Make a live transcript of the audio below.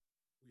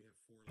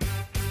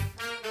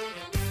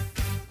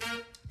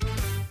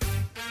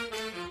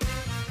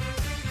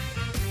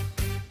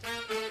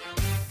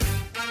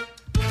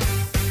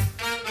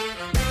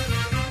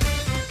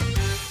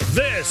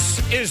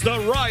This is the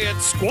Riot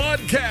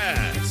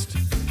Squadcast,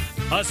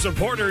 a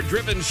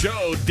supporter-driven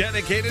show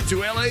dedicated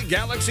to LA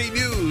Galaxy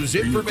news,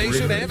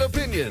 information, and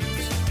opinions.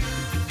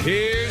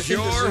 Here's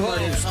your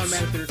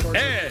hosts,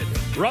 Ed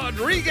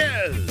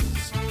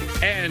Rodriguez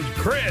and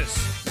Chris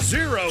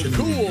Zero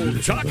Cool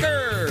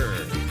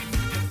Tucker.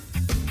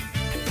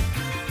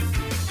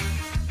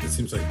 It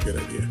seems like a good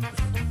idea.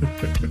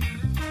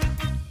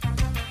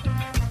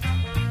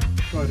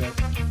 Go ahead.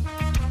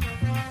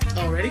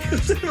 Already?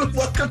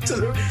 Welcome to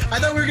the... I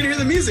thought we were going to hear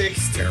the music.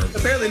 It's terrible.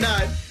 Apparently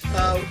not.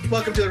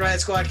 Welcome to the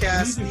Riot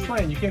Squadcast. The music's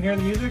playing. You can't hear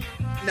the music?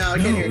 No, I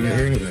can't hear it we now.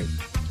 didn't hear anything.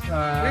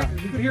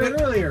 You could hear it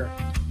earlier.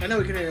 I know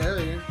we could hear it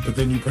earlier. But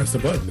then you pressed the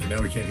button, and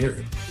now we can't hear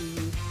it.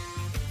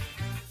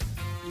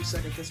 You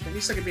suck at this, man.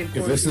 You suck at being If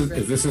quarantined.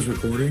 this is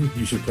recording,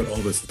 you should put all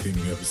this at the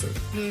beginning of the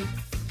episode.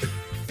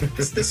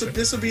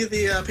 This will be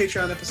the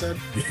Patreon episode.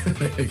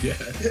 Yeah.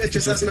 It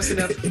just us messing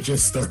up. It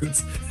just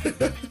starts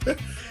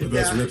with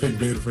us ripping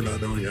Ben for not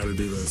knowing how to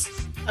do this.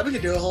 We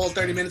could do a whole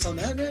 30 minutes on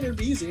that, man. It'd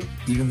be easy.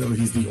 Even though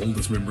he's the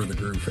oldest member of the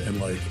group,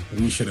 and like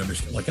we should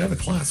understand. Like I have a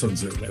class on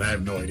Zoom, and I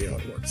have no idea how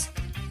it works.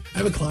 I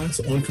have a class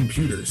on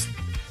computers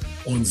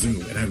on Zoom,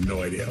 and I have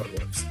no idea how it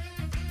works.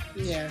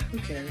 Yeah, who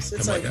cares?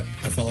 It's I'm like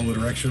I follow the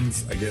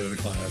directions, I get to the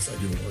class,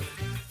 I do the work.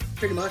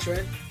 pretty much,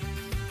 right?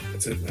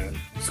 That's it, man.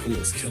 School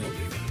is killing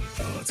me.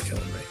 Oh, it's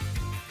killing me.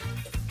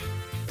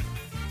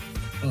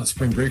 Oh,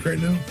 spring break right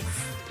now?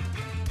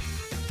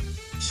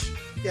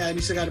 Yeah, and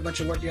you still got a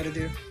bunch of work you got to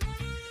do.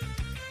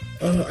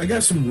 I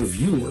got some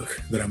review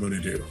work that I'm going to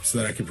do so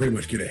that I can pretty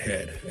much get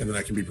ahead, and then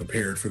I can be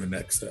prepared for the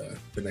next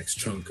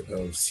chunk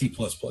of C++.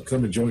 Because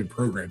I'm enjoying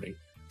programming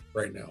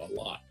right now a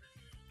lot.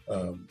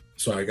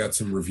 So I got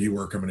some review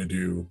work I'm going to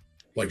do,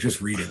 like just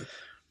reading,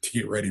 to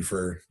get ready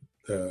for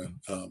the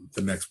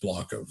next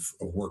block of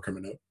work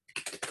coming up.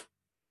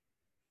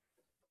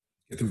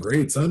 Get them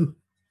grades, son.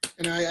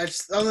 And I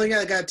just, the only thing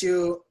I got to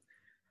do,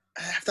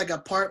 after I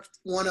got part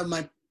one of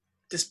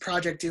this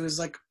project due is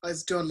like, I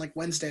was doing like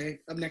Wednesday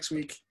of next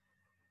week.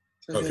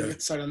 So I'm going to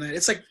get started on that.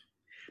 It's like,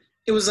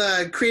 it was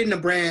creating a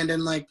brand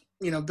and like,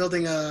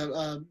 building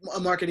a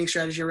marketing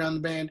strategy around the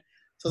band.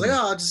 So I was like,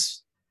 I'll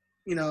just,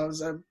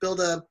 build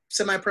a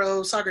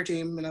semi-pro soccer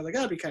team. And I was like,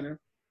 that'd be kind of.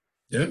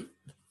 Yeah.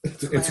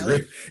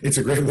 It's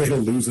a great way to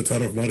lose a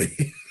ton of money.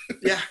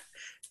 Yeah,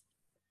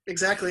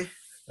 exactly.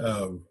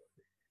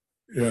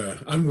 Yeah,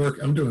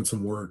 I'm doing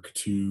some work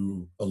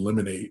to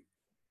eliminate,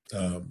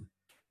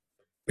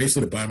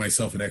 basically to buy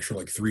myself an extra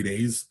like 3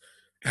 days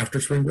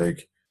after spring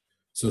break.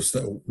 So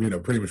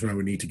pretty much when I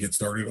would need to get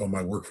started on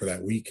my work for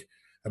that week,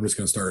 I'm just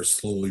going to start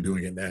slowly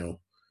doing it now.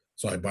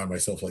 So I buy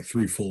myself like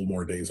 3 full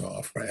more days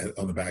off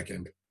on the back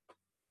end.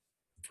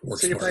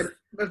 So you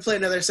play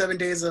another 7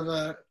 days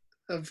of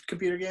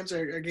computer games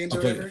or games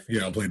or whatever?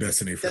 Yeah, I'll play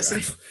Destiny.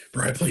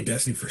 Bro, I played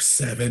Destiny for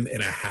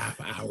 7.5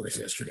 hours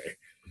yesterday.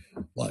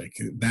 Like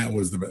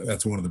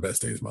that's one of the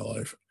best days of my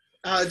life.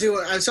 Dude,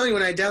 I was telling you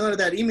when I downloaded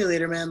that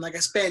emulator, man, like I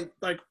spent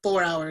like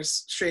 4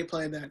 hours straight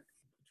playing that.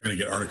 Trying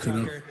to get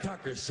Articuno.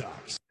 Tucker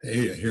sucks.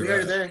 Hey, I hear You that.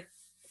 heard it there.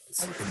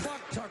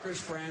 Fuck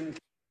Tucker's friend.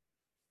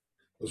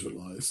 Those are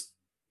lies.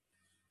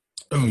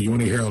 Oh, you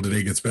want to hear how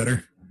today gets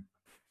better?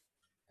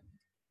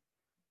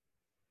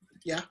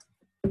 Yeah.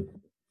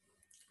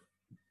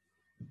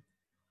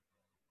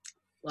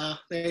 Wow,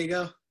 there you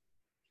go.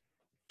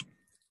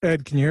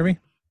 Ed, can you hear me?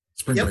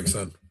 Spring Yep. break,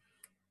 son.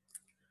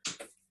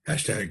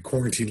 Hashtag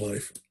quarantine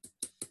life.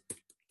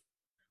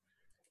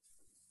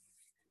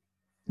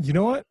 You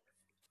know what?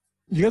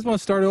 You guys want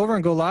to start over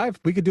and go live?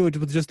 We could do it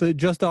with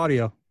just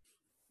audio.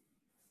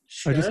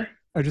 Sure.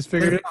 I just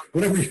figured it out.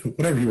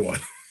 Whatever you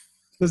want.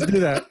 Let's do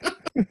that.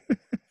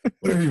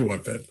 Whatever you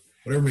want, Ben.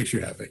 Whatever makes you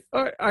happy.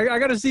 All right, I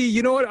got to see.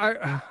 You know what?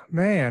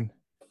 Man,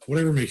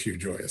 Whatever makes you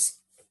joyous.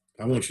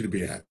 I want you to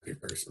be a happy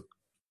person.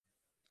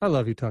 I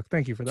love you, Tuck.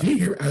 Thank you for that. Can you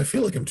hear? I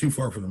feel like I'm too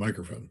far from the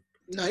microphone.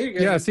 No, you're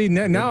good. Yeah, see,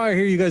 now I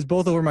hear you guys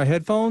both over my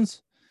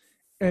headphones.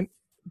 And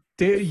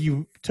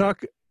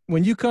Tuck,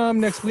 when you come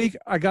next week,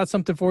 I got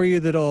something for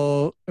you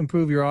that'll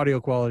improve your audio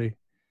quality.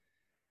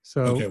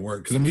 So Okay,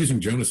 work. Because I'm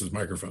using Jonas's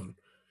microphone.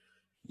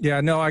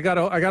 yeah, no, I got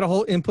a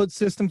whole input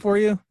system for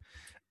you.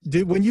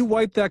 When you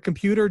wipe that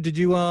computer, did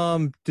you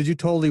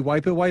totally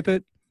wipe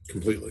it?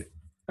 Completely.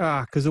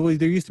 Because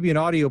there used to be an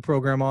audio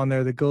program on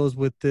there that goes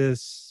with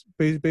this.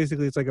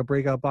 Basically, it's like a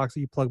breakout box that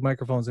you plug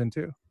microphones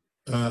into.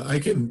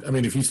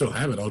 If you still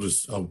have it,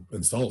 I'll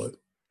install it.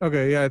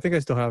 Okay, yeah, I think I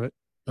still have it.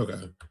 Okay.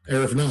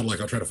 And if not,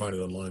 I'll try to find it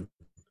online.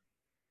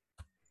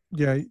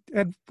 Yeah,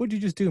 Ed, what'd you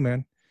just do,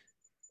 man?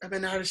 I'm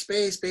in outer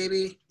space,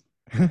 baby.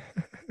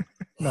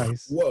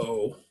 Nice.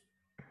 Whoa.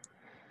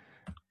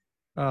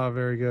 Oh,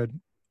 very good.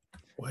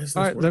 Why is this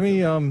All right, let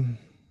me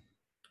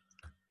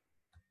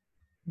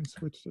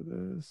switch to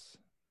this.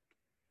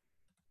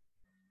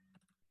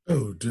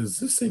 Oh, does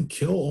this thing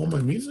kill all my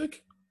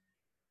music?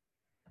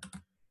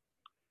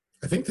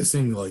 I think this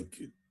thing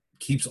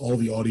keeps all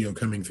the audio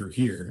coming through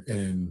here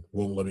and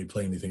won't let me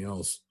play anything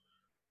else.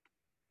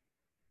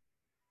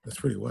 That's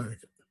pretty whack.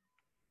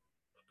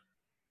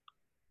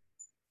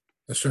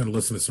 I was trying to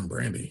listen to some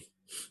Brandy.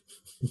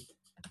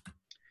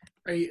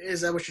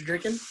 Is that what you're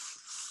drinking?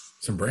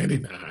 Some brandy?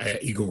 Nah,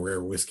 Eagle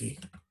Rare whiskey,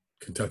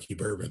 Kentucky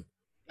bourbon.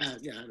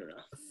 Yeah, I don't know.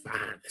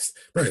 Fine.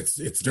 Bro,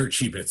 it's dirt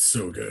cheap and it's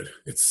so good.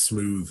 It's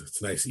smooth.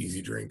 It's a nice,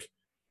 easy drink.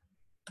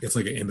 It's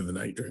like an end of the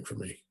night drink for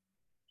me.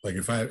 Like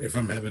if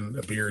I'm having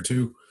a beer or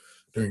two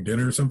during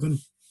dinner or something,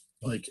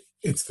 like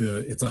it's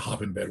a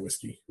hop in bed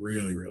whiskey.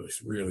 Really, really,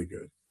 really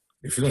good.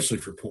 Especially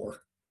for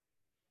poor.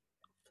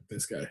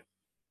 This guy.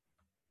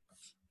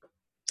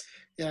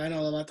 Yeah, I know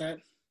all about that.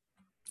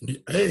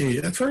 Hey,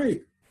 that's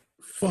right.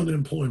 Fun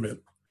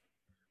employment.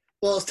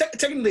 Well,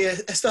 technically, I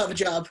still have a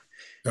job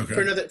Okay.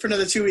 for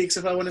another 2 weeks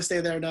if I want to stay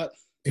there or not.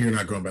 You're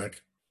not going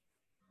back.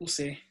 We'll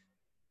see.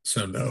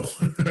 So no.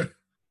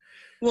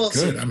 We'll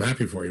Good. see. I'm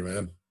happy for you,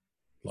 man.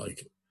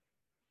 Like,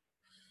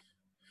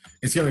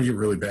 it's gonna get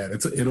really bad.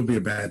 It'll be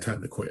a bad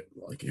time to quit.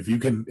 Like,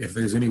 if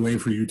there's any way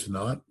for you to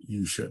not,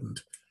 you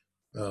shouldn't.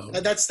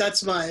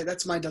 That's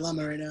my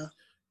dilemma right now.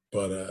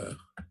 But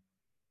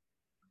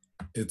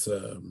it's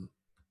can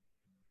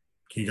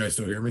you guys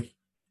still hear me?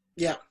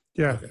 Yeah.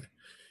 Yeah. Okay.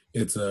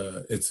 It's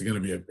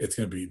gonna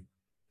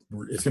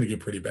get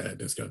pretty bad in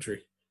this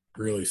country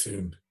really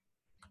soon.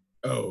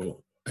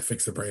 Oh, I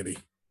fixed the brandy.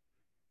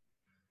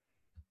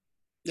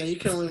 Yeah, you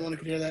can only want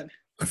to hear that.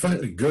 I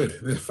find it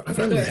good. I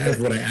finally have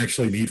what I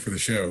actually need for the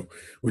show,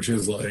 which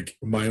is like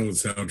my own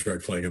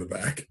soundtrack playing in the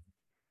back.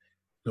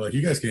 They're like,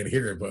 you guys can't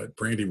hear it, but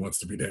Brandy wants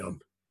to be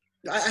down.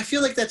 I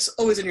feel like that's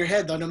always in your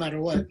head though, no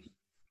matter what.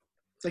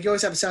 It's like you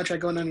always have a soundtrack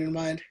going on in your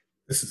mind.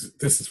 This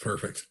is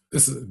perfect.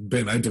 This is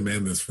Ben. I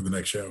demand this for the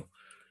next show.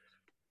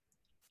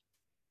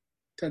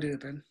 Don't do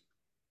it, Ben.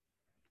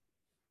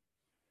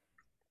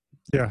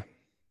 Yeah.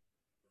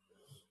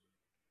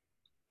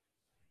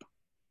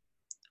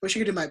 Wish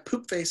you could do my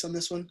poop face on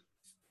this one.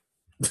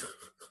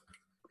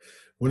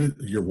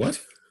 Your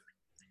what?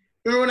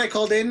 Remember when I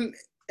called in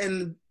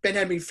and Ben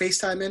had me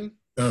FaceTime in?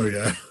 Oh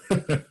yeah.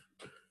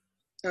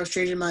 I was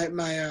changing my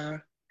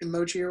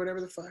emoji or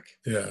whatever the fuck.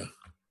 Yeah.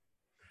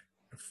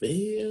 I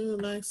feel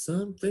like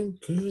something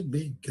could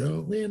be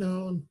going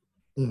on.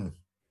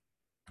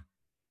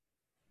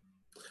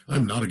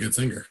 I'm not a good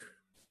singer.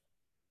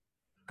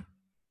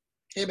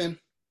 Hey, Ben.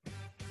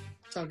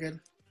 It's all good.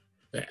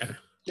 Yeah.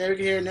 Yeah, we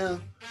can hear it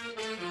now.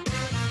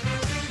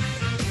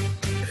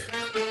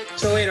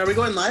 So wait, are we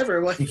going live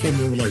or what? He came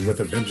in like with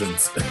a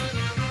vengeance.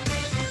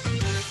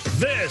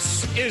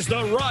 This is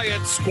the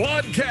Riot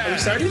Squadcast. Are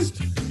we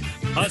starting?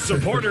 A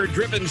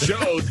supporter-driven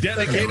show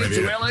dedicated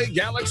to LA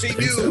Galaxy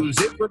news,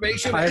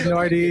 information. I have no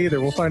idea either.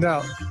 We'll find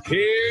out.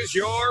 Here's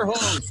your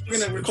host, We're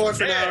gonna record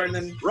for an hour and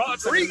then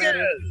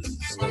Rodriguez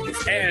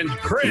and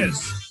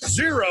Chris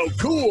Zero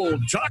Cool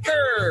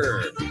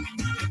Tucker.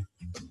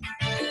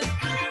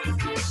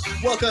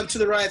 Welcome to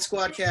the Riot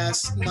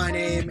Squadcast. My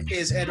name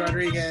is Ed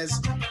Rodriguez,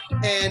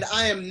 and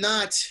I am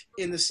not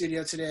in the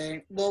studio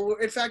today. Well,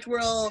 in fact, we're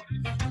all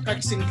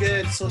practicing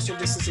good social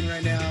distancing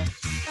right now.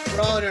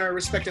 We're all in our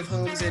respective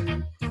homes,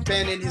 and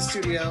Ben in his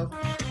studio.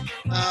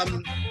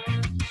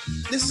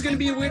 This is going to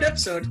be a weird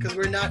episode because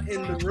we're not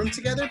in the room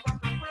together.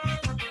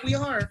 We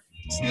are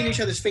seeing each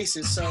other's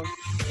faces, so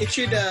it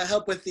should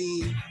help with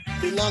the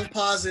long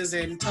pauses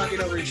and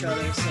talking over each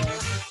other. So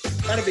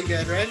that'll be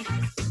good, right?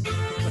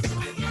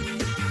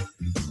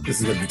 This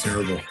is gonna be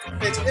terrible.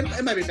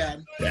 It might be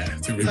bad. Yeah,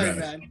 it's gonna be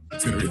bad.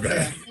 It's gonna be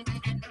bad.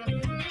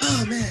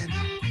 Oh man,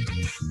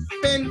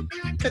 Ben,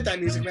 cut that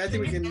music, man. I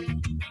think we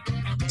can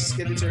just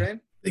get into it, right?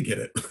 They get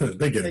it.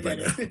 They get it by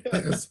now.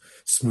 That's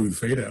smooth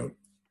fade out.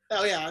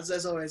 Oh yeah,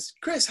 as always.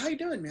 Chris, how you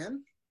doing,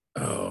 man?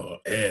 Oh,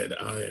 Ed,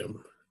 I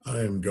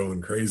am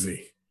going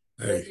crazy.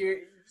 I Your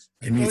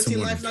need quarantine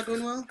someone. life not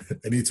going well?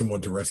 I need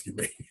someone to rescue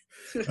me.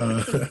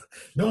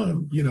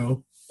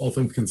 No, all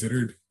things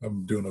considered,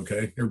 I'm doing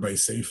okay.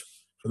 Everybody's safe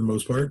for the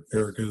most part.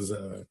 Erica's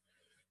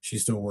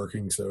she's still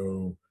working,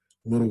 so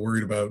a little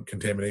worried about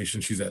contamination.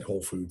 She's at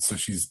Whole Foods, so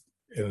she's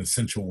an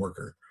essential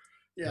worker.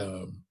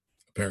 Yeah.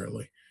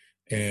 Apparently.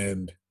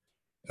 And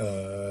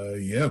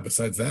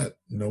besides that,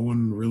 no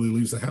one really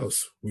leaves the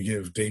house. We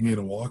give Damien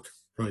a walk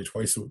probably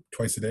twice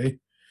a day,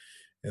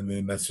 and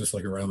then that's just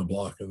like around the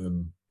block, and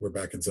then we're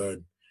back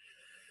inside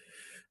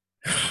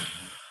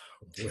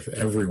with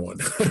everyone.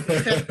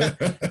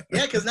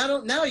 Yeah, because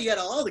now you got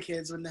all the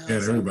kids in the house. Yeah,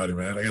 everybody,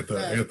 man. I got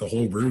the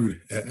whole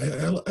brood.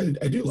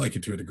 I do like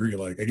it to a degree.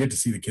 Like I get to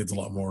see the kids a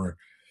lot more,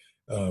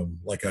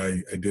 like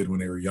I did when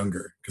they were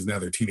younger, because now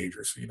they're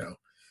teenagers.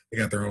 They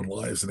got their own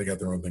lives and they got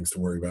their own things to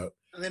worry about.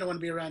 And they don't want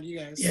to be around you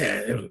guys.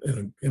 Yeah, they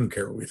don't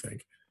care what we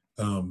think.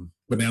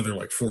 But now they're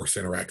like forced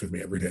to interact with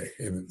me every day,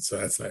 and so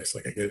that's nice.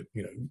 Like I get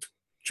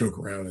joke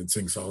around and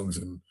sing songs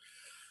and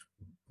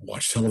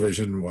watch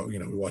television. Well, we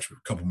watched a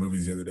couple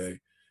movies the other day.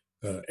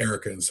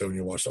 Erica and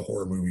Sonia watched a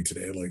horror movie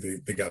today. Like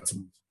they got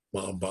some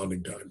mom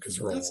bonding time because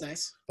they're all That's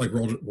nice. like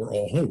we're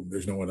all home.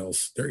 There's no one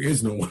else. There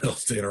is no one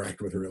else to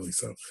interact with really.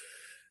 So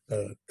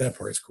that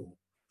part's cool.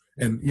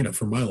 And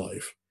for my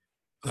life,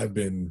 I've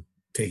been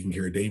taking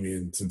care of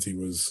Damien since he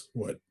was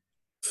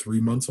 3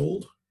 months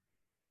old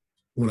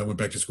when I went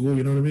back to school.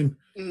 You know what I mean?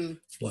 Mm.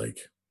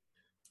 Like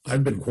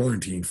I've been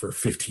quarantined for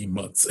 15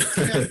 months.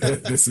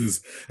 It's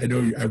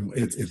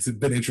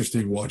been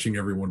interesting watching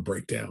everyone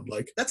break down.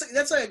 Like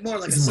that's like more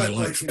like a this is my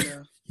life.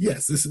 self-quarantine.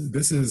 Yes, this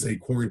is a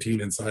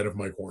quarantine inside of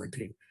my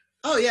quarantine.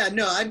 Oh yeah,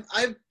 no,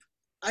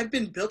 I've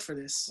been built for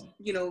this.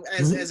 You know,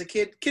 as a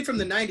kid from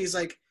the '90s,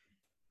 like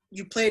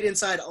you played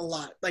inside a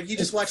lot. Like you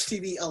just watched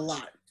TV a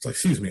lot. It's like,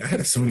 excuse me, I had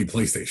a Sony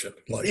PlayStation.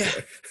 Like,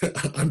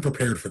 I'm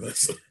prepared for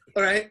this.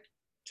 All right,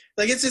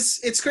 like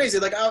it's crazy.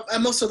 Like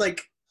I'm also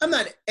like I'm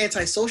not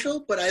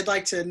antisocial, but I'd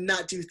like to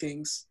not do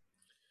things.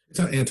 It's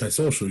not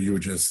antisocial. You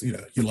would just you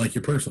like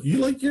your personal. You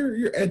like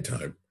your ed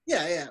time.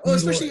 Yeah. Well,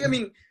 especially I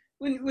mean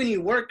when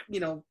you work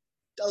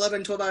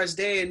 11, 12 hours a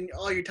day and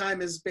all your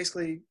time is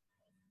basically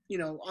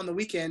on the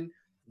weekend.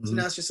 Mm-hmm. So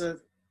now it's just a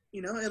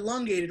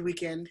elongated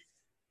weekend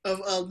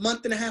of a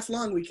month and a half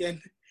long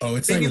weekend. Oh,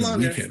 it's not even a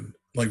weekend.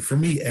 Like for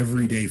me,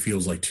 every day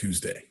feels like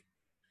Tuesday.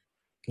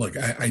 Like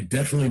I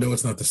definitely know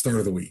it's not the start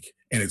of the week,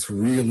 and it's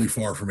really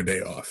far from a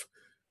day off.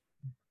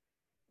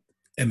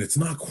 And it's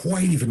not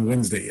quite even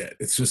Wednesday yet.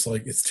 It's just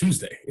like it's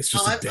Tuesday. It's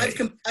just a day.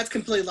 I've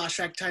completely lost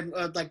track of time,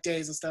 like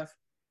days and stuff.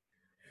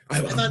 I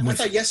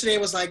thought yesterday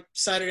was like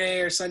Saturday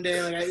or Sunday.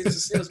 Like it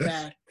was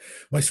bad.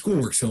 My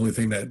schoolwork's the only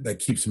thing that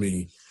keeps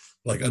me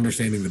like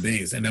understanding the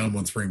days. And now I'm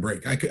on spring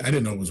break. I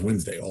didn't know it was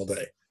Wednesday all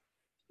day.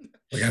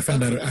 Like I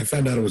found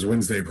out it was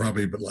Wednesday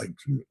probably, but like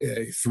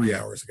 3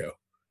 hours ago.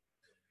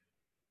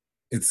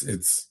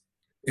 It's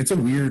a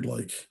weird,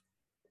 like,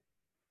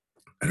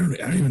 I don't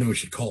even know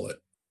what you'd call it.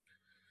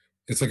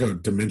 It's like a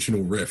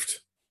dimensional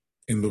rift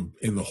in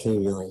the whole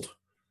world.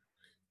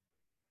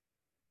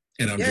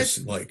 And I'm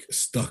just like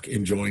stuck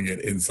enjoying it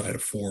inside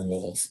of four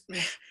walls.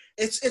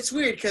 It's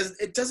weird because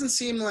it doesn't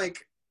seem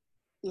like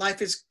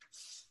life is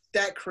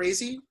that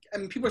crazy. I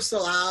mean, people are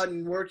still out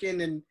and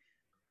working, and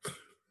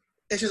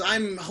it's just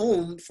I'm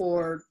home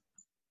for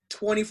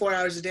 24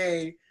 hours a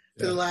day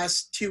for the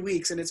last 2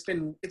 weeks, and it's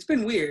been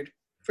weird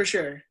for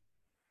sure.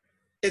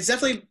 It's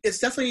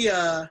definitely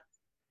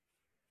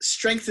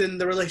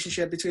strengthened the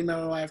relationship between me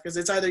and my wife because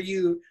it's either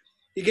you're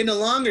getting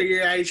along or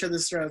you're at each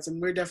other's throats,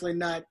 and we're definitely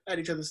not at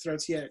each other's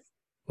throats yet.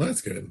 Well,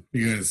 that's good.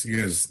 You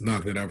guys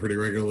knocking it out pretty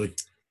regularly.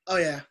 Oh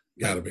yeah,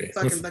 gotta be.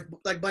 Fucking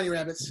like bunny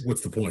rabbits.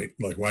 What's the point?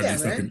 Like why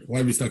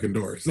be stuck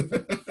indoors?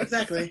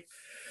 Exactly.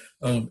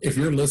 If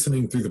you're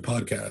listening through the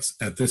podcast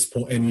at this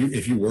point, and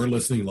if you were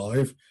listening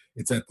live,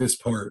 it's at this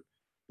part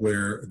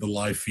where the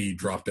live feed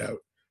dropped out.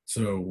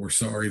 So we're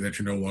sorry that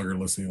you're no longer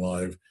listening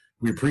live.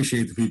 We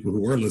appreciate the people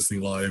who are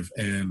listening live,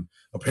 and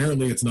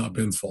apparently it's not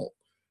Ben's fault.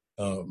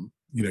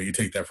 You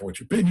take that for what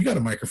Ben, you got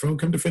a microphone.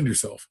 Come defend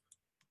yourself.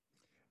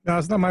 No,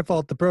 it's not my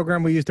fault. The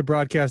program we used to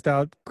broadcast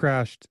out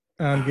crashed.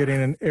 I'm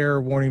getting an error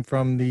warning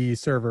from the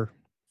server.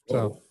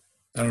 So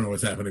I don't know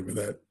what's happening with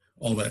that.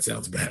 All that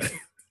sounds bad.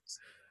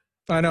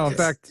 I know. In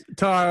fact,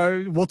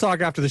 we'll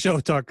talk after the show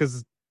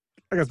because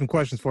I got some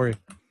questions for you.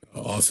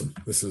 Awesome.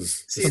 This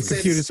is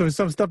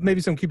some stuff, maybe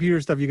some computer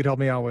stuff you could help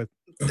me out with.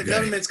 The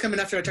government's coming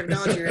after our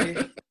technology already.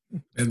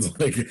 And it's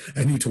like,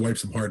 I need to wipe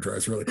some hard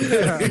drives really quick.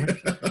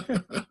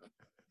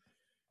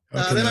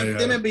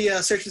 They might be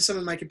searching some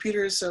of my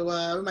computers, so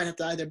we might have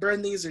to either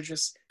burn these or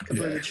just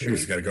completely destroy. We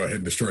just got to go ahead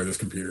and destroy this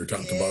computer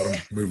top to bottom,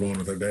 move on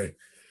with our day.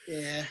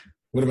 Yeah.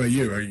 What about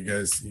you? Are you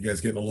guys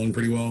getting along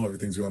pretty well?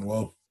 Everything's going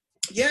well?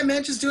 Yeah,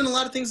 man, just doing a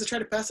lot of things to try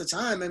to pass the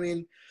time. I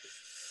mean,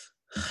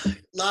 a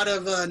lot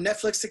of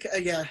Netflix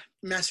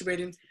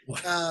masturbating.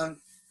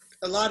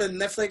 A lot of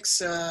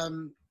Netflix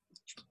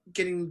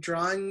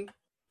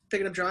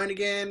picking up drawing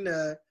again,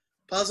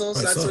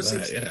 puzzles.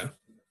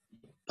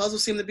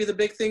 Puzzles seem to be the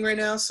big thing right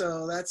now.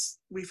 So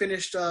we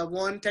finished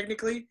one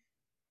technically.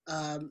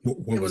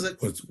 It was a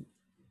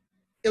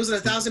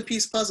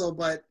 1,000-piece puzzle,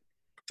 but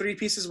 3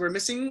 pieces were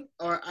missing,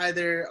 or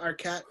either our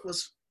cat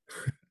was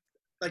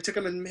like took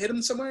them and hid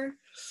them somewhere.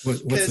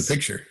 What's the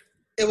picture?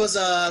 It was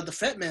the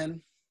Fett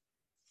man.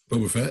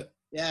 Boba Fett?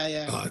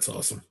 Yeah. Oh, that's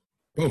awesome.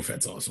 Boba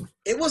Fett's awesome.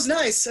 It was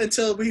nice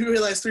until we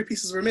realized 3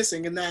 pieces were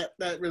missing, and that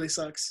really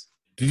sucks.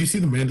 Did you see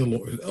the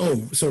Mandalorian?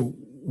 Oh, so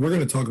we're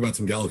going to talk about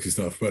some Galaxy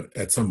stuff, but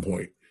at some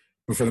point.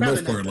 But for the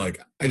most part, I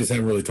just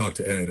haven't really talked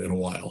to Ed in a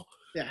while.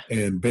 Yeah.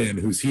 And Ben,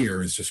 who's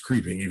here, is just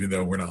creeping, even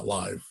though we're not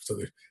live. So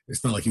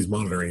it's not like he's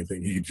monitoring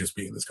anything. He could just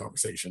be in this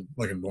conversation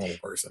like a normal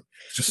person.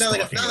 Just not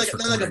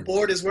like a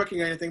board is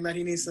working or anything that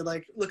he needs to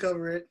like look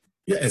over it.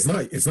 Yeah, it's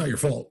not your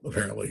fault,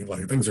 apparently.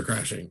 Like, things are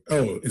crashing.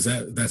 Oh,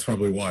 that's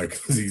probably why,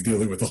 because he's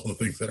dealing with all the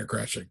things that are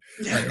crashing.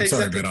 Yeah, right, I'm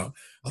sorry, Ben. I'll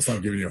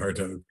stop giving you a hard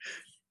time.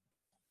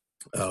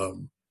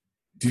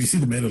 Did you see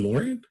The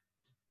Mandalorian?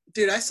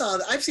 Dude,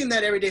 I've seen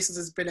that every day since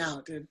it's been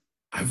out, dude.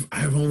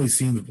 I've only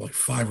seen like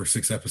 5 or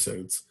 6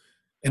 episodes.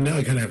 And now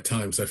I kind of have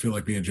time, so I feel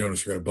like me and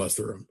Jonas are going to bust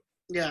through them.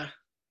 Yeah.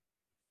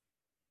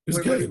 It's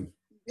good.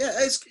 Yeah,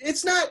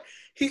 it's not.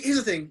 Here's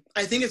the thing.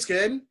 I think it's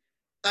good.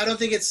 I don't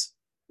think it's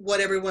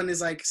what everyone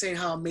is like saying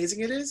how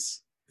amazing it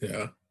is.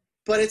 Yeah.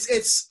 But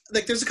it's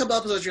like there's a couple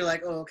episodes you're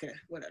like, oh, okay,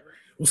 whatever.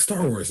 Well,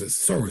 Star Wars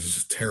is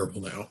just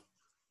terrible now.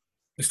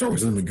 Star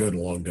Wars hasn't been good in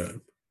a long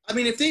time. I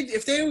mean, if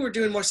they were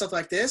doing more stuff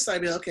like this,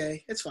 I'd be like,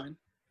 okay, it's fine.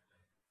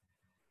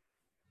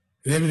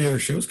 they have any other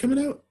shows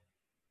coming out?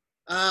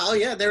 Oh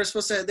yeah, they were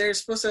supposed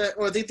to,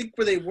 or they think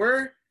where they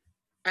were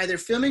either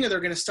filming or they're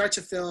going to start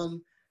to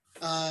film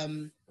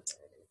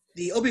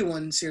the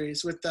Obi-Wan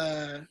series with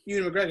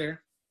Ewan McGregor.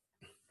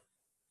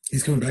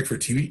 He's coming back for a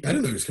TV. I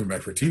didn't know he was coming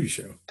back for a TV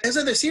show. Is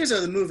that the series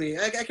or the movie?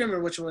 I can't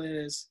remember which one it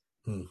is.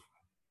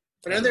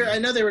 But I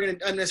know they were going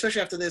to. I mean,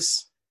 especially after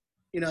this,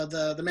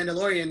 the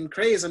Mandalorian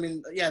craze. I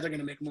mean, yeah, they're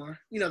going to make more.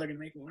 They're going to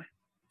make more.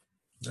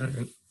 All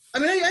right. I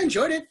mean, I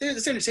enjoyed it.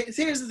 It's entertaining.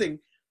 Here's the thing: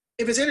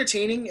 if it's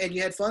entertaining and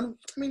you had fun,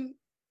 I mean,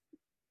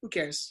 who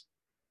cares?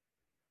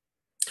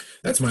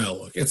 That's my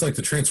outlook. It's like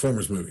the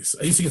Transformers movies.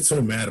 I used to get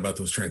so mad about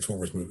those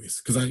Transformers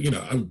movies because I'm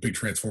a big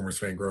Transformers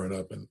fan growing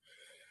up, and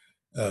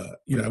I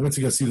went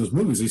to go see those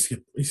movies. I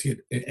used to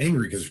get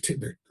angry because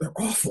they're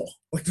awful.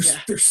 Like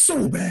they're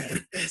so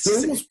bad. They're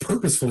almost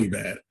purposefully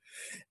bad.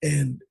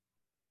 And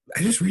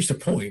I just reached a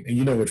point, and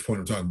you know which point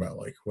I'm talking about.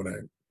 Like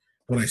when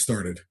I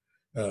started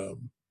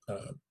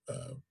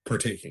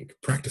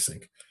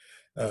practicing.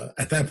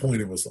 At that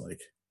point, it was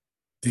like,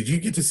 did you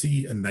get to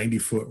see a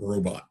 90-foot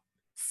robot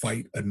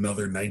fight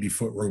another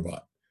 90-foot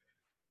robot?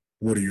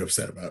 What are you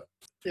upset about?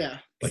 Yeah.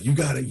 Like you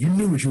got it. You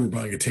knew what you were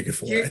buying a ticket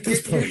for. At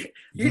this point,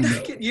 you're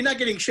not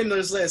getting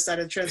Schindler's List out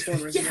of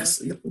Transformers.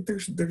 Yes,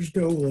 there's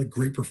no like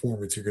great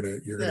performance you're gonna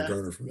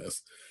garner from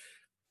this.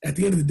 At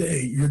the end of the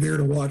day, you're there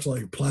to watch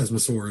like plasma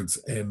swords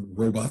and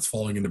robots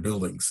falling into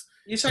buildings.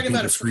 You're talking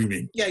about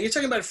screaming. Yeah, you're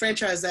talking about a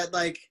franchise that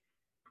like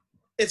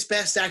its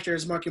best actor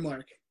is Marky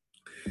Mark.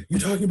 You're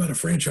talking about a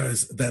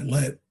franchise that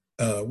let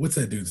what's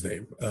that dude's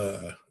name?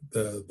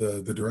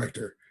 The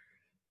director.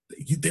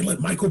 They let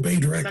Michael Bay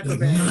direct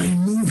 9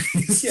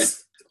 movies.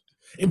 Yes.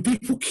 And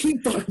people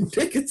keep buying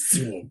tickets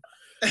to them.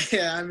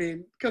 Yeah, I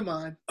mean, come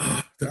on.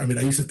 I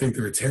used to think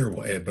they were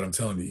terrible, Ed, but I'm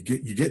telling you,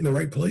 you get in the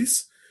right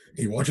place, and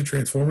you watch a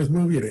Transformers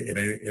movie, it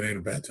ain't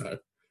a bad time.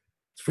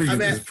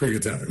 It's a pretty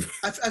good time.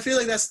 I feel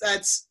like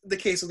that's the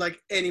case with like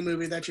any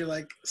movie that you're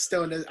like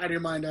stoned out of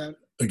your mind on.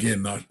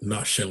 Again,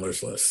 not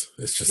Schindler's List.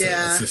 It's just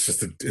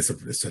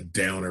it's a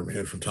downer,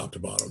 man, from top to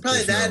bottom.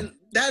 Probably that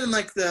and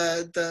like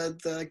the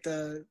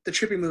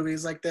trippy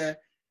movies, like the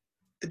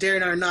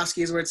Darren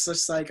Aronofsky's, where it's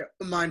just like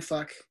a mind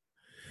fuck.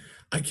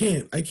 I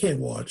can't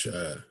watch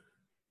a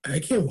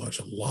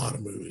lot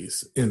of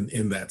movies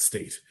in that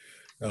state.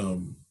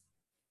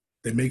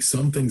 They make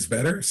some things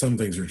better. Some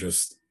things are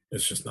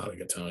it's just not a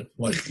good time.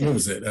 Like what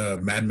was it?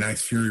 Mad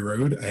Max Fury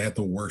Road. I had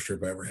the worst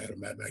trip I ever had of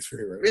Mad Max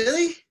Fury Road.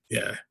 Really?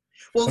 Yeah.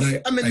 Well,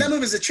 that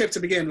movie's a trip to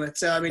begin with,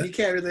 so I mean, you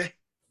can't really.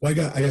 Well,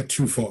 I got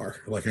too far.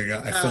 Like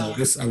I fell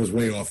this. I was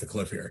way off the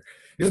cliff here.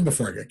 It was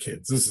before I got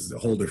kids. This is a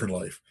whole different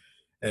life,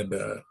 and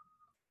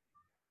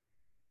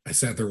I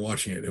sat there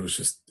watching it. It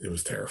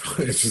was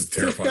terrifying. It's just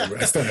terrifying.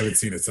 I still haven't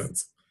seen it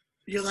since.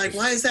 You're like,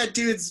 why is that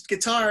dude's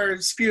guitar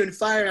spewing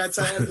fire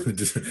outside?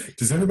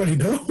 Does everybody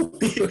know?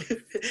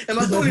 Am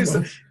I the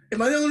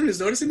only one who's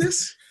noticing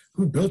this?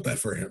 Who built that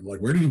for him?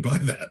 Like, where did he buy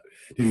that?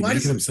 Did he make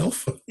it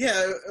himself?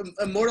 Yeah,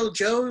 Immortal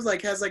Joe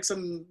like has like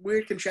some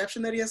weird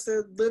contraption that he has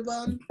to live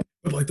on.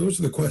 But like, those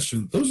are the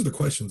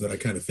questions that I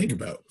kind of think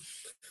about.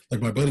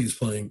 Like my buddy's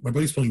playing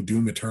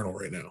Doom Eternal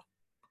right now,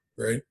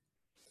 right?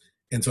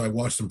 And so I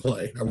watched him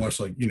play. I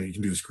watched you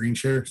can do the screen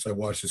share. So I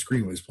watched the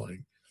screen while he's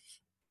playing,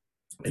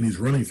 and he's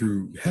running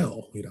through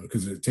hell,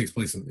 because it takes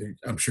place in.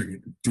 I'm sure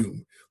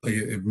Doom, like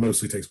it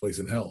mostly takes place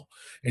in hell,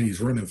 and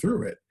he's running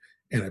through it.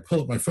 And I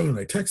pull up my phone and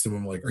I text him.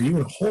 I'm like, "Are you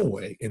in a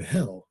hallway in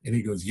hell?" And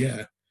he goes,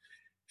 "Yeah."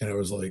 And I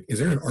was like, "Is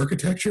there an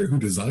architecture who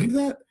designed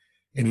that?"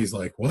 And he's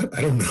like, "What?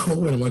 I don't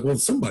know." And I'm like, "Well,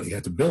 somebody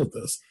had to build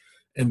this."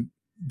 And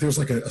there's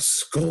like a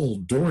skull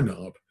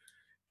doorknob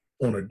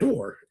on a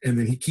door, and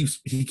then he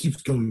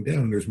keeps going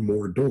down. And there's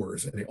more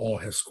doors, and they all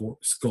have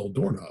skull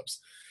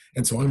doorknobs.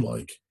 And so I'm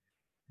like,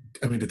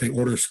 did they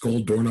order skull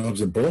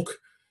doorknobs in bulk?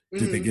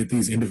 Did they get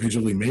these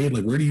individually made?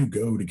 Like, where do you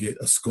go to get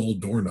a skull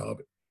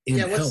doorknob in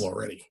hell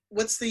already?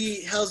 What's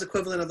the hell's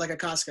equivalent of like a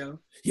Costco?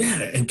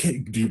 Yeah, and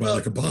do you buy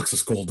like a box of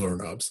skull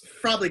doorknobs?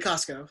 Probably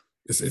Costco.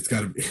 It's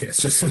got to be.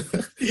 It's just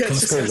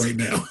Costco right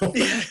now.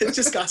 Yeah, it's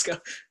just Costco.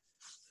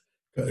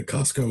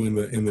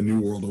 Costco in the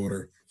New World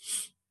Order.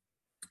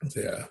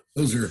 Yeah,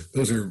 those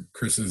are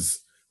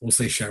Chris's, we'll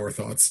say, shower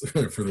thoughts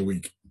for the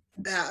week.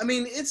 Yeah, I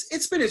mean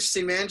it's been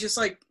interesting, man. Just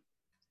like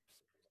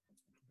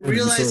Ben,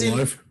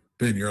 realizing.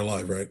 Ben, you're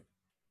alive, right?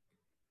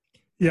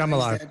 Yeah, I'm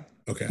alive.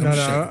 Okay.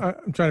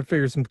 I'm trying to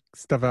figure some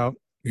stuff out.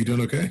 You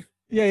doing okay?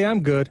 Yeah,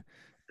 I'm good.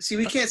 See,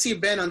 we can't see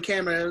Ben on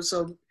camera,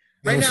 so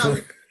right now,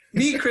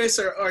 me and Chris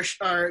are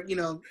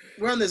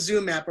we're on the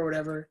Zoom app or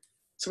whatever,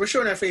 so we're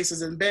showing our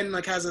faces, and Ben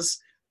like has us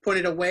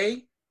pointed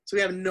away, so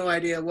we have no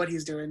idea what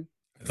he's doing.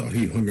 I thought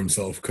he hung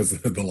himself because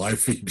the live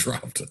feed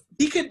dropped.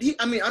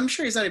 I'm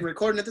sure he's not even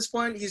recording at this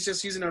point. He's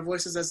just using our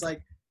voices as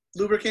like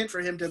lubricant for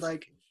him to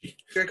like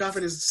jerk off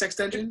in his sex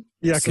dungeon.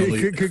 Yeah,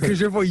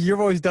 because your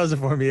voice does it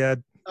for me,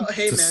 Ed. Oh,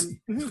 hey,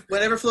 man.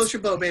 Whatever floats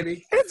your boat,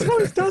 baby. Ed's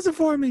voice does it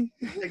for me.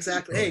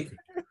 Exactly. Hey.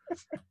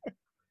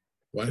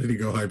 Why did he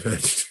go high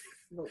pitched?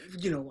 Well,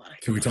 you know why.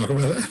 Can we talk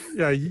about that?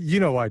 Yeah,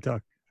 you know why,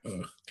 Tuck.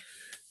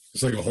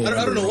 It's like a whole.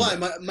 I don't know why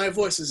my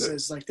voice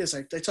is like this.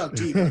 I talk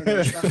deep. I don't know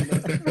what you're talking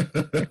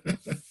about.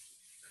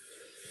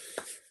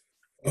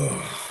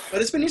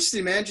 But it's been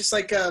interesting, man. Just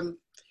like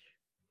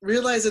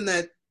realizing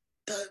that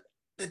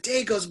the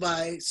day goes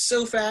by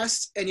so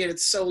fast, and yet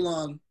it's so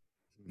long.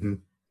 Mm-hmm.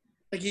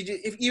 Like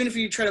even if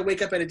you try to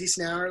wake up at a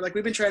decent hour, like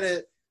we've been trying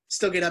to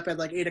still get up at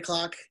like 8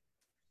 o'clock,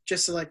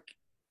 just to like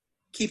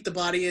keep the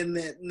body in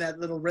that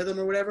little rhythm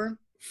or whatever.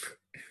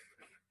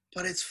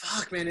 But it's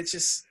fuck, man. It's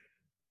just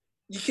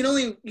you can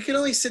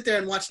only sit there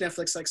and watch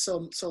Netflix like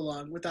so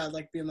long without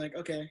like being like,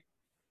 okay,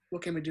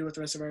 what can we do with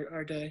the rest of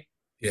our day?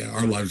 Yeah,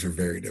 our lives are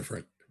very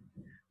different.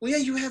 Well, yeah,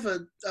 you have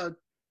a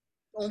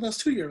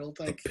almost 2-year-old,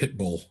 like a pit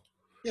bull.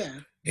 Yeah.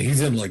 And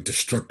he's in like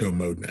destructo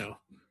mode now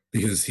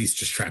because he's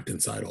just trapped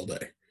inside all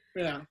day.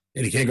 Yeah.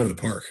 And he can't go to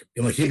the park.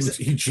 And like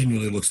he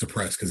genuinely looks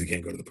depressed because he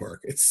can't go to the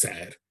park. It's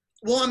sad.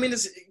 Well, I mean,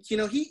 as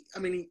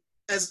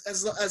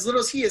little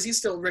as he is, he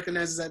still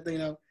recognizes that, you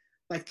know,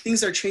 like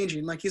things are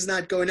changing. Like he's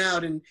not going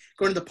out and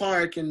going to the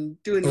park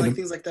and doing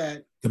things like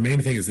that. The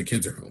main thing is the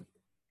kids are home.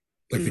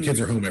 Like the kids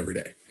are home every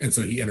day. And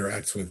so he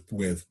interacts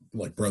with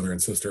like brother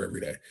and sister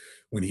every day.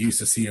 When he used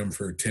to see them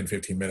for 10,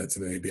 15 minutes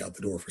and then they'd be out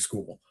the door for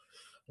school.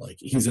 Like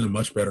he's in a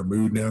much better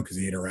mood now because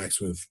he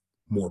interacts with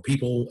more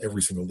people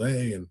every single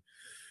day. And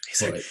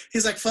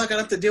he's like, fuck, I don't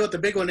have to deal with the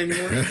big one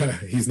anymore.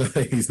 he's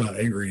not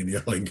angry and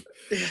yelling,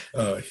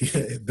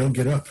 don't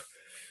get up.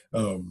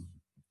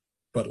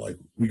 But like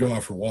we go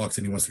out for walks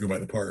and he wants to go by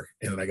the park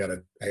and then I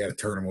gotta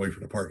turn him away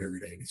from the park every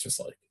day. And he's just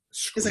like,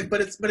 he's like,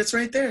 but it's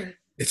right there.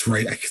 It's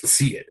right. I can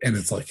see it. And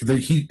it's like,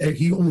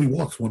 he only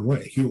walks one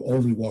way. He'll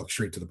only walk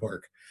straight to the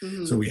park.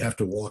 Mm-hmm. So we have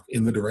to walk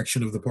in the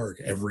direction of the park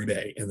every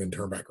day and then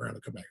turn back around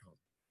and come back home.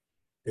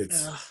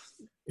 It's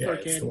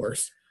the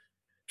worst.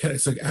 I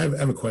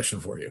have a question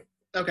for you.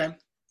 Okay.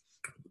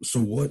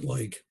 So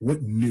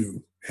what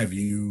new have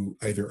you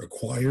either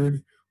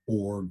acquired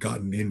or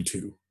gotten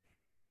into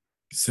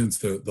since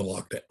the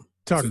lockdown?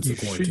 Tuck,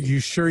 you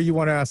sure you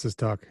want to ask this,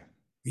 Tuck?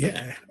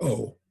 Yeah.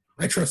 Oh,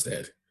 I trust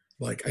Ed.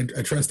 Like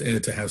I trust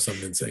Ed to have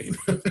something insane.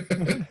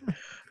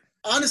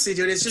 Honestly,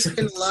 dude, it's just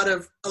been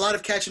a lot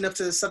of catching up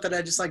to the stuff that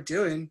I just like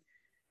doing.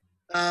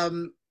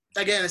 Again,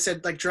 I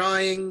said like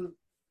drawing,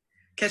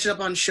 catching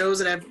up on shows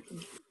that I've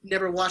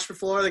never watched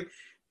before. Like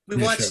we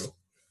watched. Show.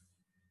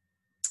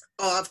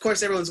 Oh, of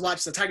course, everyone's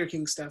watched the Tiger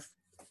King stuff.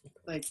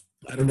 Like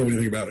I don't know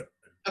anything about it.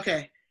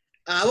 Okay,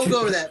 I won't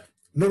go over that.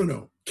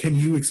 No. Can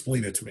you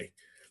explain it to me?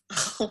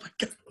 Oh my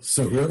god!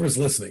 So whoever's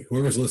listening,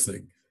 we're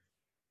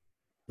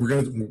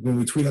gonna when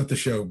we tweet out the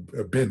show.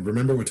 Ben,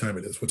 remember what time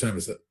it is? What time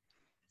is it?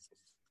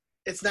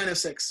 It's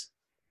 9:06,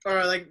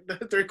 or like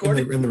the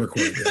recording. In the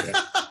recording,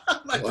 yeah.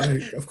 Well,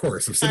 of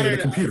course, I'm sitting at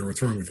a computer.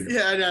 What's wrong with you?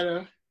 Yeah, I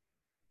know.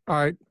 All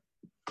right.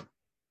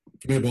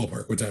 Give me a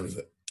ballpark. What time is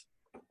it?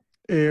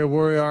 Yeah,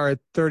 we are at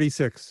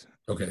 36.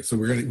 Okay, so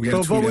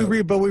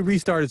but we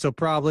restarted, so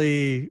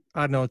probably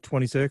I don't know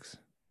 26.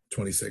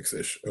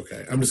 26-ish.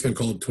 Okay, I'm just gonna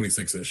call it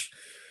 26-ish.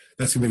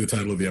 That's gonna be the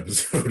title of the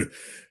episode.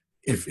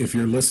 If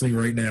you're listening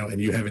right now and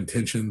you have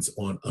intentions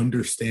on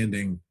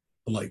understanding,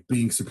 like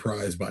being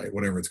surprised by it,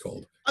 whatever it's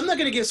called. I'm not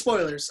going to give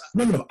spoilers.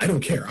 No, I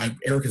don't care.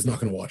 Erica's not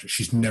going to watch it.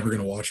 She's never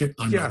going to watch it.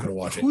 I'm not going to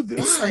watch it.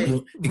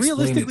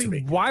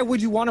 Realistically, why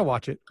would you want to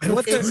watch it? I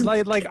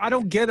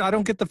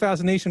don't get the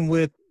fascination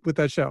with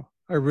that show.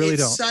 I really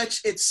don't.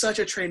 It's such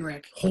a train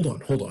wreck. Hold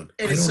on.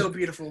 It's so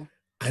beautiful.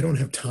 I don't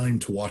have time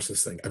to watch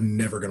this thing. I'm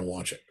never going to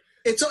watch it.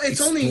 It's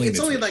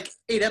only like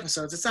 8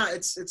 episodes.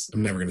 It's.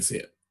 I'm never going to see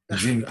it.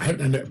 Gene, I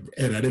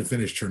didn't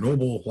finish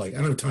Chernobyl. Like, I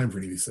don't have time for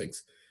any of these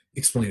things.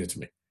 Explain it to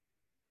me.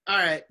 All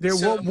right.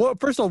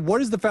 First of all,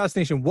 what is the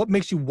fascination? What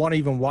makes you want to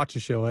even watch the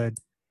show, Ed?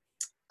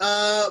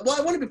 Well,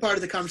 I want to be part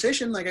of the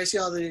conversation. Like, I see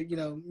all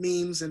the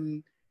memes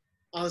and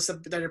all the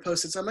stuff that are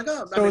posted. So I'm like,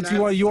 oh.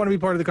 You want to be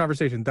part of the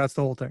conversation. That's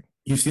the whole thing.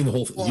 You've seen the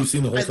whole. You've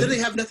seen the whole. I literally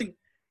have nothing.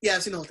 Yeah,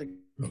 I've seen the whole thing.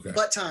 Okay.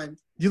 But time.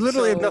 You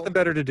literally have nothing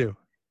better to do.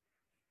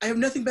 I have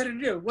nothing better to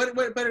do. What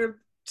better?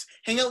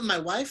 Hang out with my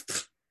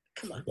wife?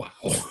 Come on. Wow.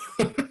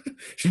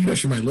 She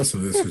might listen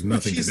to this. There's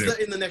nothing to do. She's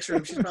in the next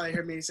room. She's probably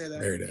heard me say that.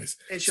 Very nice.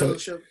 And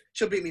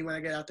she'll beat me when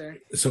I get out there.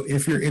 So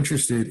if you're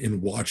interested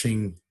in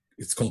watching,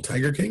 it's called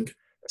Tiger King?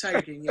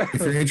 Tiger King, yeah.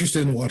 If you're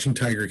interested in watching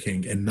Tiger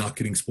King and not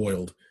getting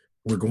spoiled,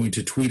 we're going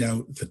to tweet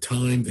out the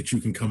time that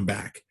you can come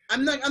back.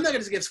 I'm not going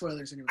to give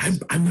spoilers anymore.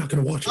 I'm not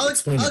going to watch it. I'll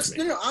explain it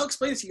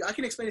to you. I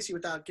can explain it to you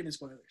without giving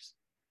spoilers.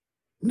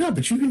 No,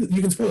 but you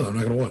can spoil it. I'm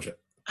not going to watch it.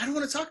 I don't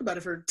want to talk about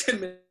it for 10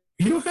 minutes.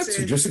 You don't have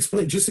to.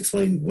 Just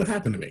explain what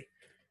happened to me.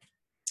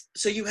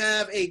 So you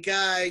have a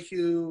guy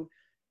who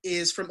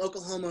is from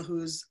Oklahoma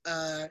who's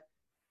a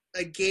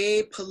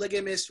gay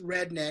polygamist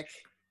redneck.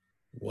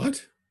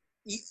 What?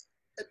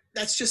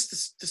 That's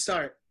just the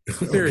start.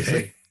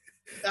 Seriously.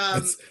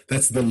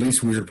 That's the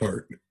least weird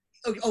part.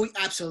 Oh,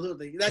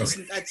 absolutely.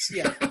 That's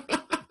yeah.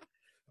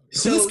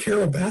 Who's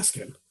Carol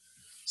Baskin?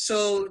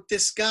 So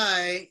this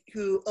guy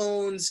who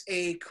owns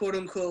a quote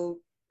unquote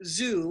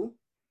zoo,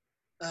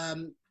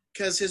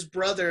 because his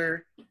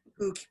brother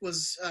who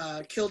was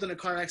killed in a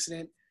car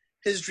accident,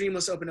 his dream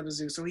was to open up a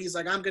zoo. So he's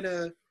like, I'm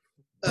gonna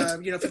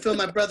fulfill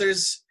my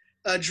brother's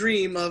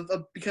dream of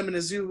becoming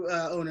a zoo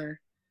owner.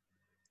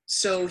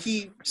 So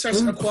he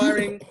starts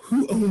acquiring.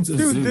 Who owns a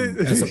zoo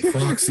as a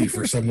proxy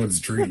for someone's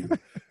dream?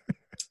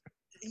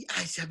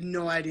 I have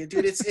no idea,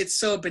 dude. It's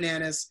so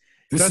bananas.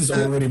 This is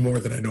already more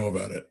than I know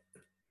about it.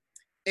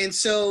 And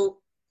so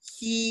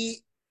he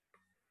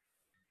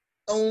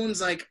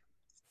owns like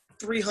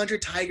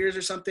 300 tigers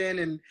or something,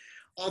 and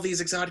all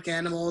these exotic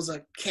animals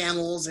like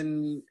camels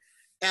and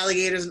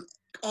alligators and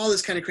all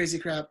this kind of crazy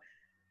crap.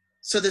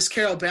 So this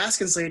Carol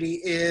Baskins lady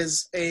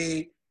is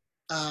a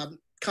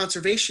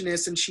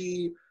conservationist, and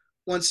she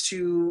wants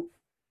to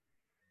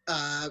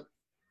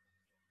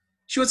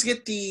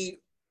get the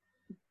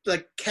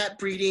like cat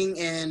breeding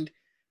and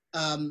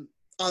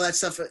all that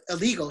stuff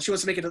illegal. She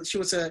wants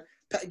to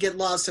get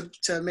laws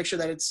to make sure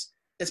that it's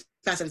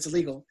passed that it's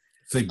illegal.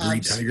 So they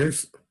breed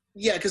tigers?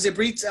 Yeah, because they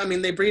breed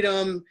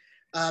them.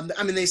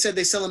 They said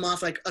they sell them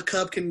off. Like a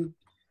cub can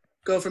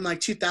go from like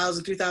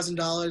 $2,000,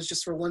 $3,000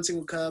 just for one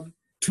single cub.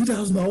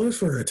 $2,000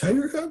 for a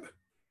tiger cub?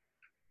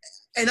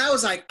 And I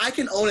was like, I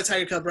can own a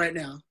tiger cub right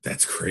now.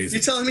 That's crazy.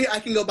 You're telling me I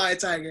can go buy a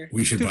tiger?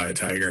 We should buy a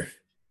tiger.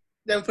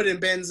 Then put it in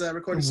Ben's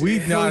recording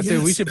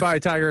studio. We should buy a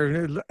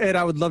tiger. Ed,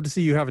 I would love to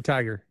see you have a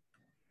tiger.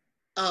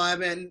 Oh,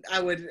 I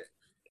would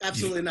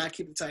absolutely not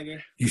keep the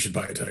tiger. You should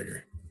buy a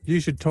tiger. You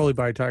should totally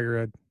buy a tiger,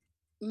 Ed.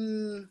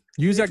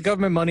 Use that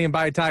government money and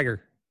buy a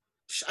tiger.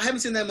 I haven't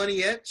seen that money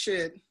yet.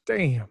 Shit.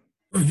 Damn.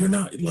 Bro, you're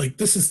not like,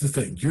 this is the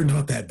thing. You're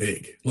not that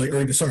big. Like,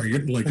 or sorry,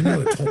 you're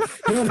not a tall.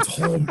 You're not a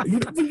tall. You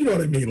know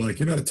what I mean? Like,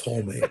 you're not a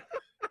tall man.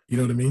 You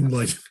know what I mean?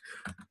 Like,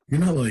 you're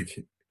not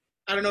like.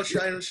 I don't know what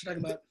you're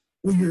talking about.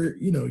 Well,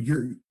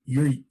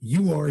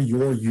 you are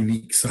your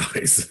unique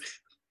size.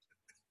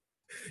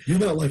 You're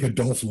not like a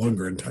Dolph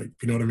Lundgren type.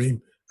 You know what I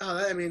mean?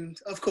 Oh, I mean,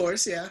 of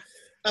course, yeah.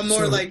 I'm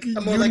more like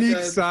unique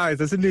size.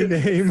 That's a new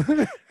name.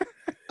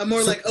 I'm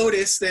more like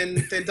Otis than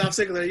Dolph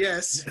Ziggler.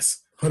 Yes.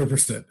 Yes,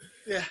 100%.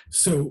 Yeah.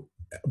 So,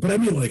 but I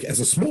mean, like as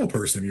a small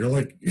person, you're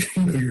like,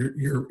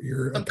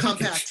 you're. I'm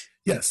compact.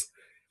 Yes.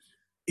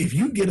 If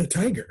you get a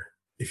tiger,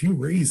 if you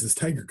raise this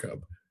tiger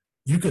cub,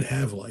 you could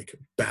have like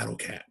Battle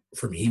Cat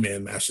from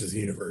He-Man Masters of the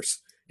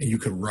Universe, and you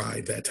could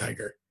ride that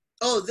tiger.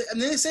 Oh,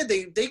 they said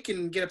they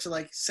can get up to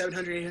like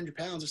 700, 800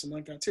 pounds or something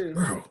like that too.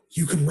 Bro,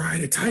 you can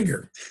ride a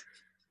tiger.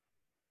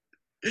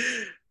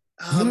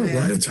 Oh, man.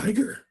 Ride a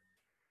tiger.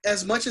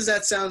 As much as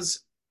that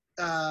sounds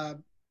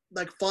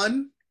like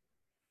fun,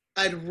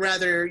 I'd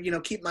rather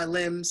keep my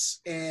limbs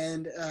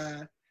and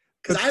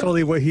that's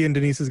totally what he and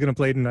Denise is going to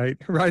play tonight.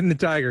 Riding the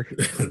tiger.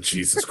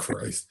 Jesus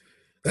Christ,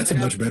 that's a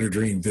much better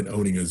dream than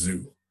owning a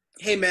zoo.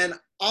 Hey man,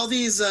 all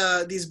these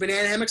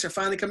banana hammocks are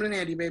finally coming in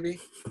handy, baby.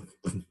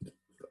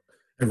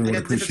 Everyone I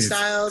got different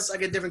styles. I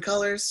get different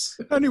colors.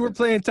 Honey, we're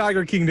playing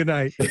Tiger King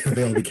tonight.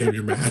 They all became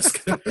your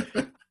mask.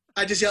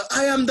 I just yell,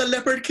 I am the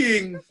Leopard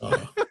King.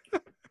 Oh,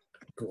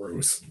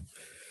 gross.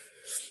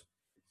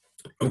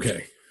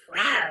 Okay.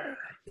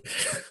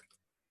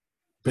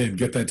 Ben,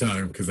 get that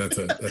time because that's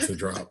a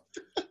drop.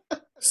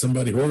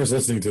 Somebody, whoever's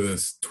listening to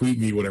this, tweet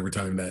me whatever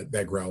time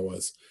that growl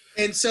was.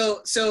 And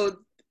so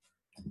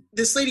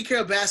this lady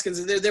Carol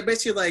Baskins, they're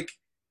basically like,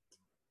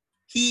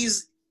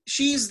 she's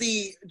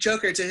the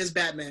Joker to his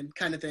Batman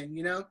kind of thing,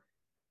 Carol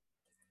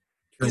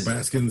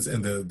Baskins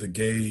and the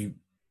gay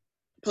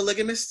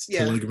polygamist,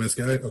 yeah. Polygamist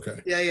guy? Okay.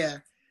 Yeah.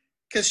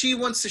 Because she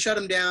wants to shut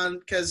him down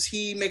because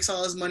he makes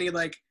all his money.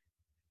 Like,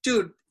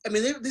 dude, I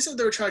mean, they said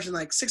they were charging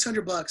like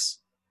 $600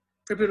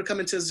 for people to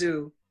come into a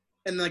zoo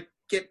and like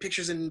get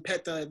pictures and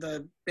pet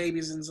the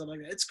babies and stuff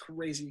like that. It's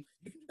crazy.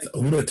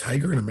 Own a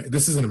tiger in America?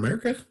 This is in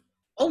America?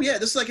 Oh yeah,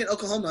 this is like in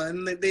Oklahoma,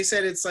 and they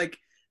said it's like,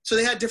 so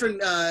they had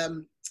different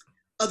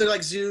other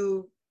like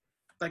zoo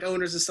like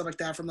owners and stuff like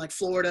that from like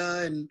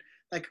Florida and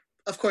like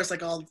of course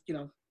like all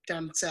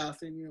down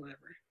south and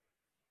whatever.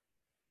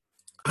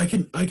 I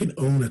can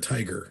own a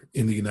tiger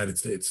in the United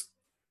States.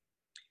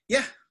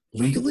 Yeah.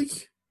 Legally?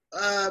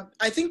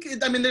 I think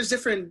there's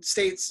different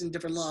states and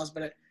different laws,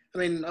 but I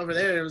mean over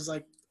there it was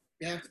like,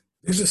 yeah.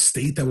 There's a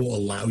state that will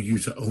allow you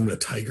to own a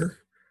tiger?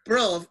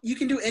 Bro, you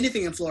can do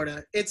anything in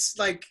Florida. It's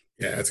like.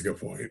 Yeah, that's a good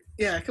point.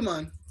 Yeah, come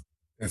on.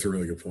 That's a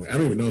really good point. I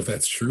don't even know if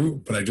that's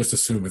true, but I just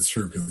assume it's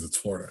true because it's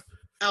Florida.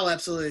 Oh,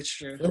 absolutely, it's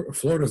true.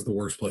 Florida's the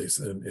worst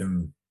place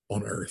on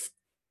Earth.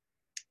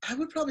 I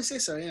would probably say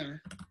so. Yeah.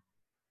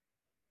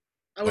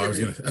 I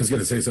was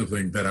gonna say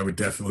something that I would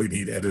definitely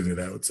need edited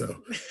out.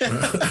 So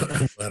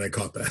I'm glad I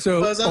caught that.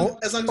 So as long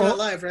as it's not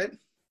live, right?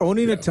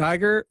 Owning a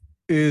tiger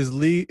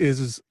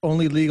is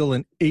only legal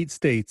in 8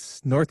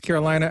 states: North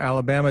Carolina,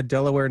 Alabama,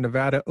 Delaware,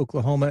 Nevada,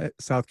 Oklahoma,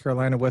 South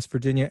Carolina, West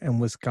Virginia, and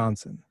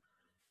Wisconsin.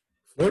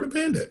 Florida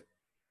banned it.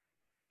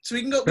 So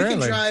we can go.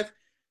 Apparently.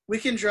 We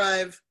can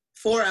drive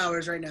 4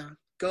 hours right now.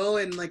 Go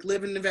and like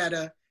live in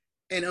Nevada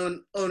and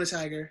own a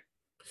tiger.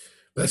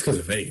 That's because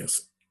of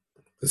Vegas.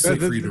 The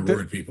state free to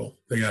reward people.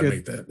 They gotta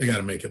make that. They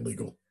gotta make it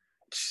legal.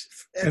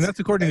 And that's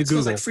according to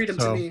Google. Like freedom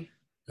to me.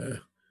 Yeah.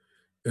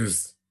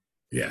 There's.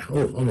 Yeah.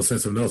 Oh, almost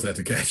said something else I had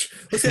to catch.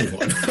 Let's move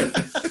on.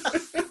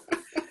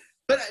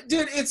 But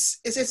dude,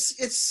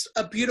 it's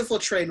a beautiful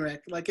train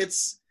wreck. Like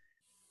it's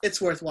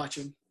it's worth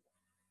watching.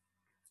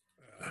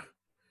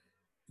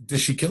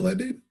 Does she kill that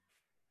dude?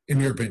 In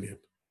your opinion?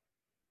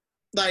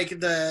 Like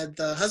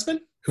the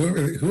husband? Whoever.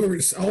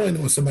 All I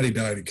know is somebody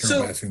died and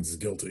Carol So- Baskins is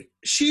guilty.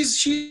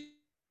 She's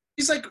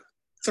like,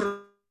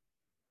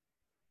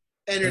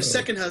 and her Uh-oh.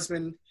 second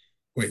husband.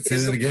 Wait, say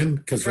Is that the- again?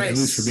 Because at thrice.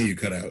 least for me, you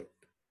cut out.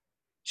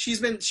 She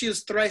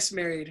was thrice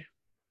married,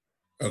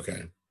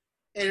 Okay.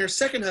 and her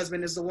second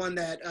husband is the one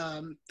that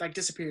like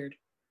disappeared,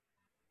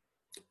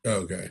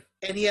 Okay.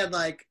 and he had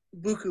like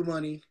buku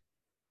money,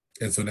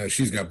 And so now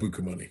she's got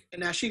buku money.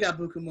 and now she got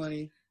buku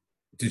money.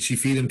 Did she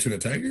feed him to a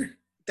tiger?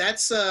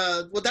 That's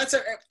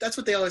that's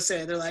what they always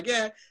say. They're like,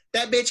 yeah,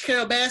 that bitch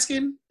Carol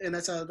Baskin, and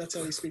that's how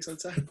he speaks all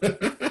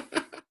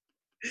the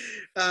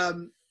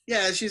time.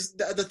 Yeah, she's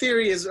the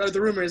theory is, or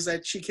the rumor is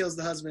that she kills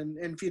the husband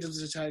and feeds him to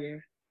the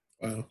tiger.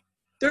 Wow.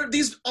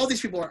 All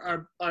these people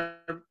are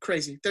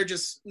crazy. They're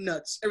just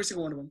nuts. Every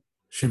single one of them.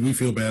 Should we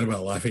feel bad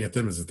about laughing at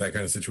them? Is it that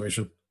kind of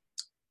situation?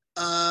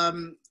 I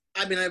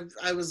mean,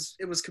 it was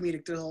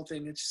comedic through the whole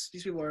thing. It's just,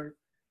 these people are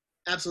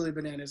absolutely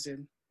bananas,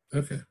 dude.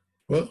 Okay.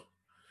 Well,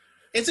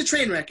 It's a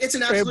train wreck. It's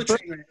an absolute but-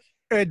 train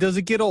wreck. Does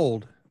it get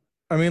old?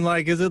 I mean,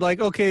 like, is it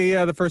like, okay,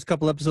 yeah, the first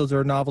couple episodes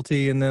are a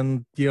novelty, and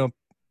then,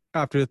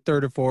 after the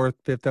third or fourth,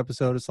 fifth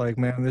episode, it's like,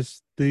 man,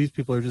 these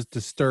people are just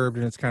disturbed,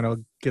 and it's kind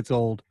of gets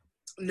old.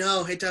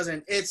 No, it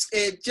doesn't.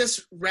 It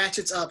just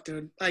ratchets up,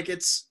 dude. Like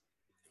it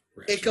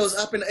goes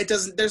up and it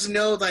doesn't. There's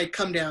no like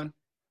come down.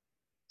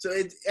 So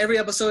every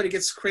episode it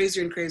gets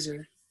crazier and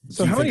crazier.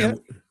 So do you how think many-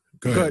 Go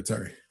Go ahead. ahead.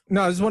 Sorry.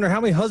 No, I was just wondering how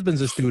many husbands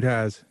this dude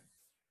has.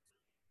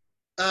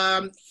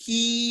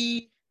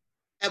 He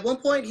at one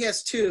point he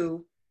has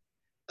two.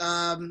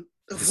 At the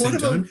One same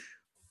of them, time?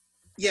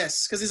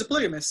 yes, because he's a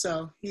polygamist,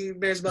 so he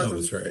marries both Oh, of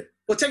them. that's right.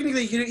 Well,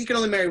 technically he can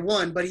only marry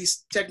one, but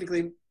he's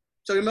technically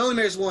so he only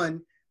marries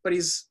one, but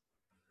he's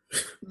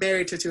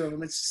married to two of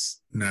them. It's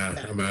just, Nah,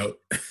 I'm out.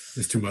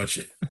 It's too much.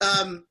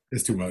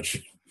 It's too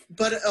much.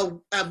 but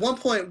at one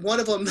point one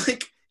of them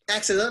like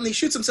accidentally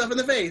shoots himself in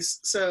the face.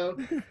 So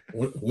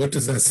What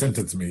does that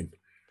sentence mean?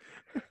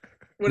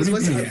 what is do you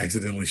what's mean he that?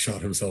 accidentally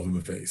shot himself in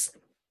the face?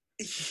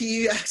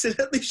 He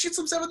accidentally shoots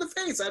himself in the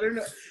face. I don't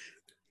know.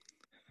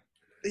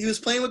 He was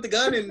playing with the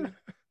gun and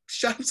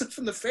shot himself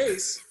in the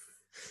face.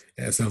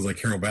 Yeah, it sounds like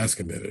Carol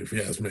Baskin did it, if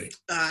you ask me.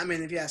 I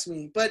mean, if you ask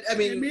me, but I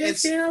mean,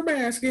 It's Carol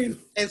Baskin.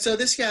 and so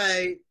this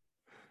guy,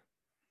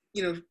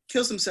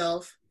 kills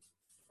himself,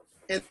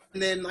 and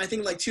then I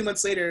think like 2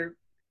 months later,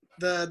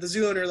 the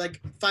zoo owner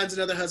like finds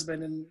another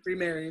husband and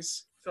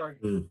remarries. Sorry.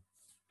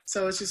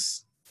 So it's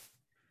just,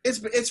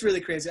 it's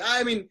really crazy.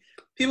 I mean,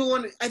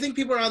 I think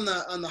people are on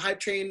the hype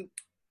train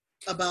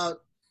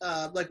about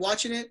like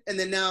watching it, and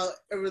then now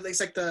it's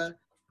like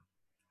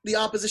the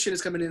opposition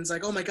is coming in. It's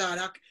like, oh my god,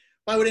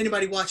 why would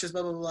anybody watch this?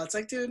 Blah blah blah. It's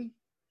like, dude,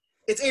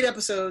 it's 8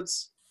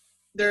 episodes.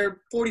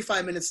 They're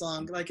 45 minutes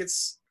long. Like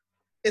it's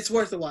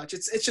worth a watch.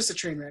 It's just a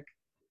train wreck.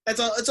 That's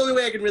all. It's the only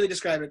way I can really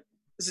describe it.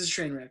 This is a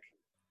train wreck.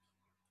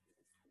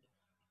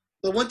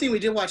 The one thing we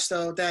did watch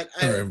though that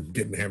Sorry, I'm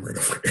getting hammered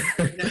over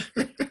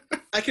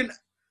here.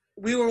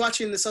 we were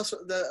watching this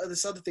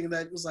other thing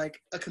that was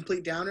like a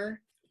complete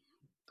downer,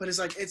 but it's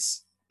like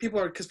people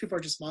are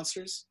just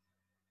monsters.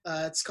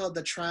 It's called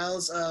The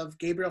Trials of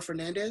Gabriel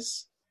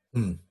Fernandez.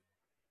 And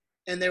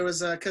there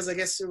was because I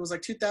guess it was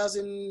like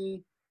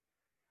 2013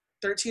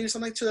 or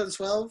something, like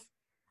 2012.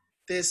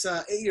 This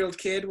 8-year-old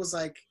kid was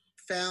like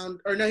found,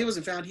 or no, he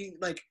wasn't found. He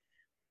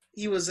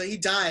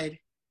died,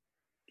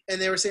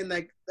 and they were saying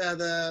like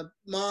the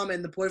mom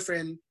and the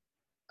boyfriend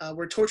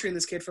were torturing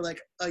this kid for like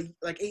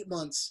 8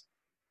 months,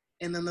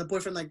 and then the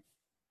boyfriend like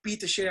beat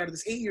the shit out of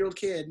this 8-year-old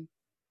kid,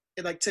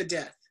 and like to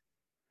death.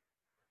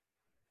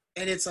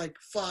 And it's like,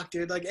 fuck,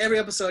 dude. Like every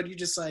episode, you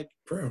just like,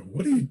 Bro,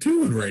 what are you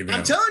doing right now?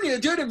 I'm telling you,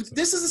 dude.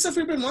 This is the stuff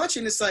we've been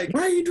watching. It's like,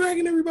 Why are you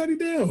dragging everybody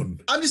down?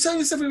 I'm just telling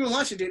you the stuff we've been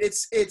watching, dude.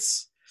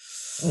 It's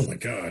Oh my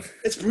god.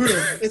 it's brutal.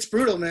 It's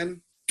brutal,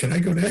 man. Can I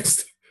go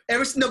next?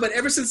 Ever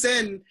since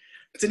then,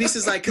 Denise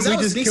is like, because Can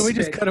that was we Denise's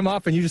just pick. cut him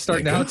off and you just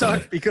start My now God.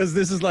 talk, because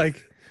this is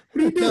like,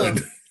 What are you No, doing?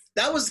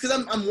 that was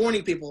because I'm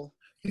warning people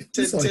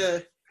He's like,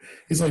 to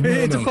he's like, no,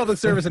 it's no. a public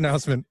service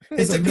announcement.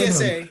 He's it's a like, no, no.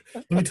 PSA.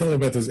 Let me tell you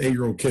about this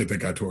 8-year-old kid that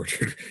got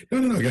tortured.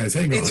 No, guys,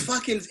 hang on.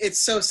 It's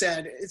so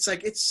sad. It's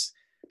like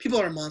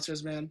people are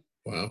monsters, man.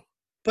 Wow.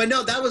 But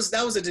no, that was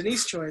a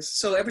Denise choice.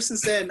 So ever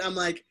since then, I'm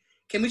like,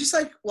 can we just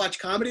like watch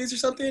comedies or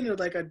something, or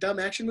like a dumb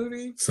action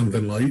movie?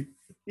 Something light?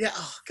 Yeah.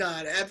 Oh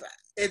God,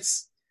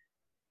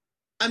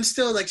 I'm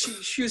still like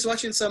she was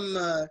watching some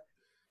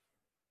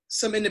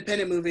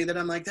independent movie that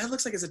I'm like, that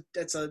looks like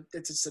it's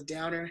a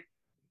downer,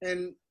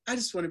 and I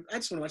just want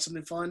to watch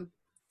something fun.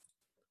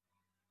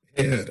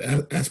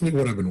 Yeah, ask me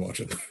what I've been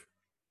watching.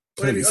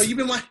 What have you, Please. you've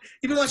been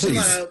watching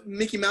Please.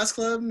 Mickey Mouse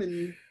Club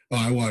and Oh,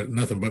 I watch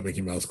nothing but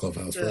Mickey Mouse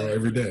Clubhouse, bro, Yeah.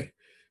 every day.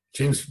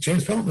 James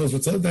Pelt knows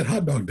what's up, that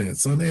hot dog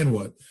dance, son, and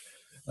what?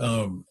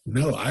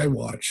 No, I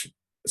watch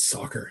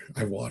soccer.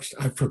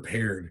 I've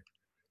prepared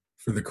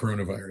for the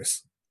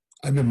coronavirus.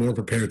 I've been more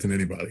prepared than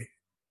anybody.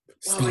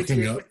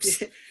 Stocking up.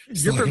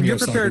 You're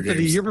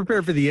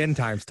prepared for the end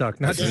times, Tuck,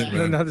 not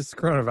this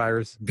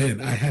coronavirus.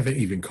 Ben, I haven't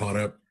even caught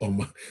up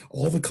on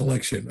all the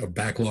collection of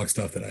backlog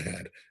stuff that I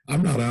had.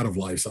 I'm not out of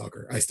live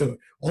soccer.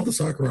 All the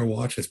soccer I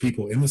watch has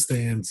people in the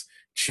stands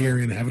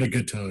cheering, having a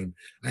good time.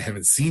 I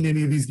haven't seen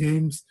any of these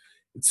games.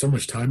 So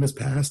much time has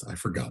passed. I've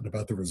forgotten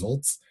about the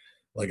results.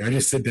 Like, I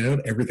just sit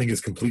down. Everything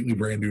is completely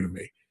brand new to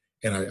me.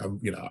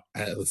 And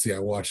let's see. I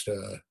watched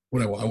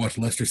I watched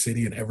Leicester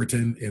City and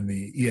Everton in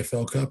the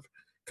EFL Cup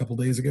a couple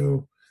days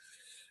ago.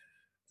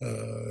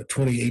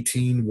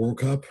 2018 World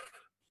Cup.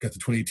 Got the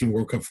 2018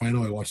 World Cup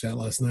final. I watched that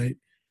last night.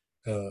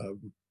 A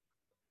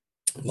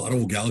lot of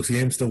old Galaxy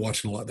games. Still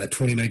watching a lot. That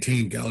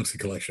 2019 Galaxy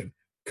collection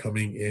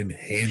coming in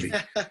handy.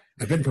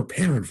 I've been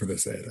preparing for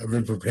this, Ed. I've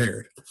been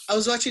prepared. I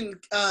was watching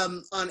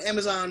on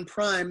Amazon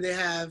Prime. They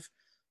have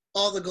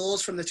all the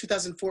goals from the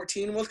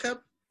 2014 World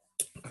Cup.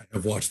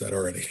 I've watched that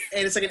already.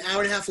 And it's like an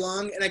hour and a half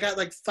long. And I got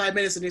like 5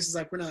 minutes, and Nisa's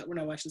like, "We're not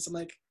watching this." I'm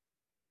like,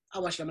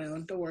 "I'll watch it on my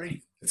own. Don't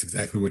worry." That's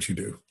exactly what you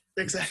do.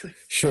 Exactly.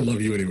 She'll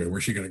love you anyway.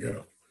 Where's she gonna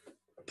go?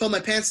 Pull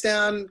my pants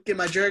down, get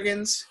my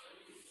Jergens.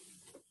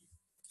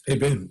 Hey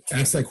Ben,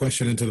 ask that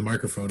question into the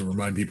microphone and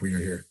remind people you're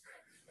here.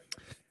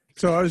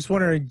 So I was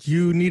wondering,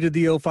 you needed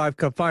the 05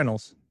 Cup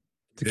Finals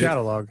to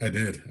catalog. I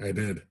did.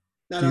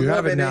 You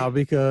have it now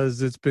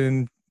because it's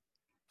been.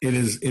 It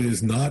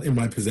is not in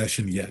my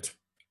possession yet.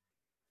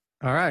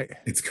 All right.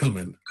 It's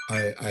coming.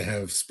 I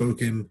have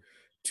spoken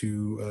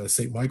to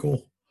St.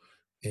 Michael,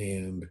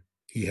 and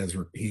he has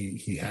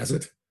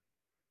it.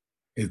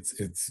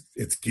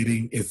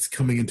 It's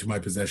coming into my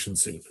possession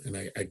soon, and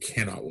I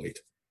cannot wait.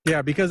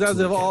 Yeah, because as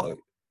of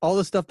all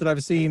the stuff that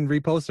I've seen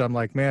reposted, I'm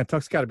like, man,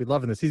 Tuck's got to be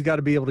loving this. He's got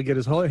to be able to get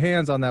his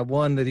hands on that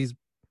one that he's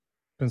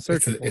been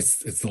searching for.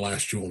 It's the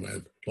last jewel,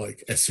 man.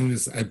 Like, as soon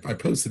as I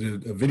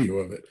posted a video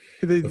of it.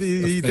 Then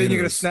you're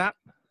going to snap?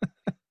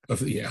 Of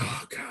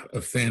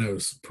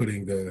Thanos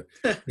putting the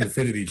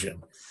Infinity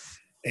Gem.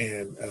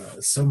 And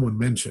someone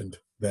mentioned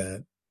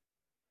that,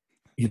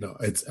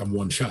 I'm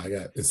one shy.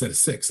 Instead of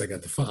 6, I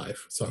got the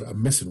 5. So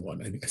I'm missing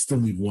one. I still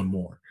need one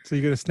more. So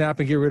you're going to snap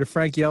and get rid of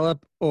Frank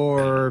Yellop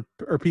or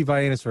Pete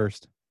Vianis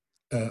first?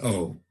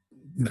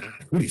 Nah.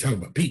 What are you talking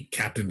about? Pete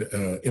captained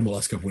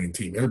MLS Cup winning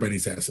team. Everybody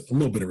needs to have a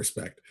little bit of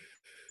respect.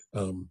 He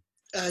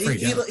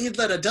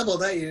led a double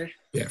that year.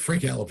 Yeah,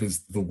 Frank Yallop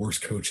is the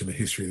worst coach in the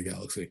history of the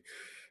Galaxy.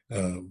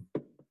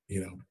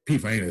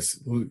 Pete Vianis,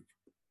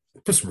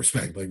 put some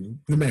respect. Like,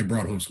 the man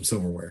brought home some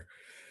silverware.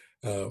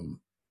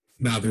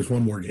 Now there's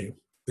one more game.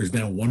 There's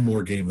now one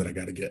more game that I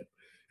got to get.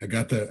 I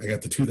got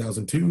the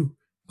 2002.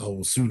 I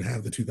will soon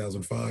have the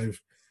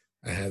 2005.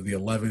 I have the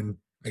 11.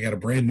 I got a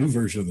brand new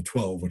version of the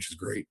 12, which is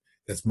great.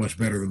 That's much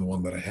better than the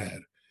one that I had.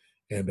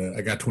 And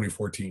I got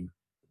 2014.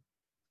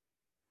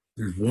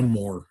 There's one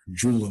more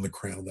jewel in the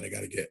crown that I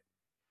got to get.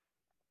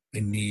 I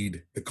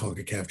need the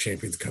CONCACAF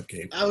Champions Cup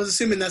game. I was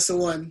assuming that's the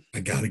one. I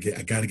gotta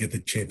get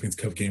the Champions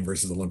Cup game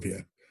versus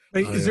Olympia.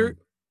 Wait, is there?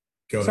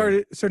 Go sorry,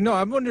 ahead. so no,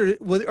 I'm wondering,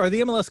 are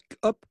the MLS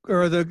up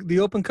or the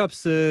Open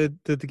Cups that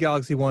the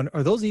Galaxy won?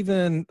 Are those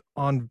even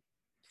on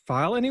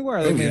file anywhere?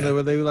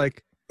 Were they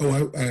like?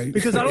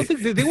 Because I don't think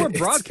they weren't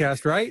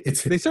broadcast, right?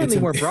 They certainly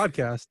weren't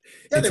broadcast.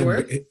 Yeah, they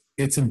were.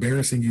 It's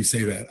embarrassing you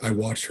say that. I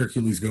watched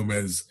Herculez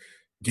Gomez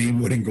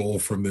game-winning goal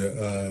from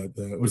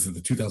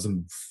the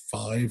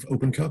 2005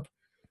 Open Cup.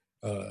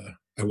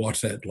 I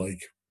watched that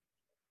like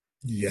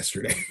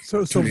yesterday.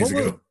 So 2 days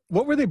ago.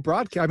 What were they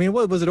broadcast? I mean,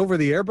 what was it, over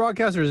the air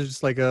broadcast, or is it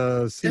just like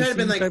a CC it had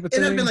been like type of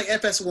thing? It had been like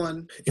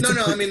FS1.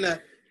 I mean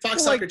the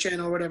Fox Soccer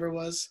Channel or whatever it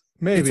was.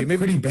 Maybe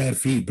pretty bad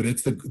feed, but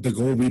it's the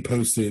goal we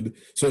posted.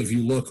 So if you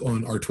look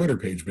on our Twitter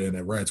page, Ben,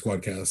 at Rad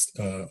Squadcast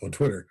on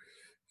Twitter,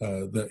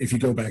 if you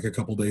go back a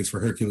couple days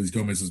for Herculez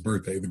Gomez's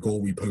birthday, the goal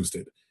we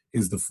posted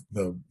is the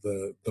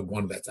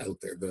one that's out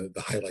there, the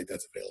highlight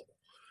that's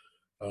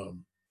available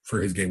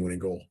for his game-winning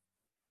goal.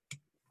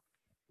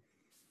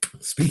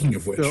 Speaking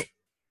of which,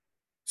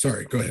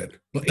 sorry, go ahead.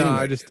 But no,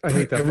 anyway, I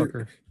hate that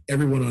fucker.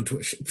 Everyone on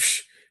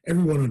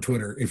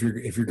Twitter, if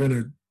you're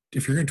gonna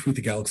tweet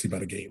the Galaxy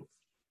about a game,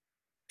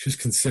 just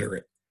consider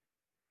it.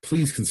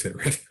 Please consider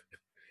it.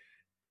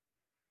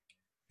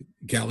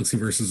 Galaxy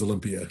versus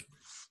Olympia,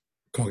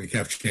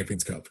 CONCACAF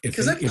Champions Cup. If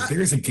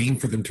there's a game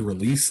for them to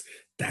release,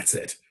 that's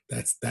it.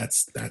 That's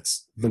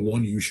the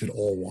one you should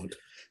all want.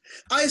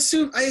 I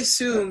assume.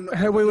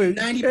 Hey, wait.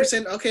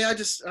 90%. Okay, I'm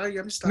just.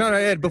 No,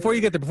 Ed. Before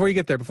you get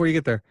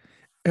there.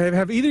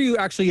 Have either of you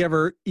actually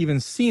ever even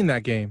seen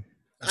that game?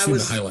 I've seen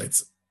the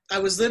highlights. I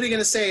was literally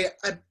going to say,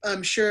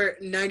 I'm sure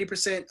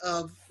 90%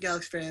 of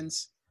Galaxy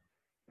fans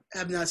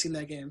have not seen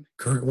that game.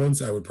 Current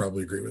ones, I would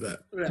probably agree with that.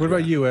 Yeah. What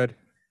about you, Ed?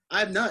 I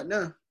have not,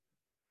 no.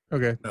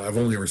 Okay. No, I've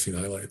only ever seen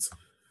highlights.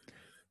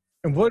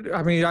 And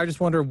I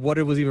just wonder what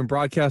it was even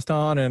broadcast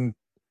on and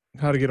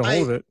how to get a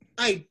hold of it.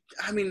 I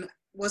mean,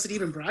 was it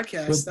even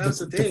broadcast? That was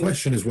the thing. The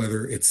question is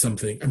whether it's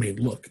something. I mean,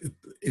 look,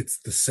 it's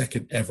the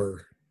second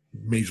ever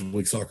Major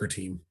League Soccer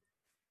team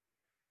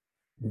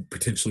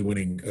potentially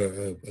winning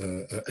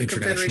international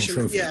Confederation,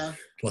 trophy. yeah.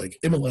 Like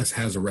MLS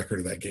has a record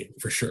of that game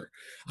for sure.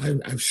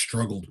 I've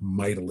struggled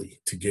mightily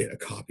to get a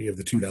copy of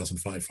the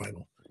 2005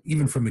 final,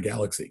 even from the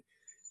Galaxy,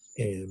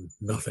 and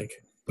nothing.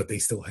 But they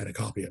still had a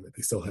copy of it.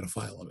 They still had a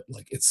file of it.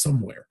 Like it's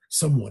somewhere.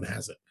 Someone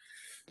has it.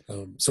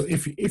 So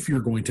if you're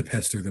going to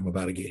pester them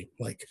about a game,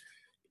 like,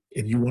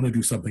 and you want to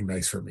do something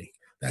nice for me,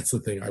 that's the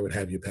thing I would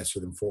have you pester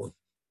them for,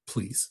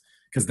 please,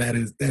 because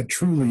that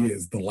truly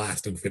is the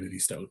last Infinity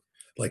Stone.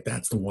 Like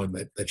that's the one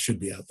that should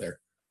be out there.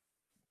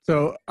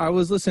 So I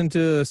was listening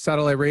to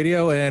satellite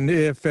radio, and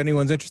if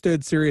anyone's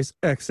interested, Sirius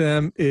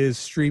XM is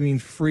streaming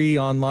free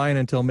online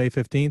until May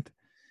 15th.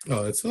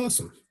 Oh, that's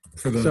awesome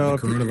for the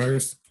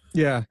coronavirus.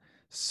 Yeah.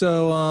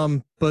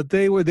 So, but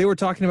they were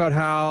talking about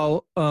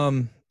how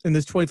in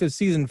this 25th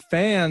season,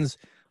 fans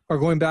are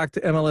going back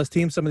to MLS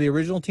teams, some of the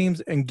original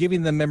teams, and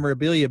giving them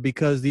memorabilia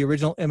because the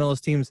original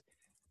MLS teams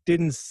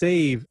didn't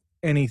save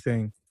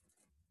anything.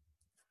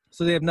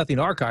 So they have nothing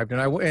archived,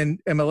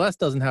 and MLS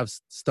doesn't have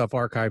stuff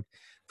archived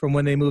from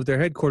when they moved their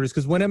headquarters.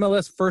 Because when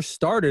MLS first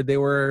started,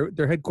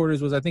 their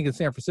headquarters was, I think, in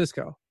San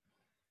Francisco,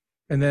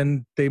 and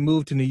then they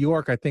moved to New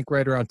York, I think,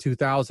 right around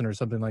 2000 or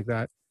something like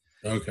that.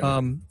 Okay.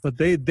 But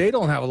they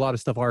don't have a lot of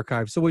stuff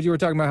archived. So what you were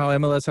talking about, how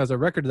MLS has a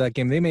record of that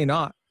game, they may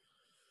not.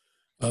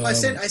 I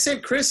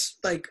sent Chris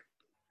like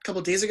a couple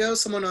of days ago.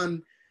 Someone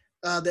on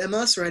the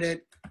MLS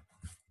Reddit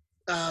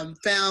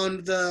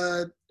found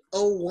the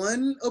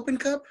 01 Open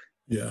Cup.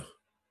 Yeah.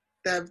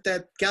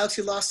 That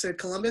Galaxy lost to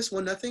Columbus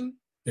 1-0.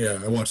 Yeah,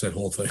 I watched that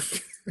whole thing.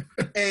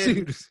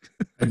 And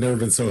I've never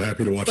been so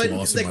happy to watch a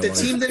loss in my life.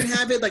 The team didn't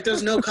have it. Like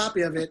there's no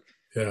copy of it.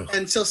 Yeah.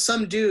 Until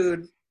some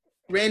dude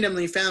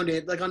randomly found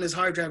it, like on his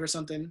hard drive or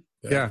something.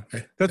 Yeah.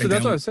 That's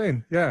what I was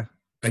saying. Yeah.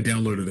 I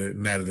downloaded it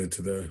and added it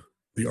to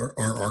our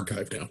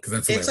archive now because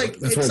that's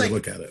why we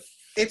look at it.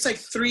 It's like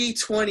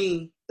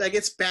 320. Like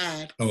it's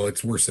bad. Oh,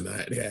 it's worse than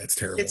that. Yeah, it's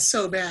terrible. It's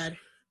so bad.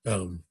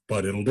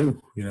 But it'll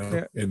do,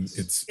 and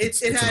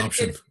it's an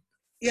option.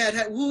 It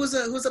had who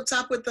was up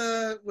top with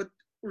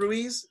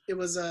Ruiz? It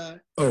was it's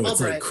Albright.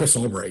 like Chris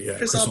Albright. Yeah,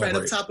 Chris Albright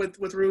up top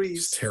with Ruiz.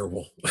 It's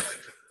terrible.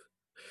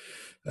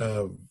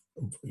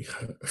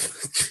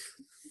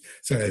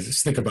 Sorry, I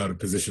just think about it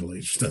positionally.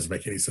 It just doesn't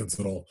make any sense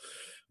at all.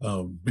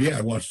 But yeah,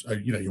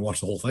 you watch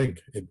the whole thing.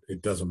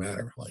 It doesn't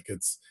matter. Like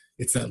it's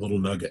that little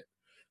nugget.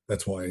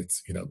 That's why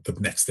it's, the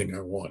next thing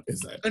I want is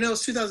that. I know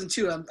it's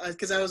 2002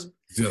 because I was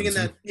thinking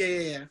that.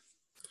 Yeah.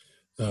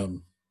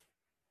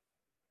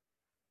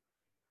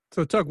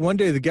 So Tuck, one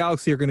day the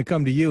Galaxy are going to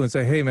come to you and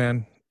say, "Hey,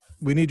 man,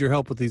 we need your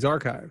help with these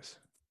archives."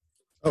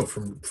 Oh,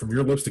 from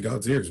your lips to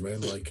God's ears,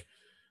 man. Like,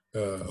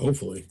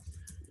 hopefully.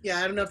 Yeah,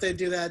 I don't know if they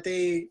do that.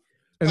 And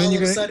all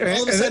of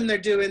a sudden they're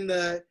doing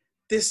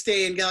this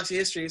day in Galaxy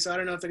history. So I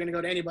don't know if they're going to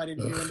go to anybody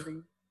to do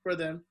anything for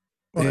them.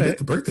 Well, they hit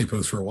the birthday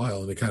post for a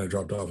while, and they kind of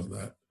dropped off on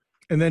that.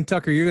 And then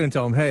Tucker, you're going to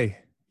tell them, "Hey,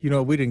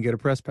 we didn't get a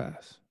press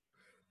pass.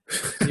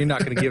 You're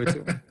not going to give it to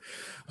them."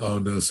 Oh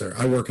no, sir!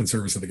 I work in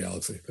service of the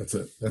Galaxy. That's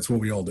it. That's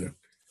what we all do.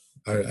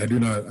 I do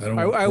not. I don't.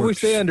 I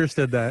wish they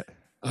understood that.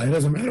 It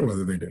doesn't matter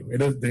whether they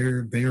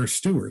do. They are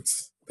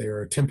stewards. They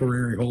are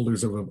temporary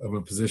holders of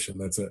a position.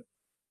 That's it.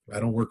 I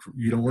don't work.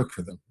 You don't work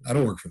for them. I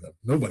don't work for them.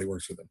 Nobody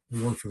works for them.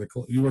 You work for the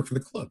club. You work for the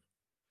club.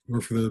 You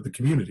work for the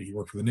community. You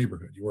work for the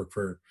neighborhood. You work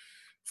for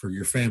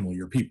your family,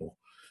 your people.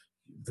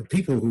 The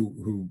people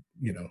who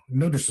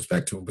no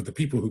disrespect to them, but the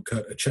people who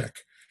cut a check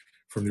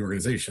from the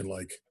organization,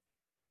 like.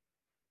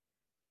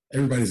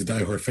 Everybody's a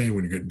diehard fan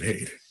when you're getting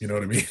paid. You know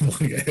what I mean?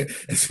 Like,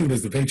 as soon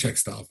as the paychecks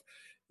stop,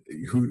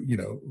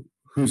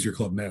 who's your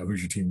club now?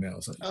 Who's your team now?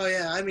 So, oh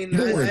yeah, I mean,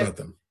 don't worry about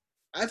them.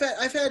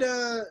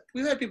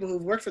 We've had people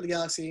who've worked for the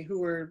Galaxy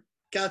who were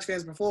Galaxy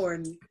fans before,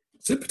 and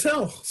Sid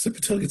Patel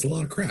gets a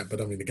lot of crap,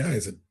 but I mean, the guy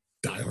is a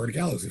diehard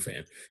Galaxy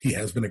fan. He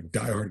has been a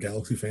diehard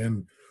Galaxy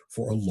fan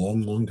for a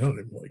long, long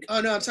time. Like, oh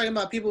no, I'm talking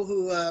about people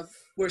who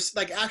were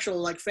like actual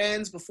like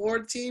fans before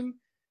the team,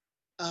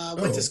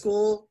 went to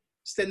school.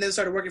 And then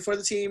started working for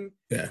the team.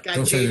 Yeah,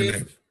 don't say their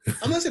name.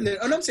 I'm not saying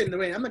their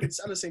name. I'm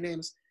gonna say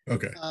names.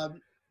 Okay.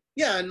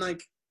 Yeah, and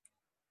like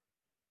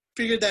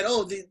figured that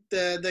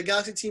the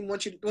Galaxy team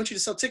wants you to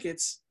sell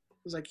tickets. I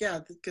was like, yeah,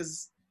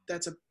 because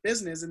that's a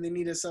business and they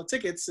need to sell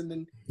tickets. And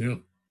then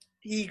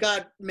he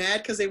got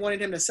mad because they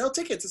wanted him to sell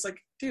tickets. It's like,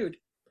 dude,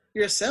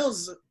 you're a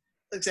sales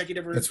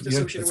executive or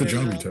associate. That's a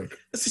job you took.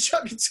 That's a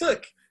job you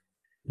took.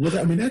 Well,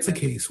 I mean, that's a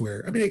case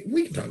where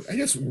we can talk. I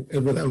guess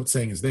without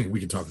saying his name, we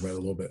can talk about it a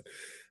little bit.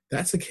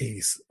 That's a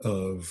case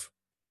of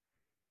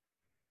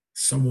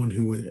someone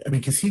who,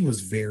 because he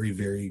was very,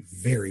 very,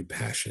 very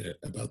passionate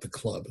about the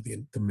club,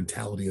 the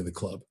mentality of the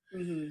club.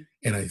 Mm-hmm.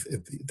 And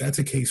that's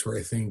a case where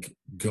I think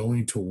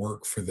going to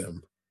work for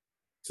them,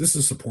 so this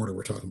is a supporter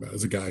we're talking about,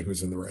 as a guy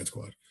who's in the Rad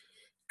Squad,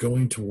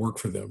 going to work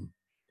for them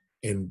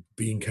and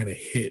being kind of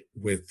hit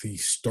with the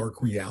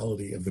stark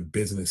reality of the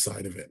business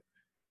side of it,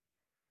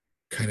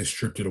 kind of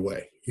stripped it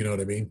away. You know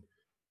what I mean?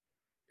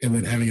 And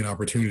then having an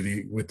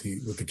opportunity with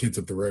the kids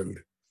up the road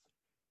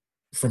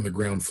from the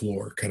ground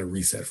floor kind of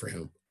reset for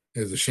him.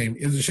 It's a shame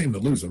to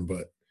lose him,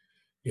 but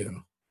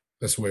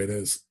that's the way it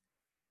is.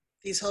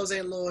 He's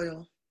Jose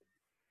Loyal.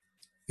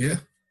 Yeah.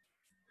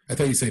 I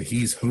thought you said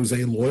he's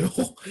Jose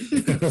Loyal.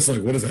 I was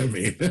like, what does that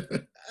mean?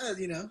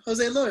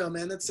 Jose Loyal,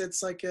 man.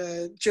 It's like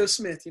Joe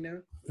Smith,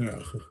 Yeah.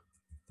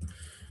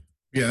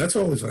 Yeah, that's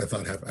always what I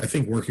thought happened. I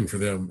think working for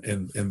them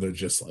and the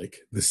just like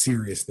the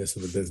seriousness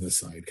of the business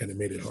side kind of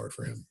made it hard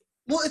for him.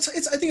 Well, it's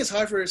I think it's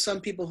hard for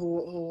some people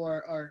who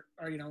are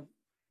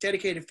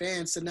dedicated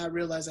fans to not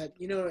realize that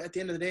at the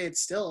end of the day it's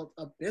still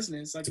a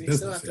business. Like they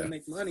still have to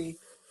make money.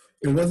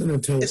 It wasn't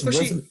until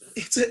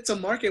it's a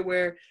market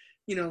where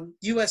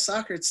U.S.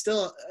 soccer, it's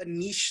still a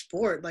niche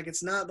sport. Like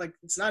it's not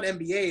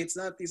NBA. It's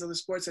not these other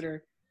sports that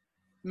are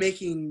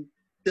making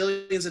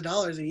billions of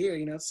dollars a year.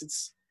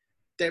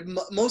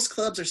 Most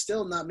clubs are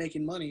still not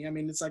making money. I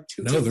mean, it's like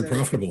two. No, they're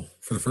profitable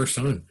for the first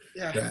time.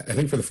 Yeah, I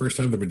think for the first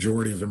time, the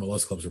majority of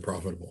MLS clubs are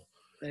profitable.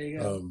 There you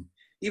go.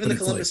 Even the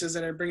Columbuses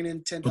that are bringing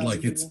in 10,000 But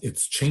like people.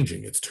 it's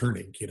changing, it's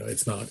turning.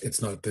 It's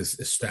not this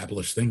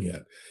established thing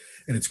yet,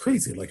 and it's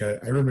crazy. Like I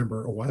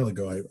remember a while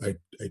ago, I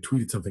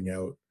tweeted something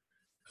out,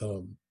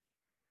 to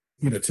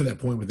that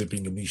point with it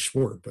being a niche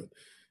sport. But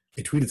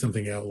I tweeted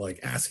something out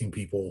like asking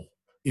people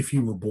if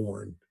you were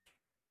born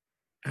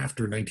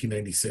after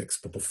 1996,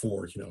 but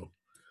before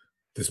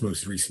this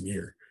most recent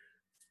year,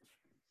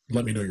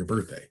 let me know your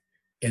birthday.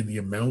 And the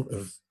amount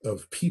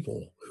of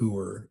people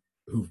who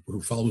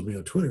followed me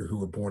on Twitter who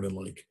were born in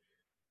like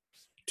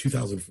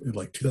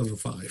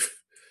 2005,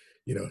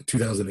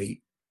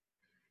 2008,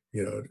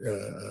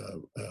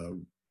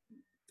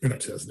 or not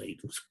 2008,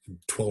 it was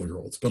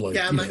 12-year-olds, but like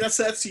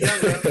that's young.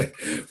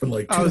 But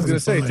like I was gonna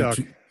say, Chuck.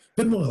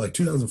 But no, like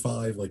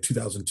 2005, like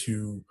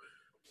 2002,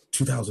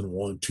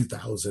 2001,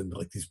 2000,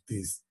 like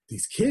these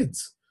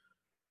kids.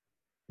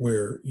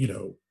 Where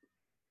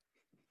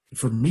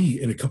for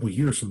me, in a couple of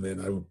years from then,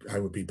 I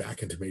would be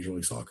back into Major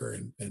League Soccer,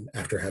 and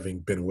after having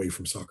been away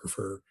from soccer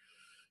for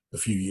a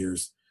few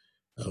years,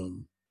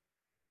 and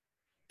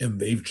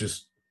they've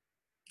just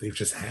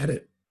had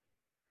it.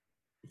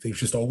 They've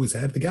just always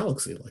had the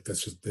Galaxy. Like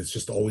it's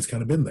just always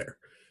kind of been there.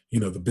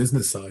 The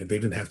business side, they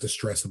didn't have to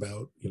stress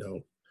about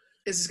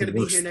is this going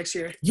to be here next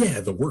year?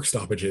 Yeah, the work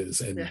stoppages,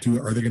 and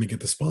are they going to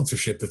get the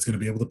sponsorship that's going to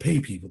be able to pay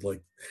people?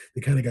 Like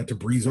they kind of got to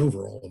breeze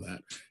over all of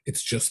that.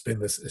 It's just been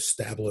this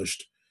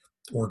established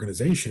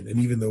organization, and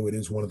even though it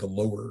is one of the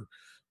lower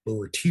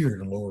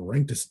tiered and lower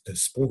ranked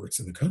sports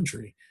in the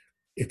country,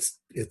 it's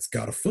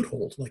got a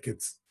foothold. Like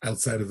it's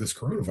outside of this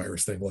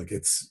coronavirus thing. Like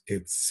it's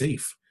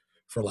safe,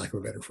 for lack of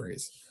a better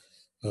phrase.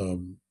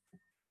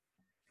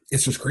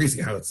 It's just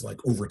crazy how it's like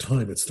over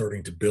time it's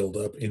starting to build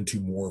up into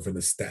more of an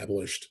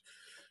established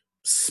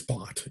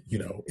spot,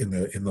 in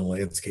the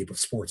landscape of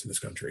sports in this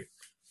country.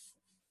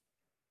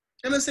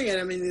 I'm just thinking,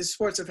 I mean, these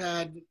sports have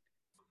had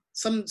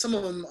some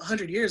of them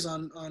 100 years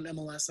on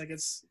MLS. Like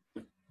it's,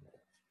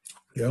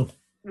 yeah,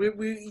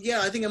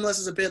 I think MLS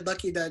is a bit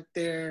lucky that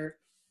they're,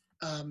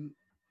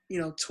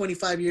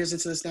 25 years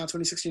into this now,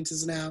 26 years into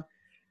this now,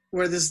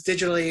 where this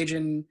digital age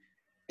and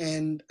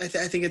I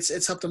think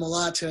it's helped them a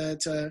lot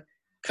to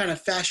kind of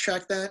fast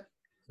track that.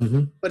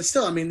 Mm-hmm. But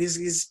still, I mean,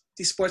 these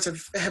sports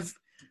have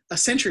a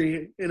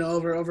century,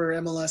 over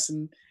MLS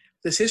and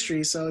this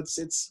history. So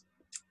it's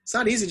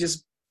not easy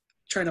just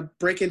trying to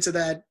break into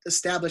that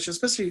established,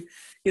 especially,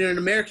 an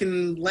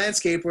American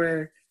landscape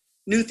where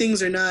new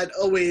things are not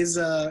always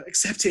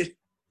accepted.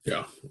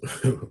 Yeah.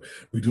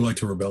 We do like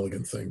to rebel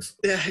against things.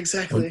 Yeah,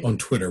 exactly. On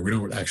Twitter, we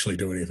don't actually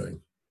do anything.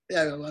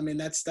 Yeah. I mean,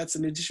 that's the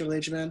new digital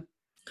age, man.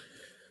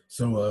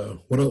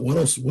 So what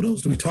else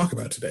do we talk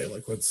about today?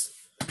 Like what's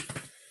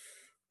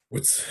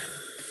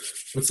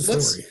the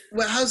story?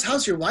 Well,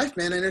 how's your wife,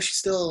 man? I know she's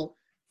still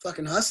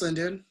fucking hustling,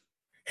 dude.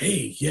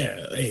 Hey,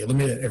 let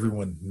me let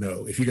everyone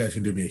know, if you guys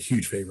can do me a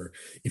huge favor.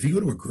 If you go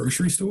to a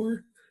grocery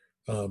store,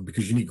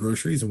 because you need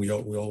groceries, and we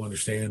all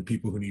understand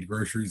people who need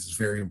groceries is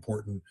very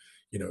important.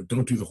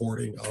 Don't do the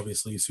hoarding,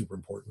 obviously, super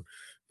important.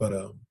 But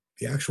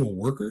the actual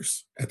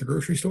workers at the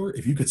grocery store,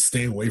 if you could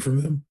stay away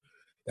from them,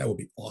 that would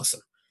be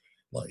awesome.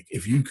 Like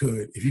if you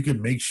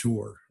could make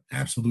sure,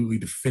 absolutely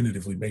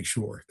definitively make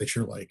sure that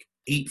you're like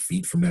 8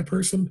 feet from that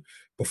person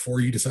before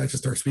you decide to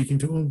start speaking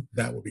to them,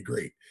 that would be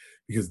great,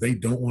 because they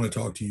don't want to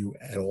talk to you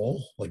at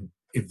all. Like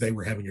if they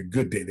were having a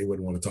good day, they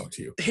wouldn't want to talk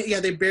to you. Yeah,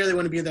 they barely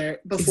want to be there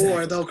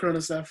before the whole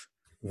Corona stuff.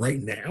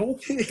 Right now,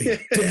 they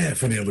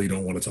definitely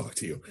don't want to talk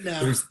to you.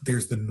 No.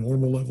 There's the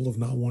normal level of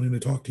not wanting to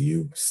talk to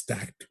you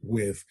stacked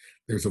with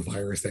there's a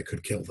virus that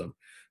could kill them.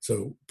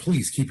 So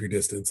please keep your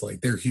distance.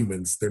 Like they're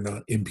humans. They're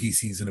not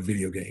NPCs in a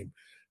video game.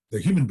 They're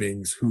human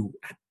beings who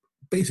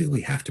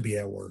basically have to be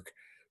at work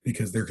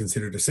because they're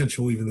considered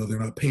essential, even though they're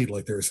not paid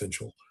like they're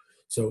essential.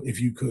 So if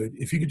you could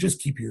just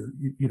keep your,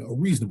 a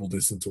reasonable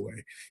distance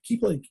away,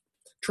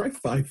 try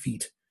 5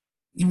 feet,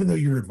 even though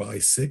you're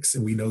advised 6,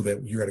 and we know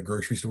that you're at a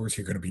grocery store, so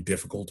you're going to be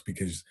difficult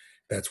because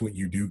that's what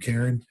you do,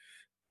 Karen.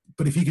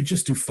 But if you could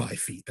just do 5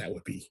 feet, I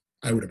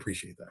would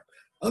appreciate that.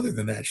 Other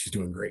than that, she's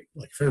doing great.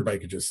 Like if everybody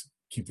could just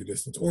keep their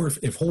distance, or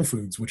if Whole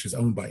Foods, which is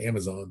owned by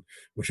Amazon,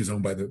 which is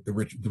owned by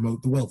the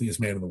wealthiest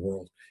man in the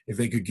world, if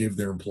they could give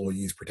their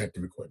employees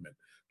protective equipment,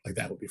 Like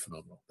that would be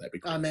phenomenal. That'd be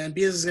cool. Oh man,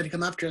 Beers is gonna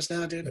come after us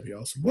now, dude. That'd be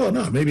awesome. Well,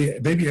 no, maybe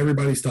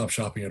everybody stops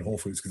shopping at Whole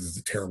Foods because it's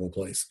a terrible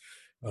place,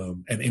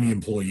 and any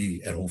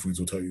employee at Whole Foods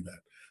will tell you that.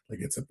 Like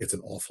it's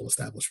an awful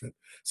establishment.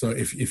 So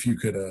if you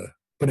could,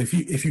 but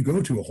if you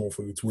go to a Whole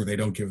Foods where they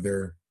don't give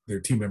their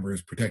team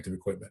members protective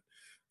equipment,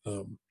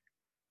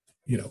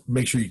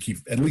 make sure you keep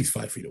at least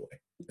 5 feet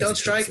away. Don't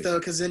strike though,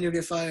 because then you'll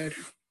get fired.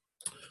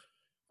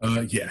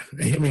 Yeah,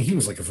 I mean he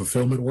was like a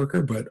fulfillment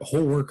worker, but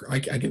whole worker. I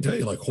can tell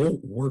you, like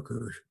whole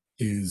worker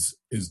is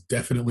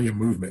definitely a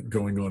movement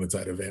going on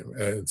inside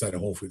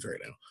of Whole Foods right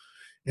now,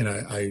 and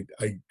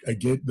I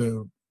get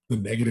the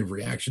negative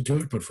reaction to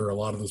it, but for a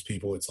lot of those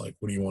people, it's like,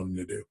 what do you want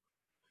them to do?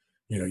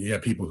 You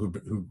have people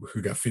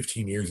who got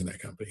 15 years in that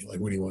company. Like,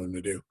 what do you want them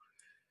to do?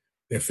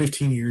 They have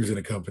 15 years in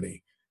a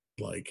company,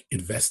 like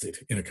invested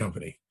in a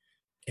company,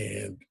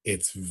 and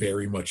it's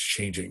very much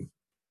changing,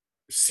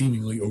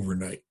 seemingly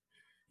overnight.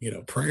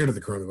 Prior to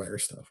the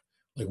coronavirus stuff,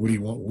 like, what do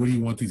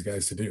you want these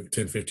guys to do?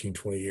 10, 15,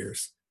 20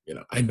 years.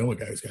 I know a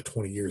guy who's got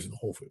 20 years in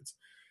Whole Foods.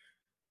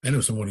 I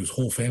know someone whose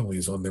whole family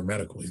is on their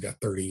medical. He's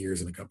got 30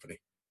 years in a company.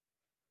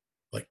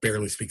 Like,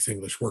 barely speaks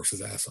English, works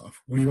his ass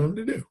off. What do you want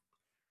him to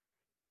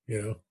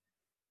do?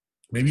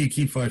 Maybe you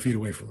keep 5 feet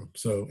away from him,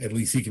 so at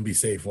least he can be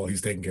safe while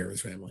he's taking care of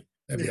his family.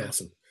 That'd be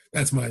awesome.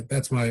 That's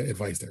my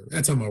advice there.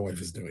 That's how my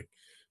wife is doing.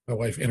 My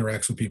wife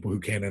interacts with people who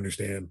can't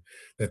understand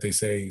that they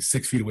say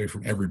 6 feet away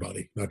from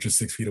everybody, not just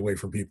 6 feet away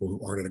from people who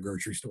aren't at a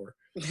grocery store.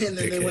 And then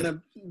they want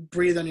to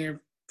breathe on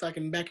your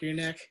fucking back of your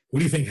neck. What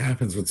do you think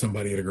happens when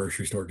somebody at a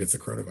grocery store gets the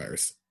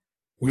coronavirus?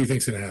 What do you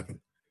think's going to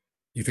happen?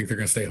 You think they're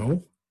going to stay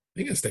home?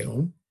 They're going to stay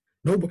home.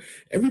 No,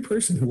 every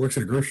person who works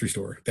at a grocery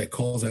store that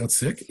calls out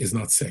sick is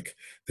not sick.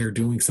 They're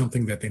doing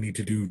something that they need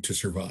to do to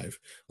survive,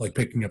 like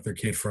picking up their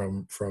kid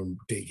from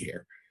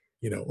daycare,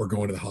 or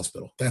going to the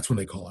hospital. That's when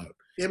they call out.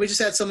 Yeah, we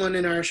just had someone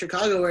in our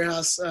Chicago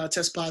warehouse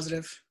test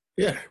positive.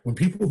 Yeah, when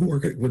people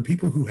who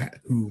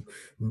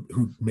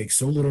make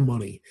so little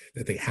money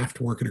that they have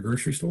to work at a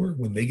grocery store,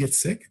 when they get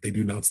sick, they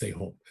do not stay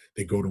home.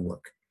 They go to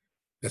work.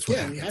 That's what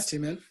happens. You have to,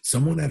 man.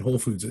 Someone at Whole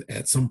Foods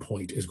at some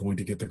point is going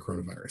to get the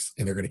coronavirus,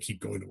 and they're going to keep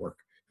going to work.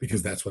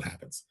 Because that's what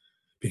happens.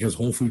 Because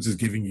Whole Foods is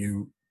giving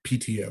you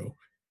PTO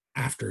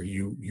after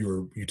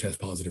you test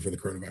positive for the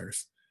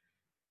coronavirus.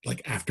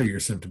 Like after you're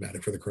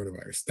symptomatic for the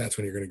coronavirus. That's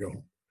when you're going to go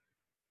home.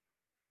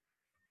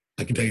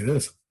 I can tell you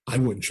this. I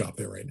wouldn't shop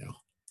there right now.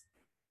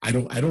 I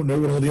don't know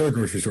what all the other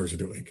grocery stores are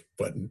doing,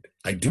 but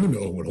I do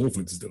know what Whole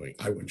Foods is doing.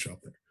 I wouldn't shop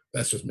there.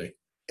 That's just me.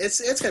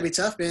 It's gotta be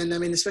tough, man. I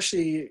mean,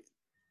 especially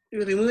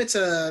we went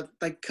to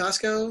like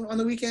Costco on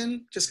the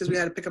weekend just because we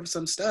had to pick up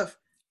some stuff.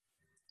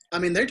 I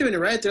mean, they're doing it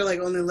right. They're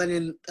like only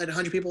letting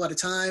 100 people at a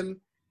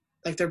time.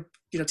 Like they're,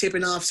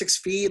 taping off 6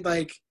 feet.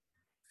 Like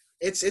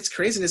it's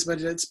craziness,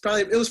 but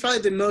it was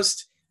probably the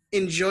most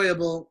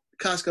enjoyable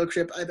Costco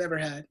trip I've ever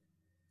had.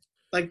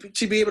 Like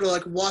to be able to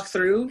like walk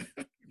through,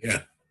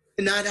 yeah,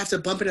 and not have to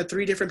bump into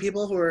 3 different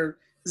people who are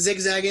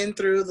zigzagging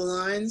through the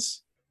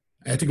lines.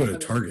 I had to go to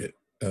Target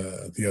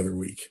the other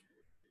week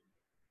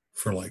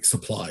for like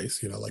supplies,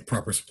 like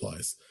proper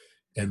supplies,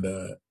 and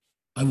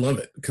I love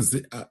it because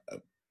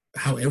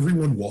how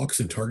everyone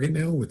walks in Target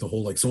now with the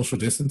whole like social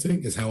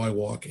distancing is how I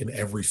walk in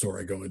every store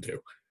I go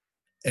into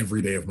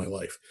every day of my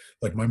life.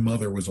 Like my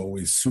mother was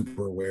always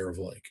super aware of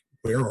like,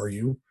 where are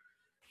you?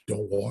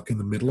 Don't walk in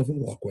the middle of a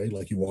walkway.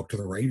 Like you walk to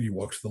the right, you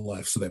walk to the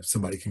left so that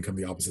somebody can come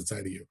the opposite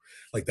side of you.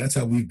 Like that's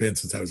how we've been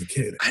since I was a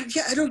kid. I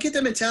don't get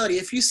that mentality.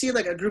 If you see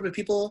like a group of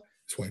people,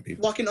 it's white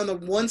people walking on the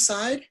one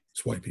side,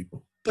 it's white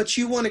people. But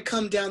you want to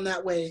come down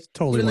that way. It's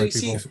totally white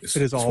people. It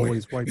is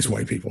always white people. It's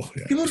white people.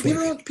 Yeah,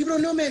 people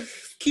don't know, man.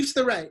 Keep to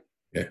the right.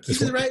 Yeah, keep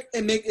to the right,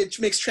 and it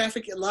makes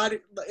traffic a lot.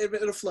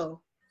 It'll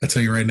flow. I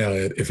tell you right now,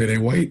 Ed, if it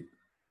ain't white,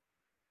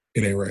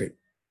 it ain't right.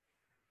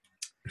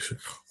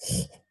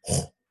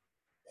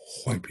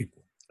 White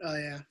people. Oh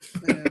yeah.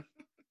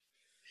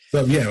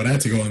 So yeah, when I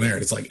had to go in there,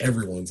 it's like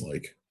everyone's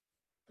like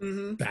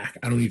back.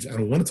 I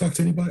don't want to talk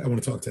to anybody. I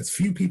want to talk to as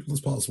few people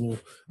as possible.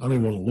 I don't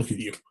even want to look at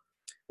you.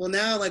 Well,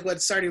 now, like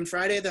starting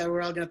Friday, that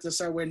we're all going to have to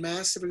start wearing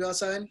masks if we go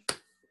outside.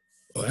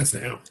 Oh, that's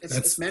now.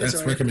 It's mandatory.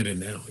 That's recommended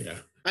now, yeah.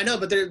 I know,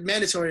 but they're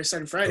mandatory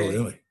starting Friday. Oh,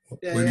 really?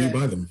 Yeah, where do you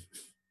buy them?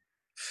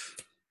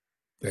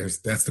 That's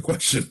the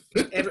question.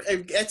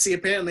 Etsy,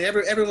 apparently.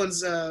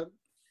 Everyone's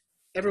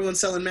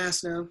selling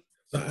masks now.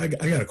 So I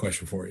got a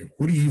question for you.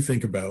 What do you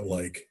think about,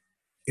 like,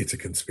 it's a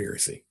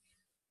conspiracy?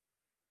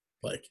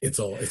 Like it's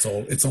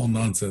all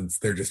nonsense.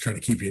 They're just trying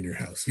to keep you in your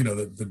house.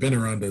 The Ben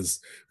Arandas,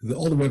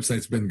 all the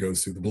websites Ben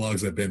goes to, the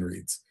blogs that Ben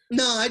reads.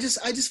 No, I just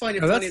find it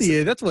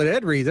funny. That's what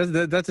Ed reads.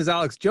 That's his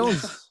Alex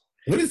Jones.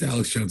 What is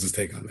Alex Jones's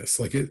take on this?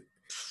 Like it?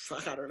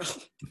 I don't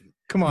know.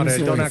 Come on, Ed.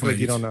 Don't act like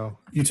you don't know.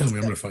 You tell me.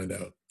 I'm going to find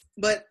out.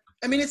 But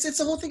I mean, it's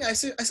the whole thing. I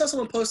saw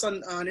someone post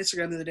on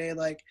Instagram the other day,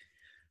 like,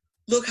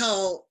 look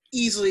how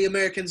easily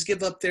Americans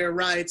give up their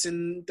rights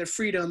and their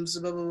freedoms,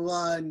 blah blah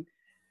blah. And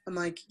I'm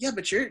like, yeah,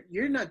 but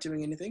you're not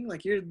doing anything.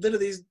 Like you're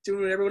literally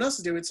doing what everyone else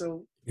is doing.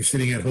 So you're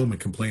sitting at home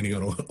and complaining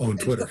on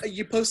Twitter.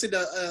 You posted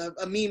a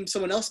meme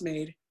someone else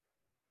made.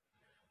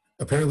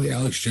 Apparently,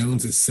 Alex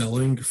Jones is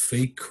selling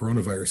fake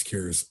coronavirus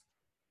cures.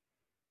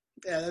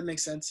 Yeah, that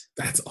makes sense.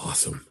 That's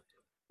awesome.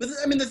 But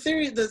I mean,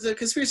 the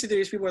conspiracy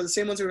theories people are the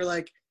same ones who are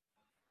like,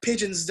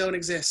 pigeons don't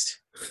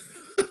exist.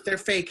 They're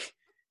fake.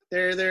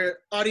 They're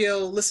audio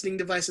listening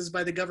devices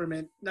by the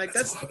government. Like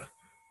that's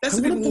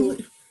the people.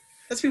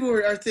 That's people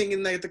who are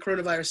thinking like the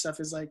coronavirus stuff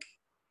is like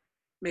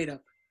made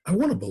up. I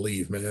want to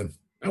believe, man.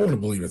 I want to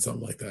believe in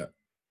something like that.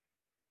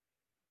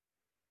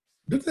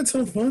 Doesn't that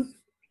sound fun?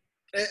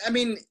 I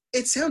mean,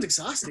 it sounds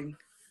exhausting.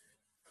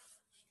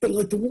 But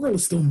like the world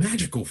is still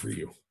magical for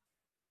you.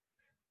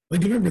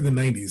 Like, do you remember in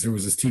the 90s, there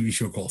was this TV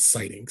show called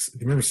Sightings? Do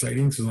you remember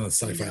Sightings? It was on the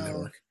Sci-Fi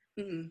Network.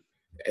 Mm-mm.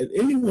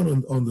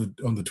 Anyone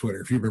on the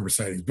Twitter, if you remember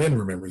Sightings, Ben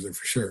remembers it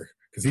for sure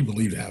because he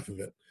believed half of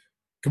it.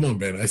 Come on,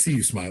 Ben. I see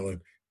you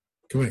smiling.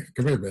 Come here,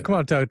 Ben. Come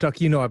on, Tuck.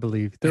 You know I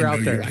believe. They're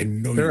out there. I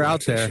know they're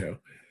out there. Show.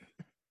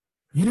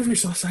 You never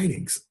saw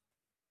Sightings,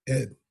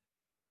 Ed.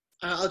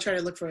 I'll try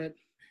to look for it.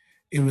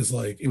 It was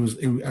like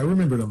I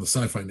remember it on the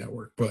Sci-Fi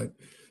Network, but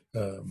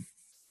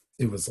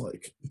it was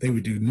like they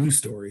would do news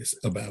stories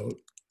about,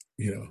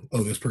 you know,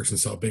 oh, this person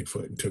saw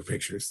Bigfoot and took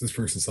pictures. This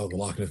person saw the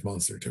Loch Ness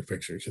Monster, took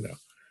pictures, you know.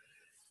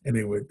 And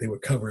they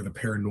would cover the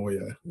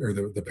paranoia or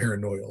the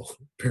paranormal.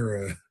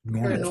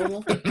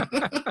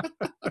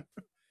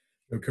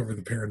 They'll cover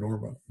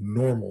the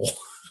normal.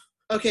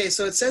 Okay,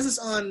 so it says it's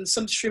on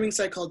some streaming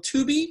site called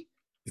Tubi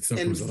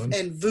and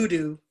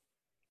Vudu.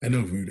 I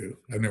know Vudu.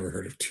 I've never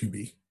heard of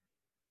Tubi.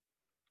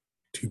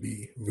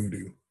 Tubi,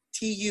 Vudu.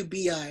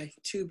 Tubi,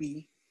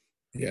 Tubi.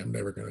 Yeah, I'm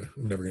never gonna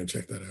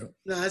check that out.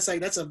 No,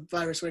 that's a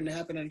virus waiting to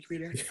happen on a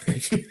computer.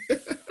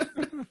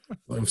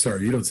 Well, I'm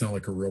sorry, you don't sound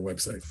like a real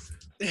website.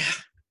 Yeah.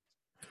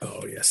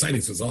 Oh yeah,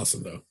 Sightings was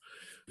awesome though.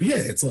 But yeah,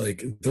 it's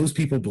like those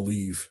people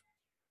believe.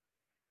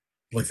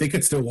 Like they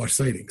could still watch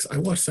Sightings. I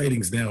watch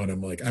Sightings now, and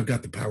I'm like, I've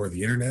got the power of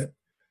the internet.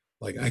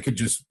 Like I can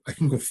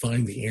go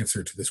find the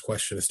answer to this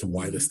question as to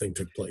why this thing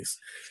took place.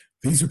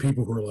 These are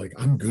people who are like,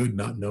 I'm good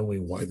not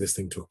knowing why this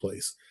thing took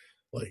place.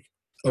 Like,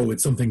 oh,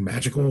 it's something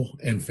magical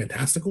and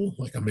fantastical.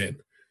 Like I'm in.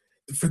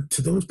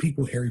 To those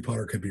people, Harry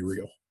Potter could be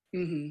real.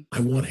 Mm-hmm. I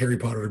want Harry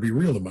Potter to be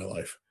real in my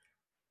life.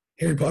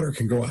 Harry Potter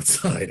can go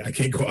outside. I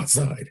can't go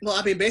outside. Well,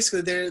 I mean,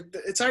 basically,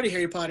 it's already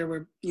Harry Potter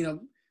where, you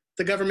know,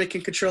 the government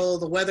can control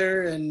the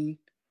weather and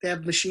they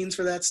have machines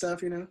for that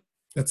stuff, you know?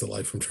 That's the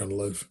life I'm trying to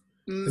live.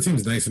 It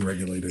seems nice and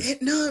regulated.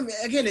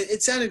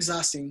 It sounds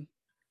exhausting.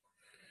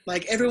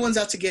 Like, everyone's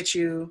out to get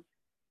you.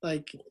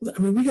 Like, I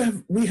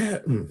mean, we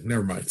have.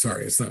 Never mind.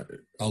 Sorry, it's not.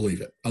 I'll leave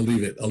it. I'll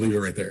leave it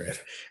right there, Ed.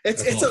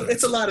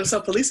 It's a lot of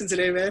self-policing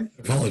today, man.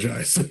 I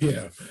apologize.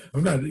 Yeah,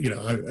 I'm not. You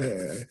know, I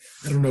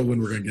don't know when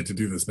we're gonna get to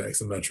do this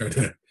next. I'm not trying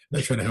to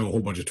have a whole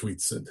bunch of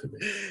tweets sent to me.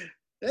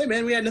 Hey,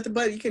 man, we had nothing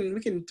but we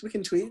can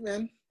tweet,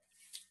 man.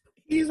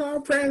 He's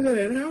our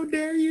president. How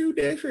dare you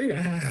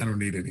disrespect? I don't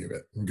need any of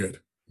it. I'm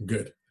good.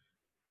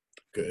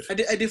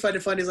 I do find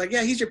it funny. He's like,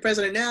 yeah, he's your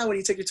president now. When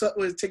you take his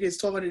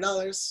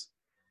 $1,200.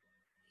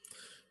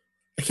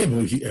 I can't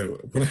believe he.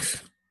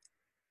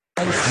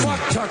 Fuck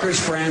Tucker's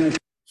friend.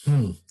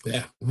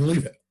 Yeah, we'll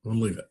leave it.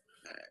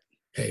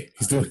 Hey,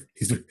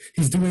 he's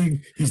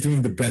doing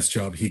the best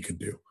job he could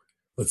do.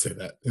 Let's say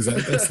that.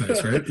 That's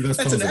nice, right? That's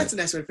a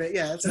nice way to put it.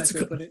 Yeah, that's a nice way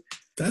to put it.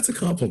 That's a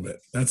compliment.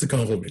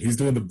 He's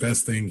doing the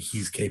best thing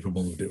he's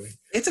capable of doing.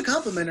 It's a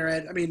compliment,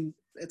 Ed. I mean,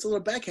 it's a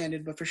little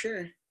backhanded, but for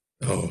sure.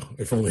 Oh,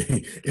 if I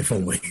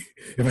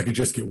could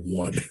just get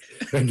one.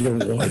 If I can get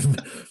one,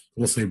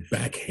 we'll say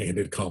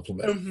backhanded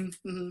compliment.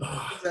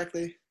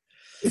 Exactly.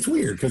 It's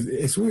weird because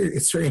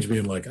it's strange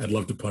being like, I'd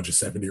love to punch a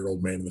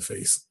 70-year-old man in the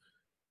face.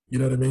 You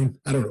know what I mean?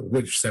 I don't know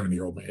which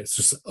 70-year-old man. It's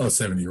just a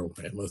 70-year-old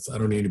man. I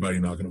don't need anybody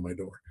knocking on my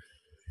door.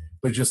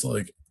 But just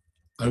like,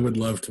 I would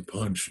love to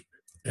punch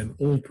an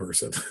old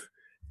person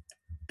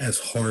as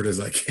hard as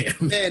I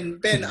can.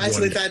 Ben,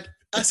 isolate that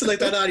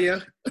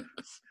audio.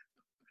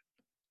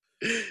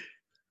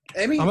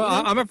 I mean,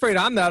 I'm afraid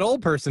I'm that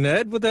old person,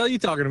 Ed. What the hell are you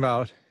talking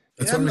about?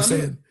 That's what I'm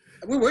saying.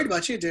 We're worried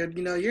about you, dude.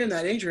 You know, you're in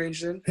that age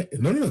range, then. Hey,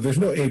 no. There's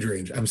no age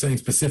range. I'm saying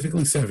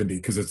specifically 70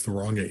 because it's the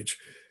wrong age.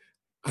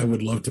 I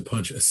would love to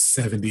punch a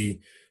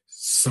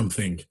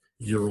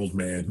 70-something-year-old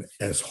man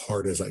as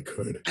hard as I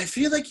could. I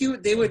feel like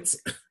they would.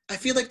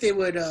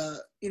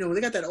 You know, they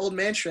got that old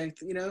man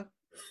strength. You know,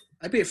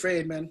 I'd be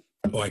afraid, man.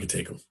 Oh, I could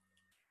take him.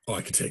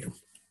 I could take him.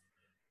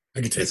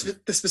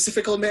 The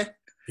specific old man.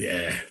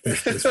 Yeah,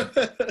 this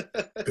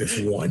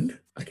one,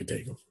 I could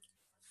take him.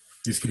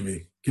 Just give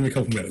me a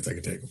couple minutes, I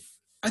could take him.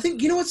 I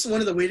think, you know what's one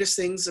of the weirdest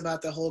things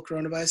about the whole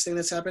coronavirus thing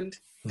that's happened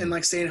and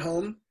like staying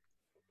home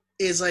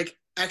is like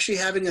actually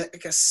having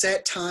a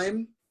set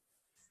time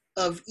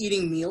of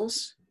eating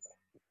meals.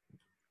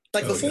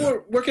 Like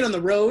before working on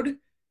the road,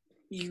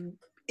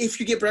 if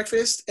you get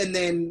breakfast and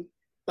then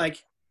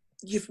like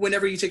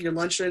whenever you take your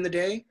lunch during the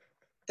day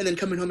and then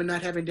coming home and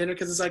not having dinner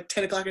because it's like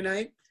 10 o'clock at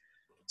night.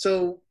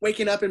 So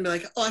waking up and be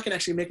like, oh, I can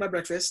actually make my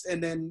breakfast.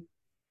 And then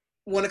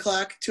 1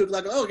 o'clock, 2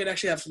 o'clock, oh, I can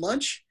actually have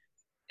lunch.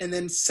 And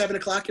then 7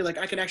 o'clock, you're like,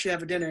 I can actually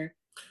have a dinner.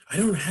 I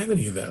don't have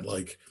any of that.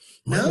 Like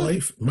my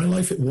life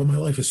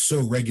is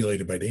so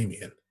regulated by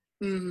Damien.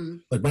 Mm-hmm.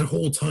 Like my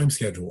whole time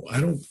schedule, I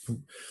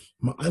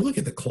look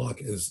at the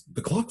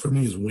clock for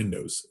me is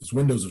windows. It's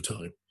windows of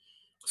time.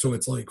 So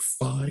it's like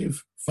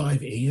 5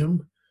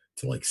 a.m.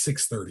 to like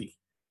 6:30.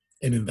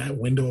 And in that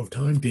window of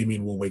time,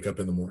 Damien will wake up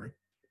in the morning,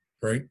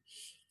 right?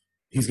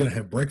 He's going to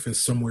have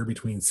breakfast somewhere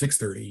between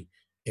 6:30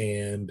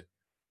 and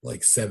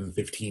like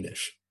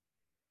 7:15-ish,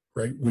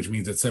 right? Which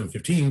means at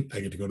 7:15,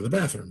 I get to go to the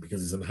bathroom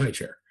because he's in the high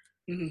chair.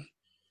 Mm-hmm.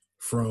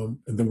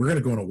 And then we're going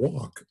to go on a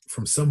walk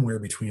from somewhere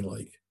between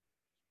like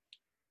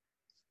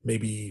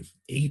maybe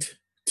 8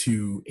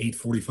 to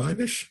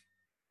 8:45-ish.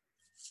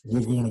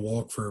 We'll go on a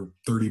walk for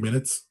 30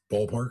 minutes,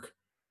 ballpark.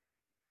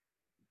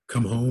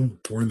 Come home,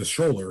 we're in the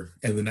stroller,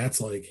 and then that's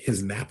like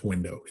his nap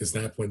window. His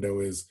nap window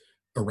is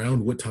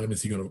around what time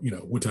is he going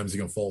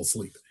to fall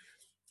asleep.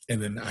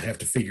 And then I have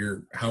to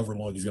figure however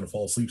long he's going to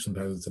fall asleep.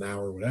 Sometimes it's an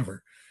hour or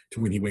whatever, to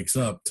when he wakes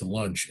up, to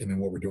lunch, and then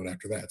what we're doing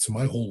after that. So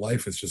my whole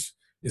life is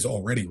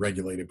already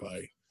regulated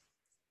by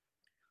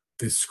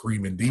this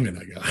screaming demon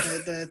I got.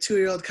 The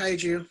 2-year-old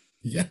kaiju.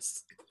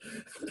 Yes.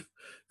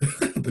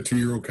 The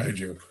 2-year-old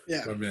kaiju.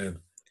 Yeah. Oh, man.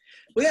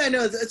 Well, yeah, I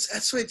know.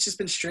 That's why it's just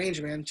been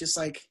strange, man. Just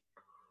like,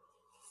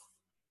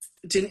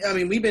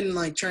 we've been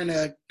like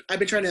I've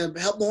been trying to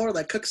help more,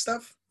 like cook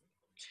stuff.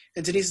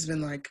 And Denise has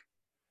been like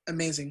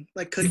amazing,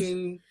 like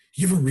cooking.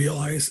 You ever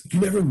realize you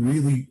never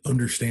really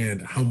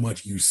understand how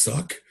much you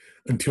suck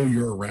until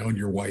you're around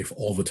your wife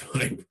all the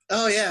time?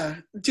 Oh, yeah.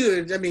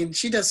 Dude, I mean,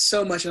 she does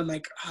so much. And I'm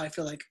like, I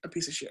feel like a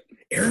piece of shit.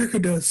 Erica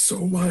does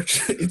so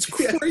much. It's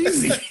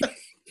crazy.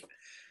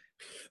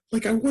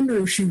 Like, I wonder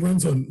if she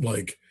runs on,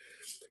 like,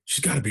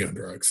 she's got to be on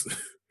drugs.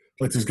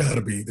 Like, there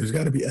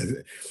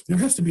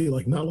has to be,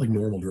 like, not like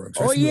normal drugs.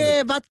 Oh,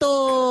 yeah,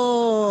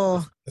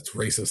 vato. That's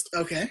racist.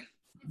 Okay.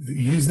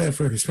 Use that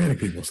for Hispanic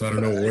people, so I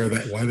don't know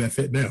why that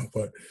fit now.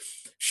 But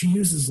she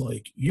uses,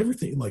 like, you ever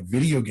think, like,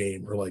 video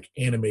game or, like,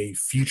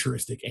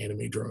 futuristic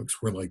anime drugs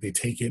where, like, they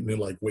take it and it,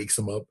 like, wakes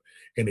them up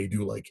and they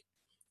do, like,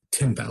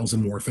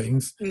 10,000 more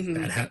things?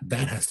 Mm-hmm.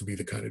 That has to be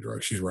the kind of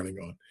drug she's running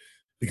on,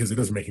 because it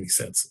doesn't make any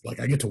sense. Like,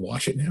 I get to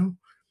watch it now,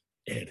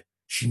 and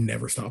she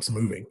never stops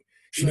moving.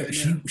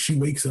 She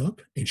wakes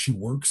up and she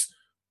works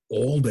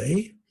all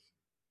day.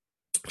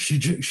 She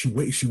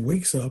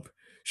wakes up.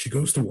 She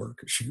goes to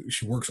work.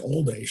 She works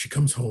all day. She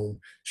comes home.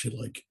 She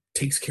like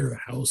takes care of the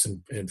house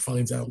and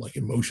finds out like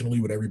emotionally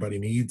what everybody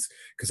needs,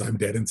 because I'm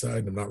dead inside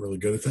and I'm not really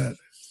good at that.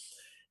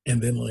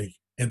 And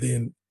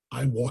then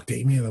I walk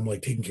Damien. I'm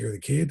like taking care of the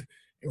kid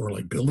or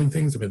like building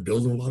things. I've been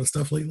building a lot of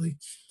stuff lately.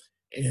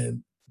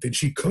 And then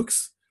she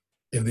cooks,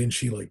 and then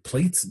she like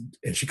plates,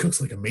 and she cooks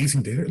like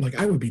amazing dinner. Like,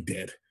 I would be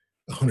dead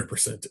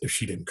 100% if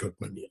she didn't cook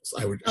my meals.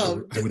 I would.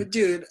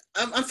 Dude,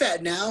 I'm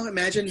fat now.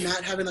 Imagine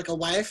not having like a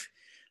wife.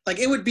 Like,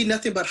 it would be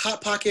nothing but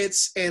Hot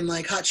Pockets and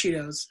like hot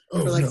Cheetos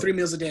for like 3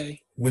 meals a day.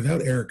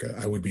 Without Erica,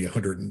 I would be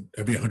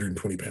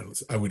 120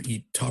 pounds. I would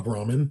eat top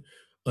ramen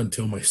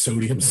until my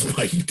sodium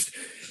spiked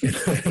and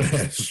I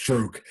had a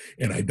stroke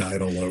and I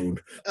died alone.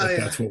 Like,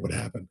 that's what would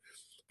happen.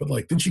 But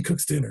like, then she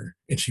cooks dinner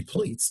and she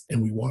plates,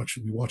 and we watch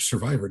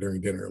Survivor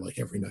during dinner like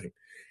every night.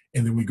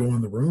 And then we go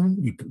in the room,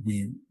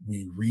 we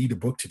read a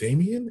book to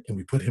Damien, and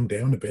we put him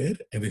down to bed,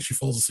 and then she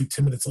falls asleep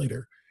 10 minutes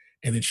later.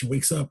 And then she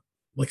wakes up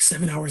like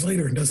 7 hours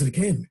later and does it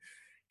again.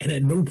 And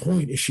at no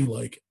point is she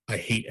like, I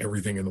hate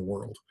everything in the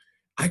world.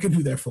 I could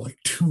do that for like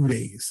 2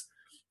 days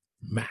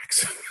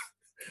max.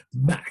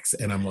 Max.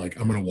 And I'm like,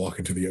 I'm going to walk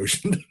into the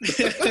ocean.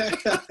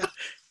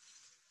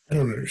 I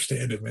don't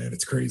understand it, man.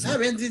 It's crazy. Yeah,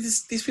 man.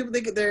 These people,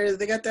 they got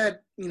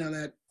that,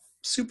 that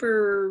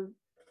super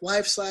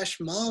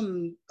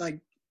wife/mom like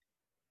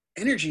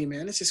energy,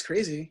 man. It's just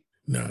crazy.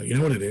 No, you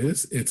know what it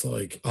is? It's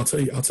like, I'll tell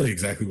you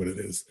exactly what it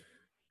is.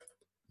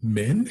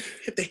 Men.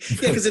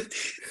 Because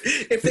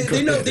if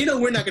they know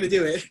we're not going to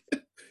do it.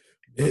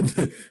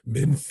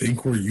 Men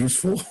think we're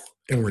useful,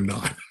 and we're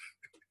not.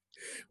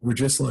 We're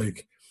just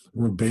like,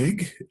 we're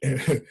big.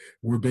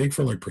 We're big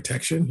for like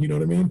protection. You know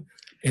what I mean?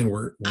 And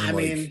we're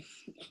men.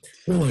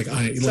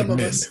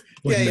 Us.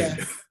 Like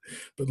men.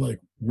 But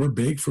like, we're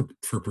big for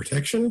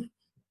protection,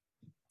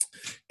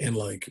 and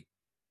like,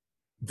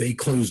 they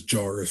close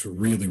jars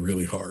really,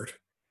 really hard.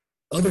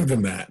 Other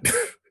than that,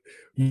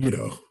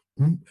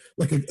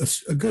 like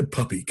a good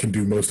puppy can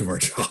do most of our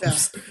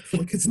jobs. Yeah.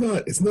 Like, it's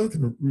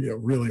nothing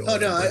really. Oh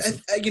no,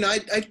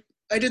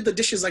 I did the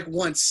dishes like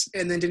once,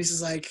 and then Denise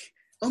is like,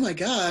 "Oh my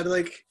god,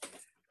 like,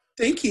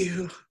 thank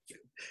you.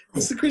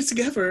 This is the greatest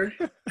thing ever."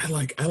 I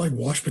like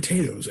wash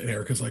potatoes, and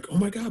Erica's like, "Oh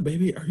my god,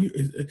 baby,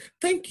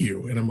 thank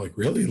you." And I'm like,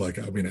 "Really?" Like,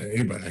 I mean,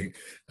 anybody,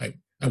 I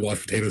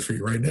wash potatoes for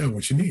you right now.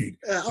 What you need?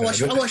 I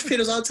wash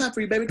potatoes all the time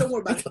for you, baby. Don't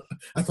worry about it.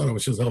 I thought I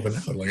was just helping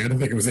out. Like, I didn't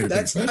think it was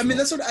anything special. I mean,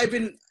 that's what I've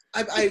been.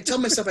 I tell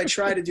myself I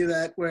try to do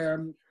that, where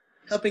I'm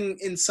helping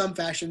in some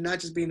fashion, not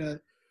just being a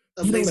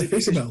lazy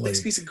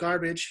piece of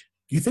garbage.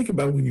 You think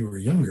about when you were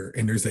younger,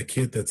 and there's that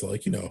kid that's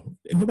like, and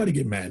nobody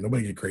get mad,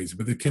 nobody get crazy,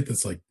 but the kid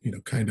that's like,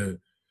 kind of a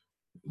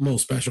little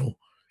special,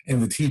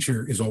 and the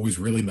teacher is always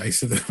really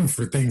nice to them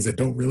for things that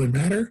don't really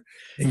matter.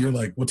 And you're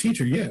like, well,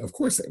 teacher, yeah, of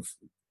course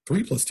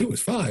 3 + 2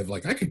 is 5.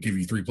 Like, I could give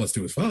you 3 +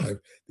 2 is 5.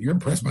 You're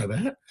impressed by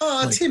that?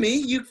 Oh, Like, Timmy,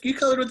 you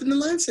colored within the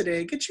lines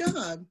today. Good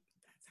job.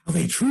 how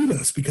they treat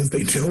us because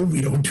they know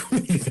we don't do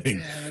anything.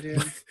 Yeah,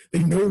 dude. They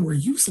know we're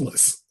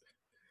useless.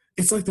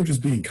 It's like they're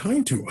just being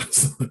kind to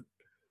us.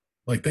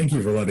 Like, thank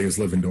you for letting us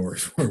live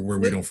indoors where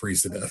we don't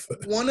freeze to death.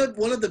 One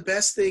of the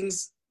best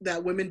things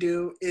that women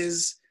do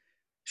is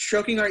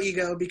stroking our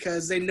ego,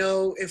 because they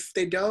know if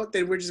they don't,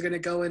 then we're just gonna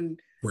go and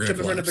We're jump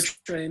in gonna front of a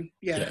collapse. train.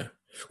 Yeah.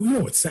 Well, you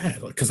know, it's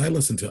sad because I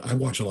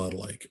watch a lot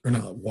of or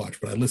not watch,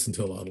 but I listen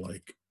to a lot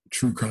of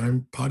true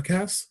crime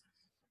podcasts.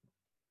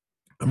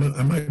 I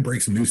might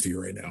break some news to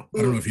you right now.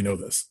 I don't know if you know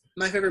this.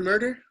 My Favorite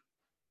Murder?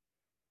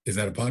 Is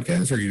that a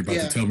podcast, or are you about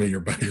to tell me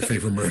about your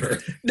favorite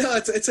murder? No,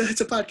 it's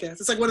a podcast.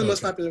 It's like one of the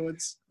most popular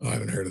ones. Oh, I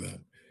haven't heard of that.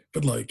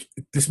 But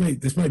this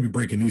might be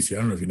breaking news to you.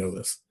 I don't know if you know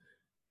this.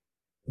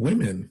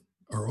 Women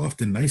are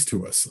often nice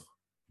to us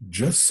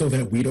just so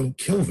that we don't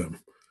kill them,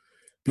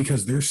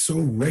 because they're so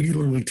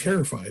regularly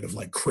terrified of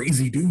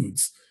crazy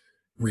dudes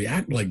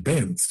react like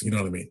Ben's, you know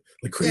what I mean?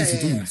 Like crazy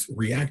dudes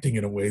reacting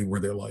in a way where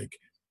they're like,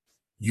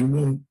 you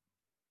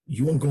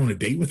won't go on a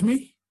date with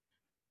me?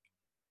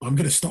 I'm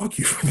going to stalk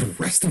you for the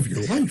rest of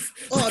your life.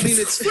 Oh, I mean,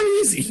 it's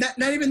crazy.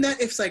 Not even that.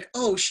 It's like,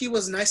 oh, she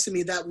was nice to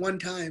me that one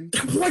time.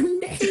 That one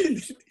day.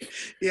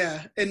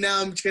 Yeah. And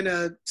now I'm going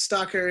to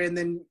stalk her. And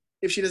then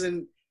if she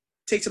doesn't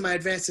take to my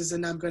advances,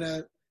 then I'm going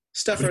to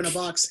stuff her in a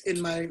box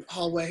in my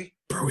hallway.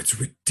 Bro, it's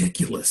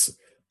ridiculous.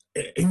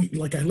 And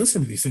I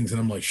listen to these things and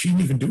I'm like, she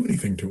didn't even do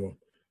anything to him.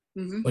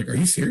 Mm-hmm. Like, are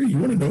you serious? You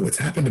want to know what's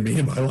happened to me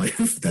in my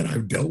life that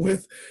I've dealt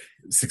with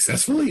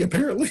successfully?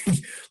 Apparently,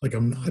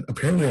 I'm not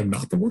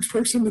the worst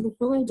person in the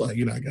world. I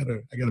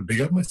gotta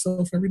big up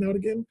myself every now and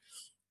again.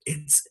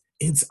 It's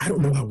I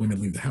don't know how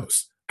women leave the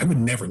house. I would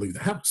never leave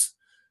the house.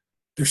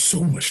 They're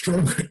so much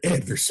stronger.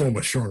 Ed, they're so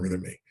much stronger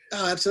than me.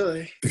 Oh,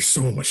 absolutely. They're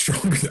so much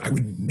stronger. I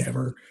would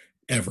never,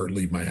 ever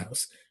leave my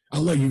house.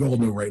 I'll let you all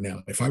know right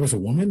now. If I was a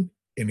woman,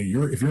 and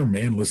if you're a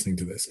man listening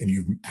to this and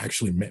you've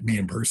actually met me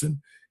in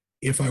person,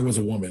 if I was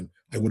a woman,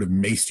 I would have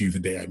maced you the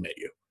day I met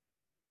you.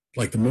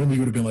 Like the moment you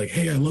would have been like,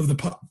 hey, I love the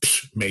pop,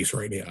 mace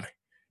right in the eye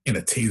and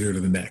a taser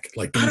to the neck.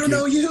 Like, I don't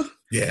know you.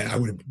 Yeah, I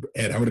would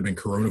have been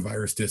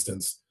coronavirus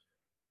distance.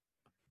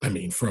 I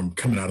mean, from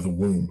coming out of the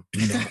womb.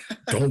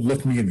 Don't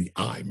look me in the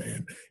eye,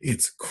 man.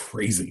 It's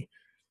crazy.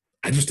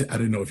 I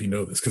didn't know if you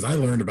know this, because I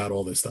learned about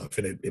all this stuff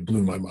and it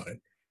blew my mind.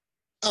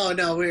 Oh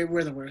no,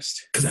 we're the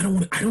worst. Because I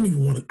don't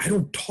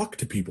talk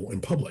to people in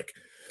public.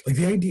 Like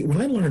the idea,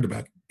 when I learned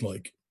about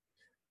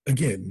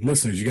again,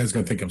 listeners, you guys are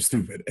going to think I'm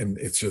stupid. And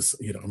it's just,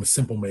 I'm a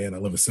simple man. I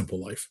live a simple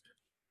life.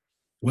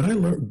 When I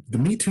learned the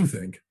Me Too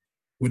thing,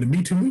 when the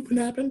Me Too movement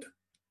happened,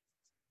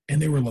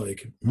 and they were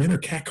like, men are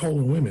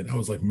catcalling women. I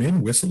was like,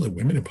 men whistle at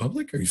women in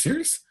public? Are you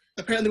serious?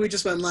 Apparently we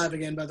just went live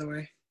again, by the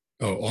way.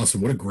 Oh,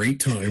 awesome. What a great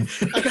time.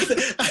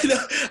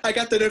 I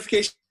got the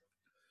notification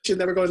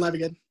that we're going live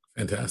again.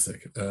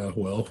 Fantastic.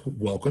 Well,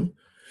 welcome.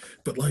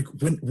 But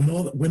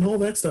when all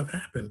that stuff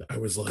happened, I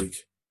was like,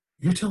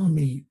 you're telling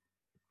me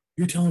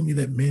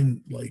that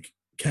men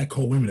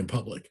catcall women in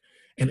public.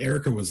 And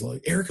Erica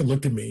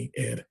looked at me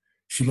and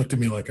she looked at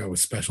me like I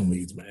was special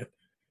needs, man.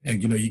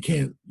 And you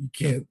can't,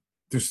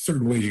 there's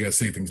certain ways you gotta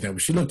say things now,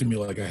 but she looked at me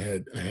like I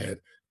had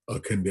a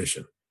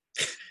condition.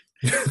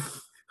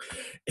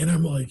 And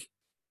I'm like,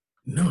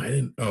 no, I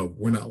didn't. Oh,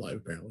 we're not live,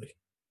 apparently.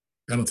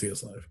 I don't see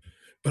us live.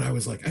 But I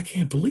was like, I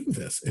can't believe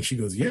this. And she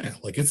goes, yeah,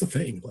 it's a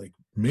thing. Like,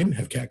 men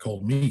have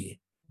catcalled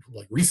me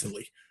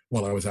recently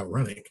while I was out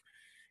running.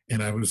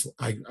 And I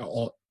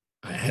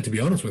had to be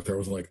honest with her. I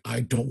was like, I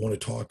don't want to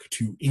talk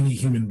to any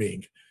human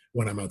being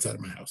when I'm outside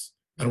of my house.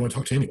 I don't want to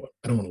talk to anyone.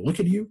 I don't want to look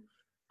at you.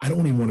 I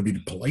don't even want to be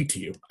polite to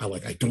you. I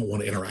don't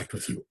want to interact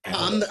with you at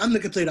all. I'm the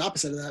complete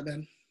opposite of that,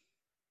 man.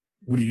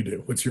 What do you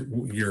do? What's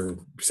your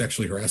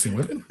sexually harassing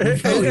women?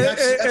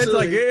 It's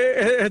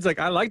like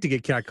I like to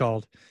get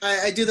catcalled.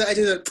 I do that.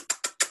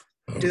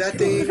 Do that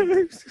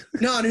thing.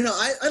 No.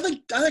 I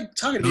like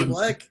talking to people.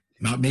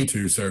 Not me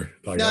too, sir.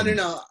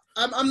 No.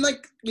 I'm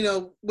like,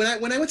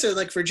 when I went to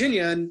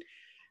Virginia, and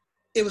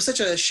it was such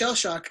a shell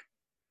shock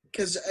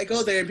because I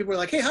go there and people are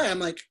like, hey, hi. I'm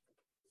like,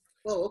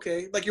 whoa,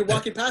 okay. Like you're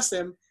walking past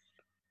them.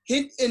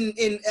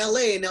 In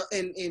LA and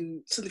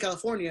in Southern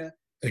California,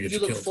 you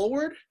look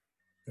forward,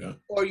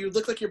 or you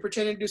look like you're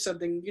pretending to do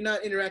something. You're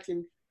not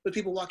interacting with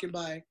people walking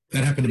by.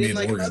 That happened to me in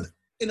Oregon.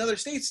 In other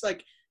states,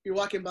 you're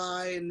walking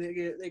by and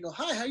they go,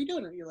 hi, how you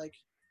doing? And you're like,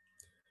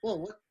 whoa,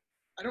 what?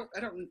 I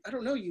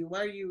don't know you.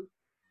 Why are you?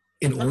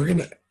 In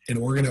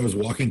Oregon, I was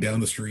walking down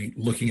the street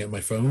looking at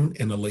my phone,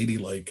 and the lady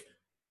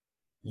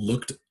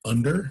looked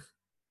under,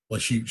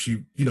 she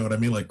you know what I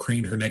mean,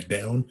 craned her neck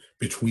down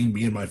between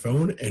me and my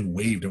phone and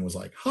waved and was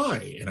like,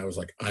 hi. And I was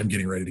like, I'm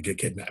getting ready to get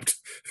kidnapped.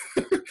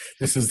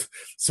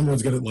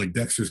 Someone's gonna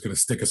Dexter's gonna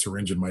stick a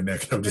syringe in my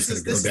neck and I'm just gonna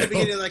go down. This is the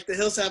beginning, the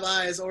Hills Have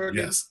Eyes,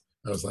 Oregon. Yes.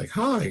 I was like,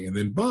 hi, and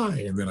then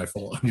bye, and then I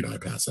fall, I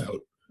pass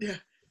out. Yeah.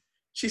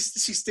 She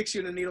sticks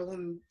you in a needle,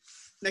 and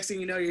next thing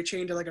you know, you're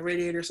chained to a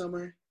radiator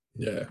somewhere.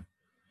 Yeah.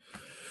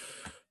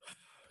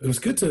 It was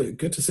good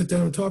to sit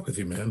down and talk with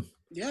you, man.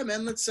 Yeah,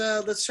 man. Let's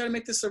try to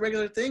make this a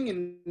regular thing,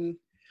 and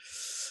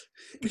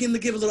we can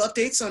give a little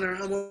updates on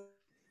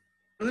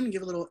and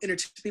give a little inner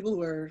to people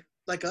who are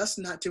like us,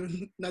 not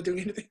doing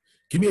anything.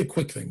 Give me a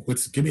quick thing.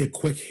 Give me a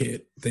quick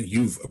hit that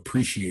you've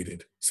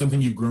appreciated,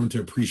 something you've grown to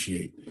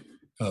appreciate.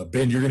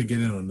 Ben, you're going to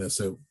get in on this,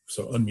 so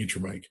unmute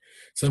your mic.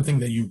 Something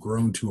that you've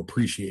grown to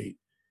appreciate.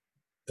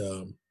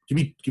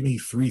 Give me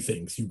 3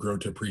 things you've grown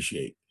to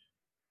appreciate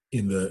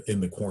in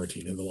the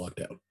quarantine, in the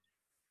lockdown.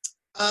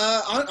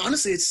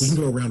 Honestly, we can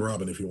go around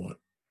robin if you want.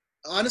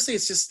 Honestly,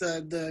 it's just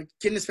the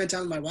getting to spend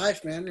time with my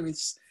wife, man. I mean,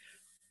 it's,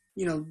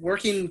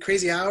 working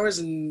crazy hours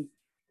and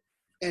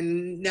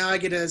now I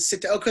get to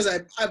sit down. Oh, because I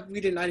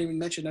didn't even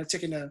mention I've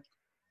taken a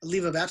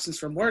leave of absence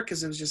from work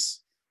because it was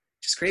just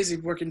crazy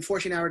working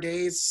 14-hour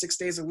days, 6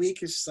 days a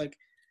week. It's just like.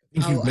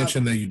 I think you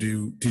mentioned that you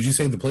do. Did you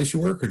say the place you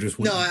work or just?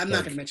 No, I'm not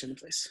going to mention the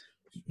place.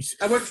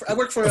 I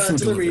work for a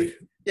delivery.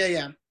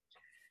 Yeah.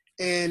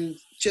 And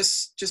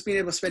just being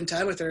able to spend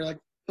time with her. Like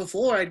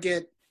before, I'd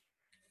get,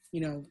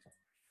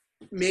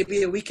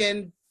 maybe a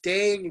weekend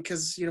day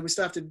because we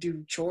still have to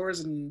do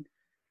chores and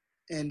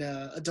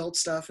adult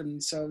stuff,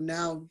 and so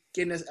now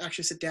getting to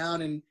actually sit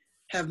down and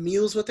have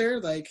meals with her,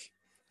 like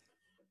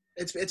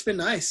it's been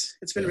nice.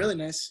 It's been really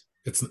nice.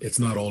 It's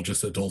not all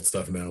just adult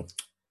stuff now.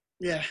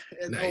 Yeah.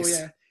 Nice. Oh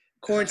yeah.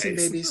 Quarantine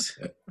babies.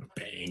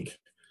 Bang.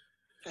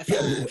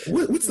 Yeah,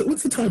 what's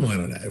the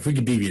timeline on that? If we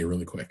could deviate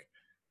really quick.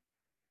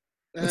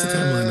 What's the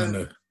timeline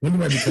on when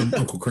do I become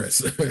Uncle Chris?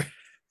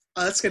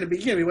 That's you're gonna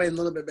be waiting a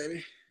little bit,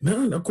 baby.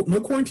 No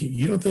quarantine.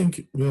 You don't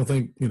think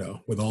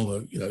with all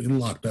the you're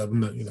locked up,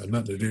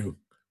 nothing to do.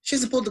 She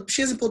hasn't pulled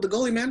the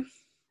goalie, man.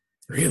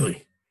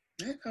 Really?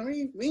 Yeah, I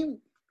mean,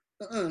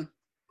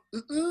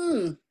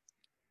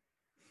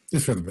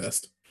 It's for the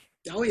best.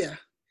 Oh yeah.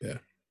 Yeah.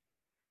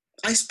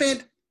 I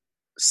spent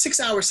 6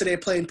 hours today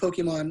playing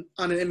Pokemon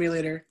on an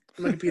emulator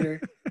on my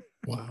computer.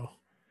 Wow.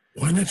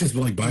 Why not just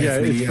buy a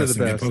 3DS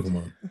and get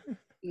Pokemon?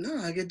 No,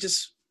 I could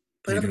just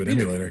play it on an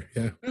emulator.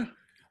 Yeah.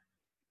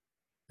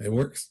 It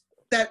works.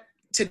 That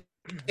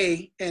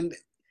today, and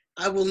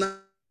I will not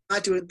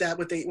do that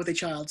with a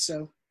child.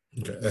 So.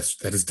 Okay,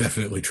 that is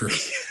definitely true.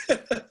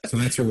 So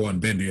that's your one.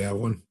 Ben, do you have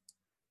one?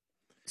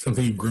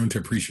 Something you've grown to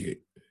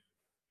appreciate.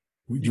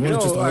 Do you want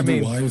to just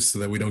argue wives so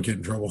that we don't get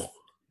in trouble?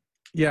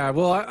 Yeah,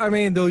 well, I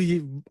mean, though,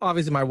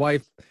 obviously my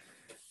wife,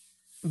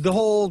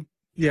 the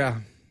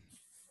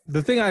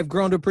thing I've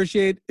grown to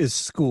appreciate is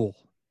school.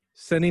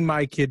 Sending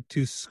my kid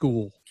to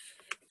school.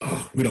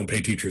 Oh, we don't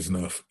pay teachers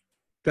enough.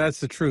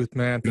 That's the truth,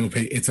 man. We don't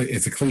pay. It's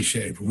a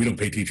cliche, but we don't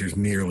pay teachers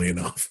nearly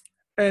enough.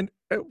 And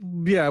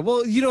yeah,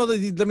 well,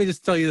 let me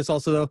just tell you this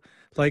also though.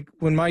 Like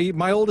when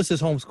my oldest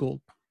is homeschooled,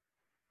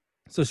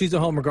 so she's at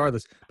home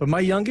regardless. But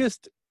my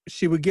youngest,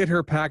 she would get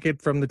her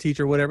packet from the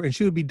teacher, whatever, and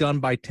she would be done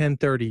by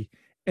 10:30,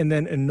 and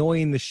then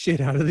annoying the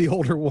shit out of the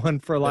older one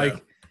for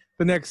the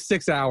next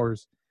 6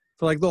 hours.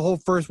 For like the whole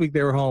first week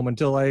they were home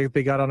until they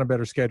got on a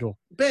better schedule.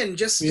 Ben,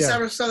 just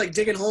ever start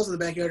digging holes in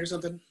the backyard or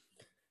something?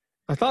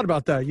 I thought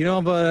about that,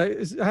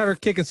 but I have her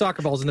kicking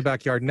soccer balls in the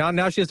backyard.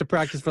 Now she has to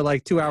practice for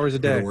 2 hours a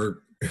day.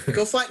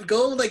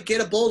 Go get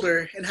a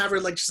boulder and have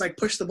her just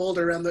push the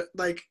boulder around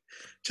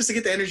just to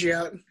get the energy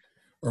out.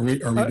 Are we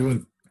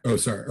doing? Oh,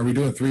 sorry. Are we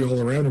doing 3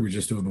 all around, or are we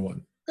just doing the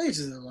one? I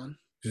just do the one.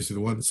 Just do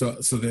the one. So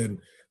then,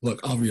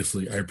 look.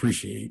 Obviously, I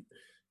appreciate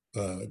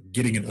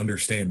getting an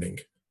understanding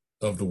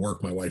of the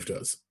work my wife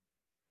does,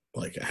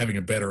 like having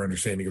a better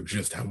understanding of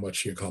just how much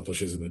she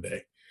accomplishes in a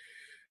day.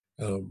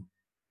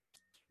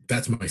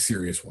 That's my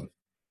serious one.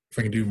 If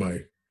I can do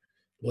my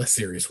less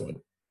serious one.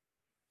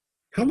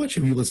 How much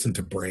have you listened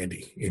to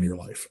Brandy in your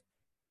life?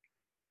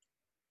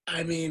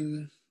 I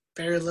mean,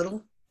 very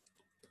little.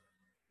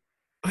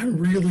 I'm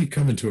really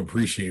coming to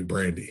appreciate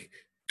Brandy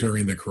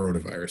during the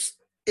coronavirus.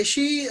 Is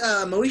she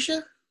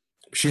Moesha?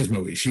 She is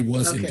Moesha. She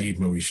was indeed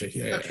Moesha.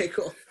 Yeah. Okay,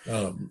 cool.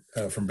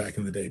 From back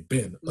in the day.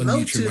 Ben,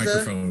 unmute your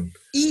microphone.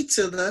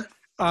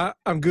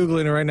 I'm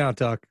Googling it right now,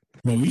 Tuck.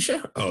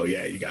 Moesha? Oh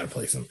yeah, you gotta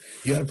play some.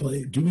 You gotta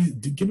play.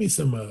 Give me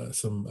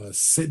some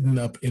sitting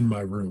up in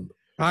my room.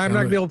 I'm not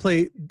gonna be able to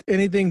play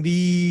anything.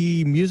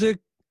 The music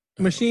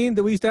machine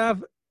that we used to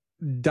have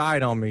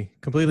died on me.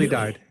 Completely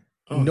died.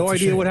 Oh, no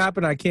idea what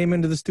happened. I came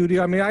into the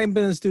studio. I mean, I haven't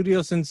been in the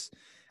studio since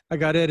I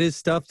got Ed his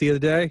stuff the other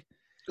day.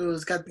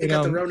 It got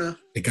the Rona.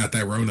 It got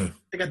that Rona.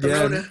 It got the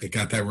Rona. It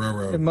got that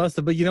Roro. It must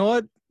have. But you know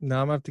what?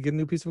 Now I'm gonna have to get a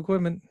new piece of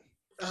equipment.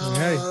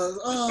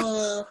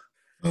 Oh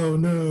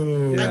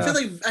no. Yeah.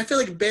 I feel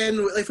like Ben,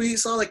 if we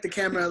saw the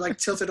camera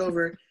tilted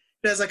over, it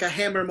has a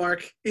hammer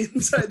mark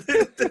inside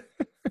the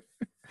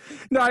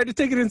No, I had to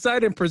take it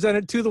inside and present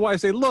it to the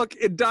wife. Say, look,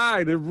 it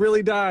died. It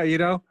really died,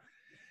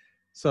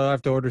 So I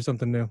have to order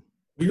something new.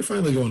 Well, you're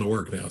finally going to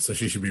work now, so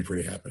she should be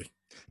pretty happy.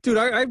 Dude,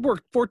 I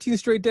worked 14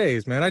 straight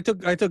days, man. I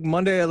took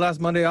last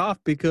Monday off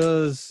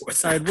because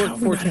I had worked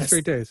 14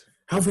 straight days.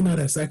 How have we not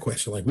asked that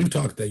question? We've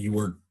talked that you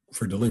work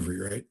for delivery,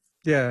 right?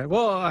 Yeah.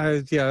 Well,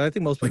 I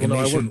think most people know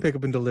I work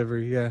pickup and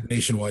delivery. Yeah.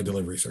 Nationwide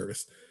delivery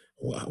service.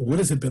 What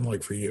has it been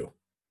like for you?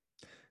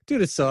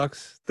 Dude, it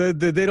sucks.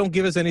 They don't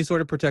give us any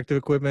sort of protective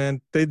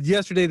equipment.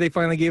 Yesterday, they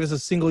finally gave us a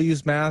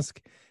single-use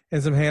mask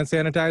and some hand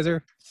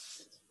sanitizer.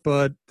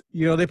 But,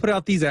 they put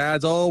out these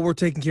ads. Oh, we're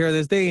taking care of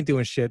this. They ain't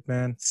doing shit,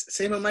 man.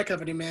 Same with my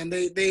company, man.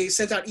 They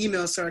sent out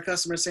emails to our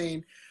customers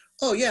saying,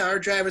 oh, yeah, our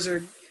drivers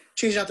are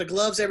changing out the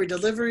gloves every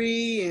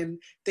delivery,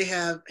 and they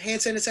have hand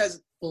sanitizer.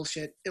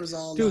 Bullshit. It was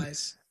all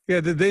lies. Yeah,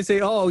 they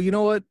say, oh, you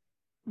know what?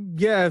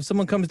 Yeah, if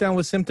someone comes down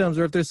with symptoms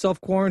or if they're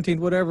self-quarantined,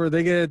 whatever,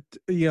 they get,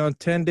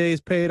 10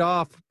 days paid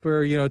off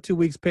or, 2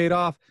 weeks paid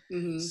off.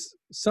 Mm-hmm.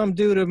 Some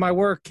dude at my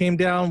work came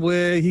down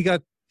he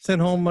got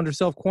sent home under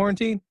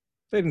self-quarantine.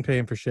 They didn't pay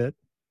him for shit.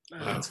 Oh,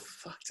 that's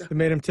fucked up. They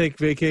made him take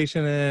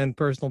vacation and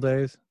personal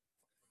days.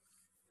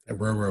 At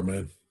Railroad,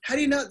 man. How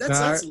do you know?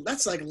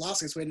 That's like a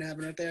lawsuit's waiting to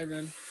happen right there,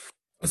 man.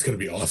 That's going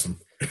to be awesome.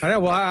 I know.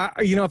 Well,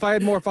 if I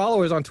had more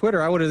followers on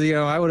Twitter, I would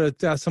have,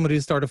 asked somebody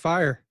to start a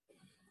fire.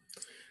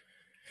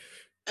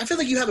 I feel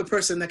like you have a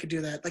person that could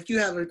do that. Like you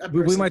have a person.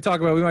 We might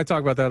talk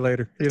about that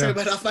later. Talk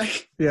about off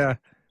mic. Yeah.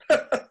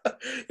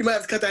 You might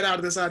have to cut that out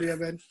of this audio,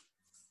 man.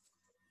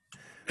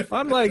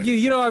 I'm like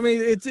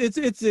it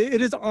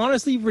is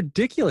honestly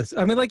ridiculous.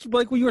 I mean, like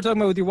what you were talking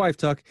about with your wife,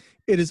 Tuck.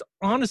 It is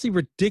honestly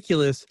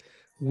ridiculous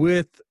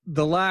with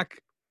the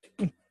lack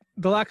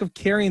of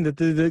caring that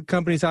the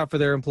companies have for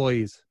their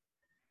employees.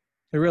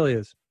 It really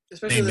is.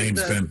 Especially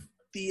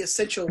the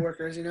essential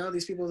workers.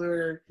 These people who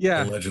are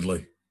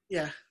allegedly.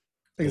 Yeah.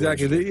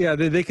 Exactly.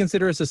 They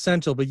consider us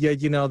essential, but yet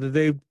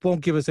they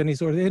won't give us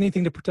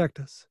anything to protect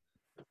us.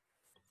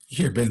 You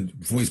hear Ben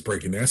voice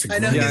breaking. That's a I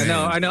know.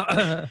 yeah, I know.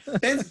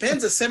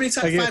 Ben's a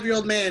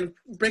 75-year-old man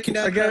breaking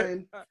down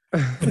crying.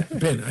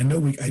 Ben, I know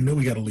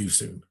we got to leave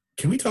soon.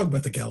 Can we talk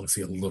about the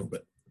Galaxy a little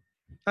bit?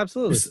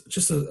 Absolutely.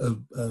 Just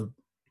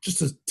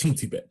a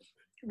teensy bit.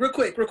 Real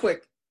quick.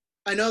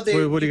 I know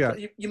what do you got?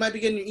 You might be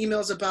getting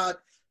emails about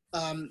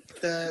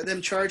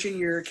them charging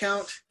your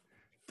account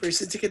for your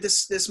ticket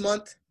this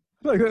month.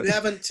 You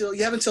have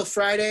until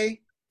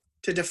Friday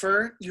to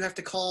defer. You have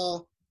to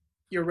call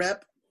your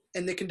rep,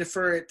 and they can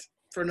defer it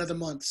for another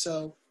month.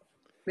 So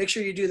make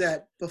sure you do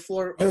that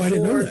before I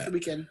didn't know that. the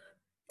weekend.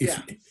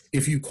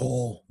 If you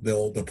call,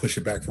 they'll push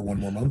it back for one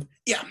more month.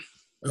 Yeah.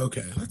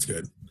 Okay, that's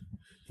good.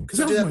 Because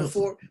do that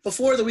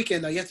before the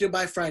weekend though. You have to do it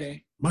by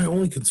Friday. My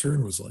only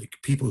concern was like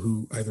people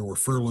who either were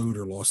furloughed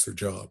or lost their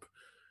job,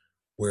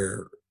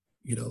 where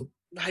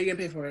how are you gonna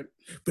pay for it?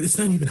 But it's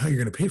not even how you're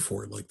gonna pay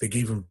for it. Like they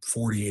gave them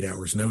 48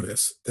 hours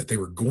notice that they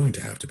were going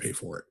to have to pay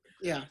for it.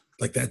 Yeah.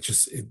 Like that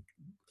just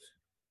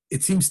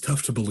it seems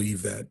tough to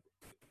believe that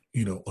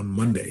on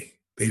Monday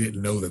they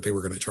didn't know that they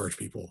were going to charge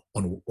people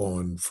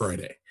on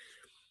Friday.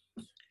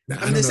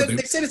 Now, they said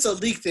it's a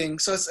league thing,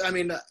 so it's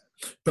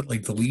but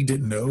like the league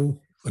didn't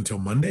know until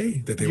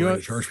Monday that they were going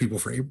to charge people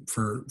for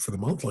the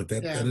month. Like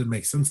that that didn't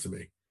make sense to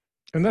me.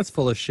 And that's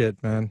full of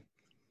shit, man.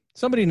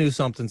 Somebody knew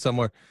something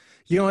somewhere.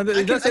 I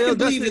can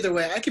believe either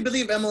way. I can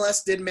believe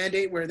MLS did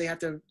mandate where they have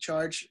to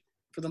charge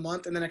for the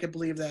month, and then I can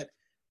believe that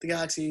the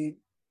Galaxy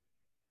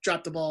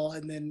dropped the ball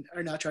and then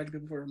are not charging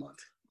people for a month.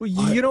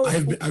 Well,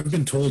 I've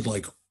been told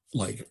like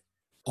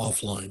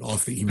offline,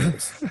 off the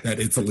emails, that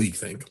it's a league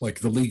thing. Like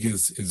the league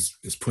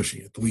is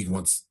pushing it. The league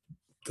wants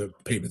the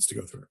payments to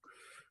go through.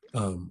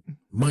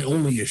 My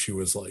only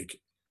issue is like,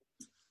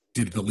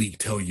 did the league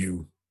tell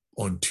you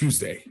on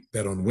Tuesday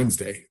that on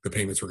Wednesday the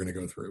payments were going to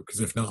go through?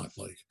 Because if not,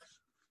 like,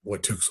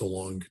 what took so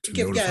long to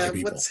notify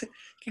people?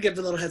 You give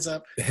the little heads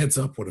up. The heads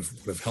up would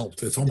have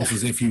helped. It's almost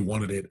as if you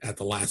wanted it at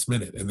the last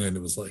minute, and then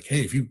it was like, hey,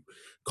 if you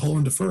call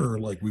and defer,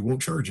 like we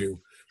won't charge you.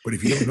 But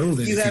if you don't know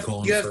that, you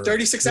have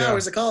 36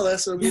 hours to call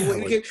us. So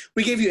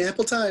we gave you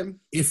ample time.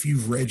 If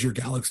you've read your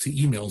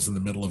Galaxy emails in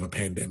the middle of a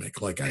pandemic,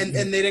 and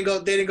they didn't go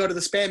to the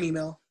spam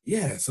email.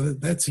 Yeah, so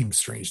that seems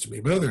strange to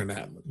me. But other than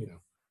that,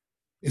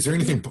 is there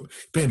anything?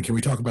 Ben, can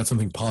we talk about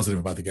something positive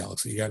about the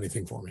Galaxy? You got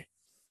anything for me?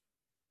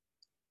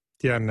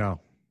 Yeah, no.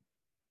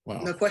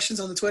 Wow. No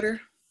questions on the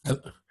Twitter?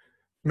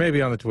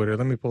 Maybe on the Twitter.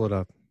 Let me pull it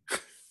up.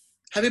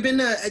 Have you been?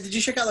 Did you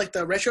check out like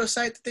the retro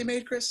site that they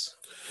made, Chris?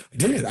 I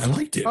did. I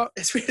liked it.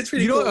 It's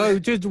pretty cool.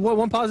 Just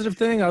one positive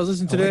thing. I was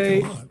listening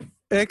today.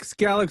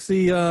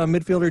 Ex-Galaxy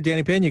midfielder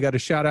Danny Pena got a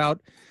shout out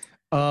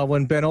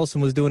when Ben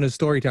Olsen was doing his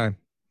story time.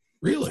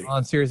 Really?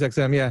 On Sirius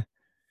XM, yeah.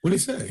 What did he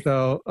say?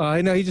 So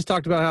I know he just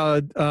talked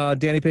about how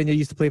Danny Pena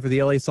used to play for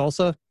the LA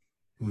Salsa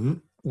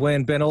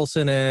when Ben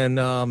Olsen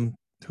and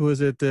who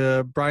is it?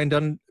 Brian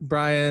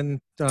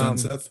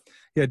Dunseth.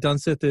 Yeah,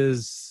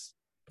 Dunseth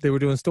they were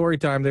doing story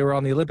time. They were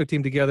on the Olympic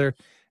team together.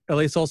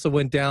 LA Salsa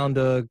went down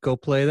to go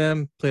play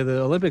the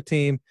Olympic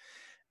team.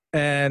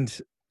 And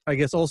I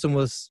guess Olsen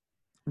was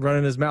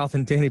running his mouth,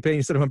 and Danny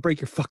Pena said, I'm going to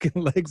break your fucking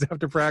legs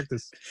after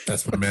practice.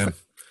 That's my man.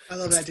 I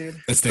love that dude.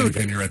 That's Danny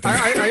Pena right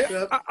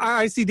there.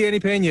 I see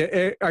Danny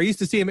Pena. I used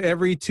to see him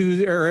every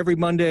Tuesday or every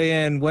Monday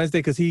and Wednesday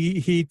because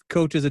he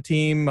coaches a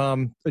team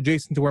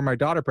adjacent to where my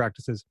daughter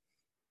practices.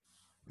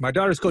 My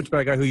daughter's coached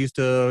by a guy who used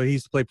to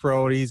play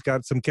pro, and he's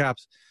got some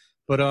caps.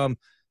 But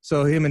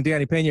so him and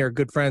Danny Pena are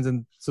good friends,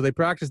 and so they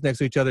practice next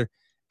to each other.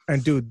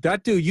 And dude,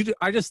 that dude,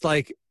 I just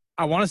like,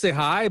 I want to say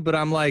hi, but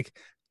I'm like,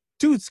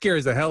 dude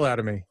scares the hell out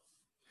of me.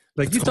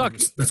 Like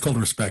that's called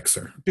respect,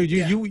 sir. dude.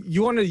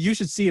 You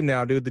should see him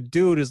now, dude. The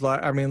dude is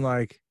like, I mean,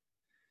 like,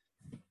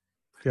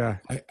 yeah.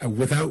 I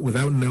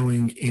without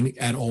knowing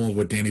at all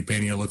what Danny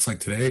Pena looks like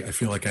today, I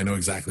feel like I know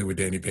exactly what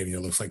Danny Pena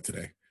looks like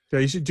today. Yeah,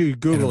 you should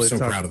Google and I'm it. so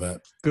proud of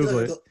that. Google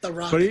it. The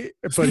Rock. But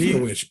he,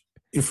 of which,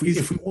 if we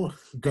want,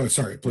 go.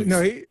 Sorry, please.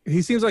 No,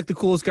 he seems like the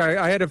coolest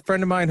guy. I had a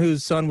friend of mine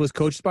whose son was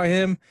coached by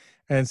him,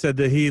 and said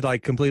that he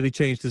like completely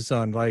changed his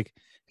son. Like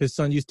his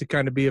son used to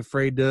kind of be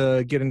afraid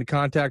to get into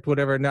contact,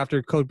 whatever. And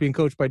after being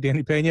coached by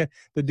Danny Pena,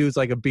 the dude's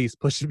like a beast,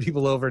 pushing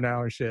people over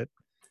now and shit.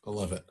 I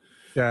love it.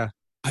 Yeah.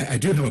 I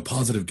do have a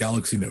positive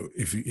Galaxy note.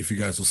 If you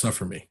guys will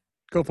suffer me,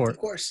 go for it. Of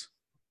course.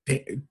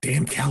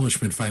 Dan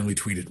Kalishman finally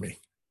tweeted me.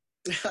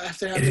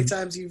 After how many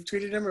times you've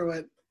tweeted him, or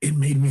what? It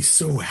made me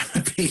so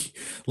happy.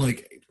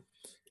 Like,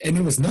 and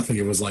it was nothing.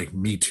 It was like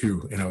me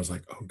too, and I was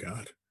like, oh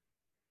god.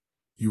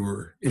 You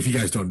were, if you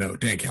guys don't know,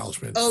 Dan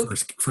Kalishman,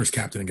 first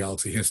captain in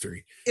Galaxy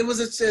history. It was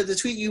the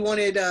tweet you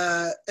wanted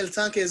El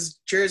Tanque's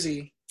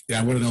jersey.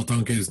 Yeah, I wanted El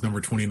Tanque's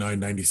number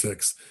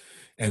 2996,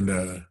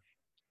 and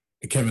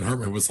Kevin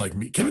Hartman was like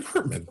me. Kevin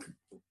Hartman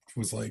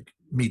was like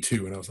me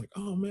too, and I was like,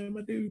 oh man,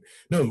 my dude.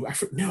 No, I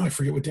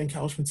forget what Dan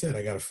Kalishman said.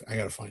 I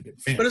gotta find it.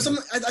 But it's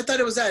something, I thought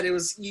it was that. It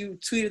was you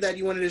tweeted that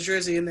you wanted his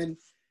jersey, and then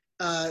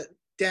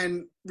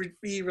Dan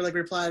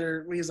replied,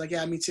 or he was like,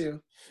 yeah, me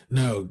too.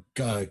 No,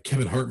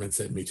 Kevin Hartman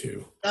said me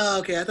too. Oh,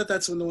 okay. I thought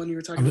that's the one you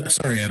were talking about.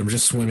 Sorry, Ed. I'm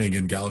just swimming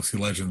in Galaxy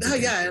Legends. Oh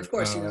yeah, of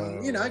course.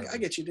 I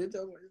get you, dude.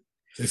 Don't worry.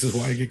 This is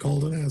why I get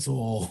called an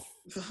asshole.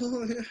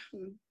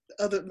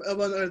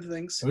 Among other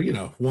things.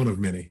 Oh, one of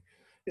many.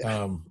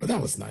 Yeah. But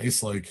that was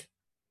nice. Like,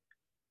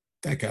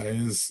 that guy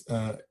is.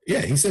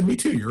 Yeah, he said me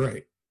too. You're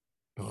right.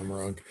 Oh, I'm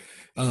wrong.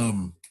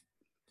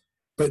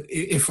 But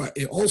if I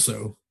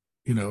also,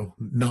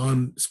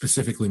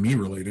 non-specifically me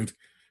related,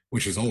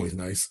 which is always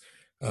nice.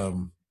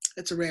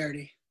 It's a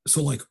rarity.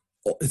 So, like,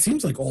 it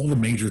seems like all the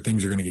major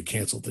things are going to get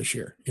canceled this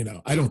year.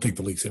 I don't think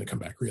the league's going to come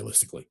back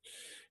realistically.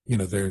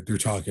 They're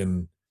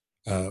talking.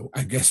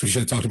 I guess we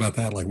should have talked about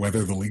that, like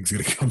whether the league's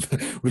going to come.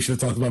 We should have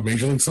talked about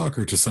Major League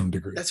Soccer to some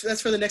degree.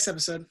 That's for the next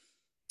episode.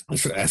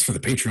 That's for the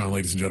Patreon,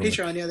 ladies and gentlemen.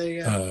 Patreon, yeah, there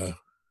you go.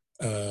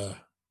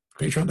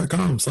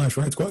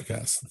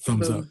 Patreon.com/RideSquadcast.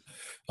 Thumbs Boom.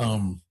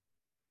 up.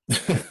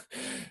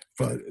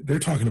 But they're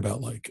talking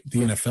about like the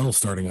NFL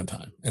starting on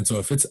time. And so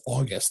if it's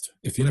August,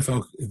 if the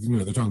NFL,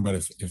 they're talking about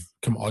if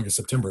come August,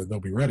 September, they'll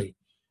be ready.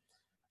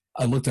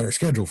 I looked at our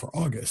schedule for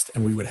August,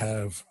 and we would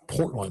have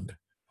Portland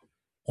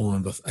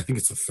on I think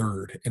it's the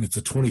 3rd, and it's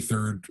the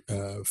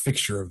 23rd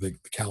fixture of the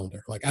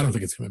calendar. Like, I don't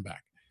think it's coming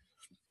back.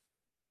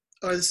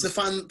 Oh, this is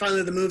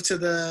finally the move to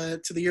the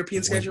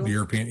European schedule? The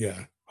European,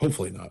 yeah.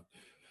 Hopefully not.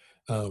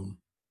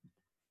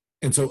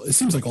 And so it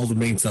seems like all the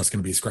main stuff's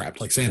going to be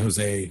scrapped. Like San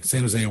Jose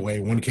away,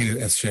 1K to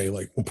SJ.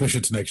 Like, we'll push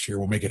it to next year.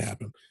 We'll make it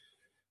happen.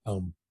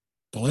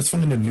 But let's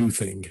find a new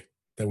thing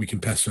that we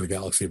can pester the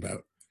Galaxy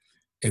about,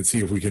 and see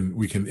if we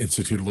can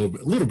institute a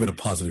little bit of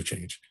positive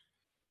change.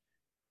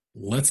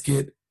 Let's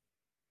get.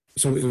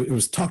 So it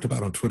was talked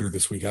about on Twitter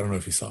this week. I don't know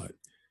if you saw it.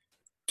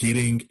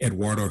 Getting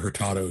Eduardo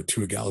Hurtado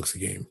to a Galaxy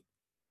game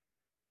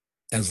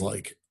as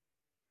like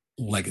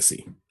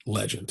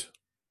legend.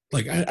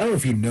 Like, I don't know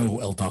if you know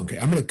El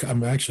Tanque. I'm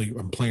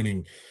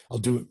planning. I'll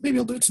do it. Maybe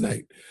I'll do it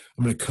tonight.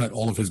 I'm going to cut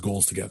all of his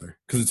goals together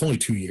because it's only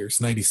 2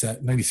 years,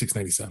 96,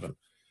 97.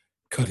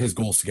 Cut his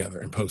goals together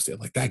and post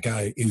it. Like, that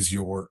guy is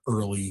your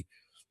early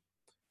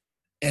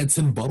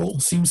Edson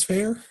Buttle, seems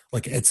fair.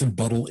 Like Edson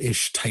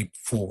Buttle-ish type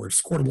forward.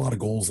 Scored a lot of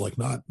goals, like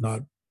not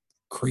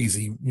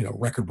crazy,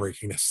 record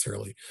breaking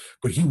necessarily,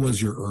 but he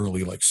was your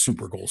early like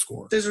super goal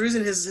scorer. There's a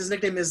reason his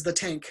nickname is the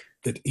Tank.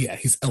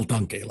 He's El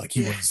Tanque. Like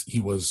he's just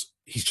he's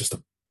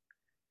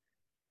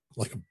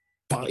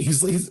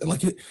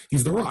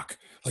the Rock.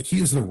 Like,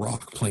 he is the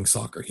Rock playing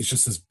soccer. He's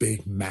just this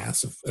big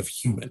mass of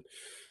human.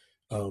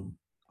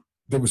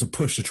 There was a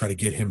push to try to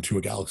get him to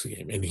a Galaxy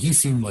game, and he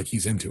seemed like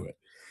he's into it.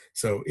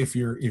 So if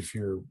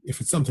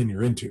it's something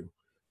you're into,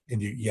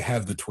 and you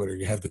have the Twitter,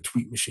 you have the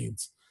tweet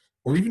machines,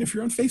 or even if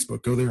you're on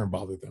Facebook, go there and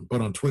bother them.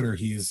 But on Twitter,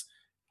 he's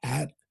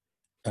at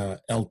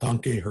El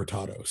Tanque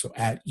Hurtado. So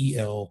at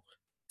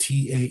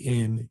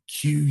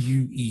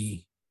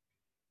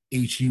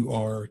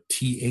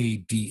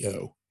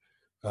ELTANQUEHURTADO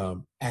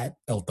at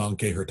El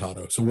Tanque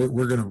Hurtado. So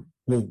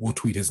we'll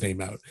tweet his name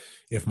out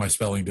if my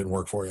spelling didn't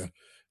work for you.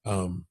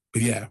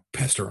 But yeah,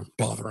 pester him,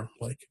 bother him.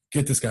 Like,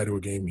 get this guy to a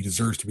game. He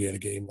deserves to be at a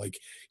game. Like,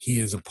 he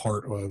is a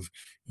part of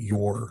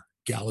your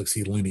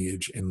Galaxy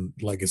lineage and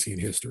legacy and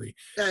history.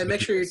 Yeah, and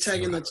make sure you're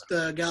tagging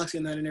the Galaxy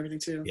in that and everything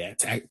too. Yeah,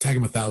 tag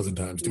him 1,000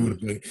 times. Do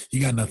it. You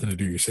got nothing to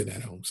do. You're sitting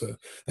at home, so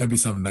that'd be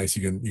something nice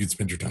you can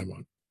spend your time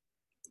on.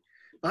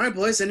 All right,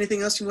 boys.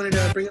 Anything else you wanted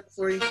to bring up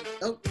before you?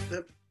 Oh,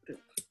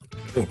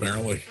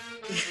 apparently.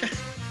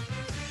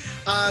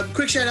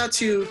 Quick shout out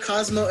to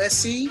Cosmo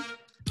SC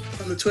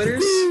on the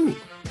Twitters.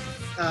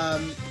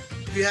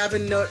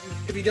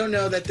 If you don't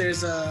know that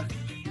there's a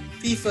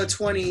FIFA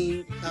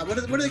 20, what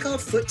are they called?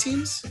 Foot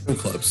teams? Pro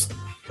clubs.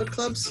 Foot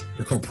clubs?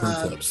 They're called pro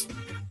clubs.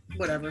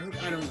 Whatever.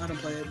 I don't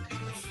play it.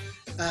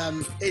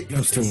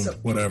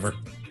 Whatever.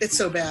 It's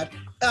so bad.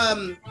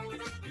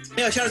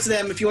 Yeah, shout out to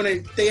them. If you want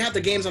to, they have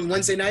the games on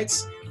Wednesday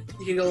nights.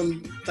 You can go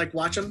and like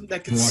watch them.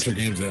 That could Watch your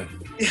games there.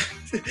 Yeah,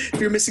 if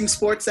you're missing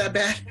sports that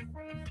bad,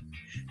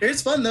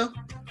 it's fun though.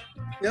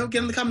 Get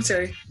in the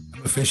commentary.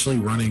 Officially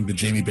running the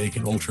Jamie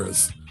Bacon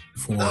Ultras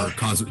for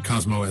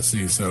Cosmo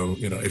SC. So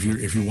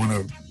if you want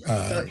to,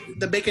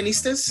 the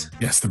Baconistas.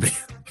 Yes, the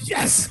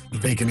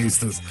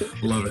Baconistas.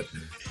 Love it.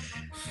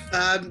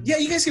 Yeah,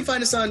 you guys can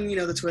find us on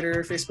the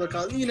Twitter, Facebook,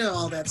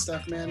 all that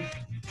stuff, man.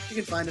 You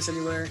can find us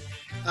anywhere.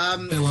 I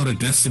play a lot of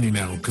Destiny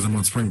now because I'm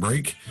on spring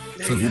break.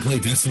 So if you play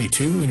Destiny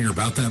 2 and you're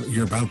about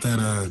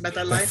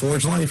that life?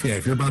 Forge life, yeah.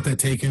 If you're about that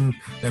Taken,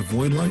 that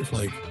Void life,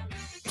 like,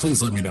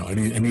 please let me know. I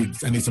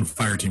need some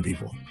fire team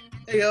people.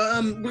 There you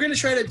go. We're gonna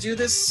try to do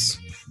this,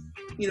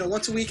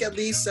 once a week at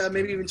least,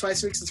 maybe even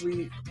twice a week since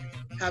we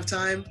have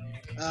time.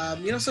 So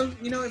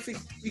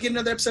if you get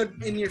another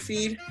episode in your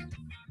feed,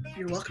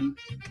 you're welcome.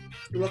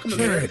 You're welcome,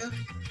 America.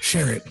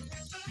 Share it.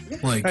 Yeah.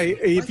 Like, hey,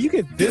 if you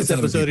get this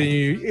episode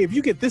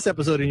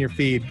in your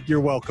feed, you're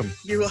welcome.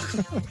 You're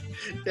welcome.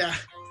 Yeah.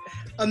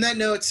 On that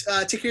note,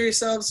 take care of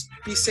yourselves.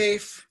 Be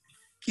safe.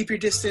 Keep your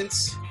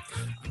distance.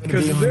 I'm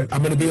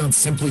going to be on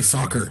Simply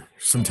Soccer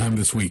sometime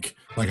this week.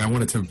 Like, I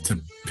wanted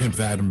to pimp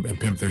that and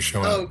pimp their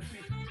show out.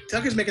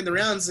 Tucker's making the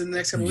rounds in the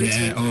next couple weeks.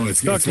 Yeah,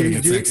 it's going to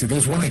get sexy.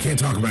 There's one I can't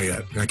talk about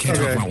yet. I can't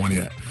talk about one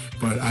yet.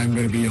 But I'm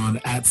going to be on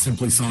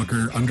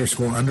 @SimplySoccer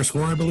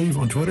 _ I believe,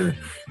 on Twitter.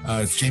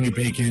 It's Jamie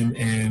Bacon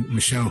and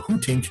Michelle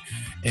Hootink.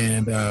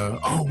 And,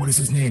 what is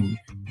his name?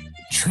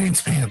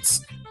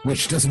 Transpants,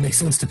 which doesn't make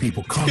sense to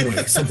people.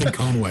 Conway, something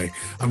Conway.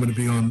 I'm going to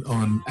be on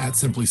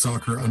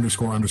 @SimplySoccer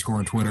 _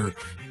 on Twitter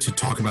to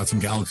talk about some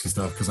Galaxy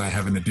stuff because I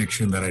have an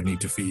addiction that I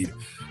need to feed.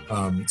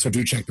 So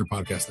do check their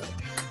podcast out.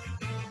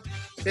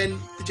 Ben,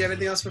 did you have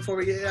anything else before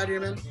we get out of here,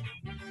 man?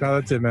 No,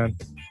 that's it, man.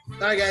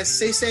 All right, guys,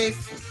 stay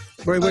safe.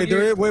 Wait.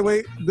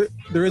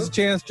 There is a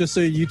chance, just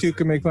so you two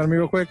can make fun of me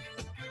real quick.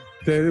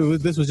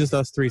 This was just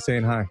us three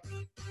saying hi.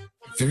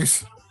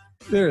 Serious?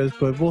 There is,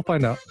 but we'll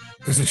find out.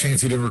 There's a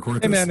chance you didn't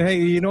record this? Hey, man,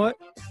 hey, you know what?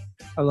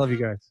 I love you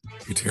guys.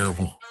 You're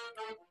terrible.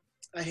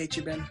 I hate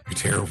you, Ben. You're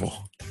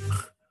terrible.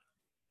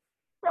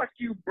 Fuck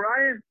you,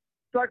 Brian.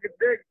 Suck a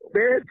dick,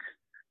 bitch.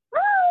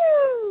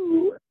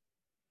 Woo!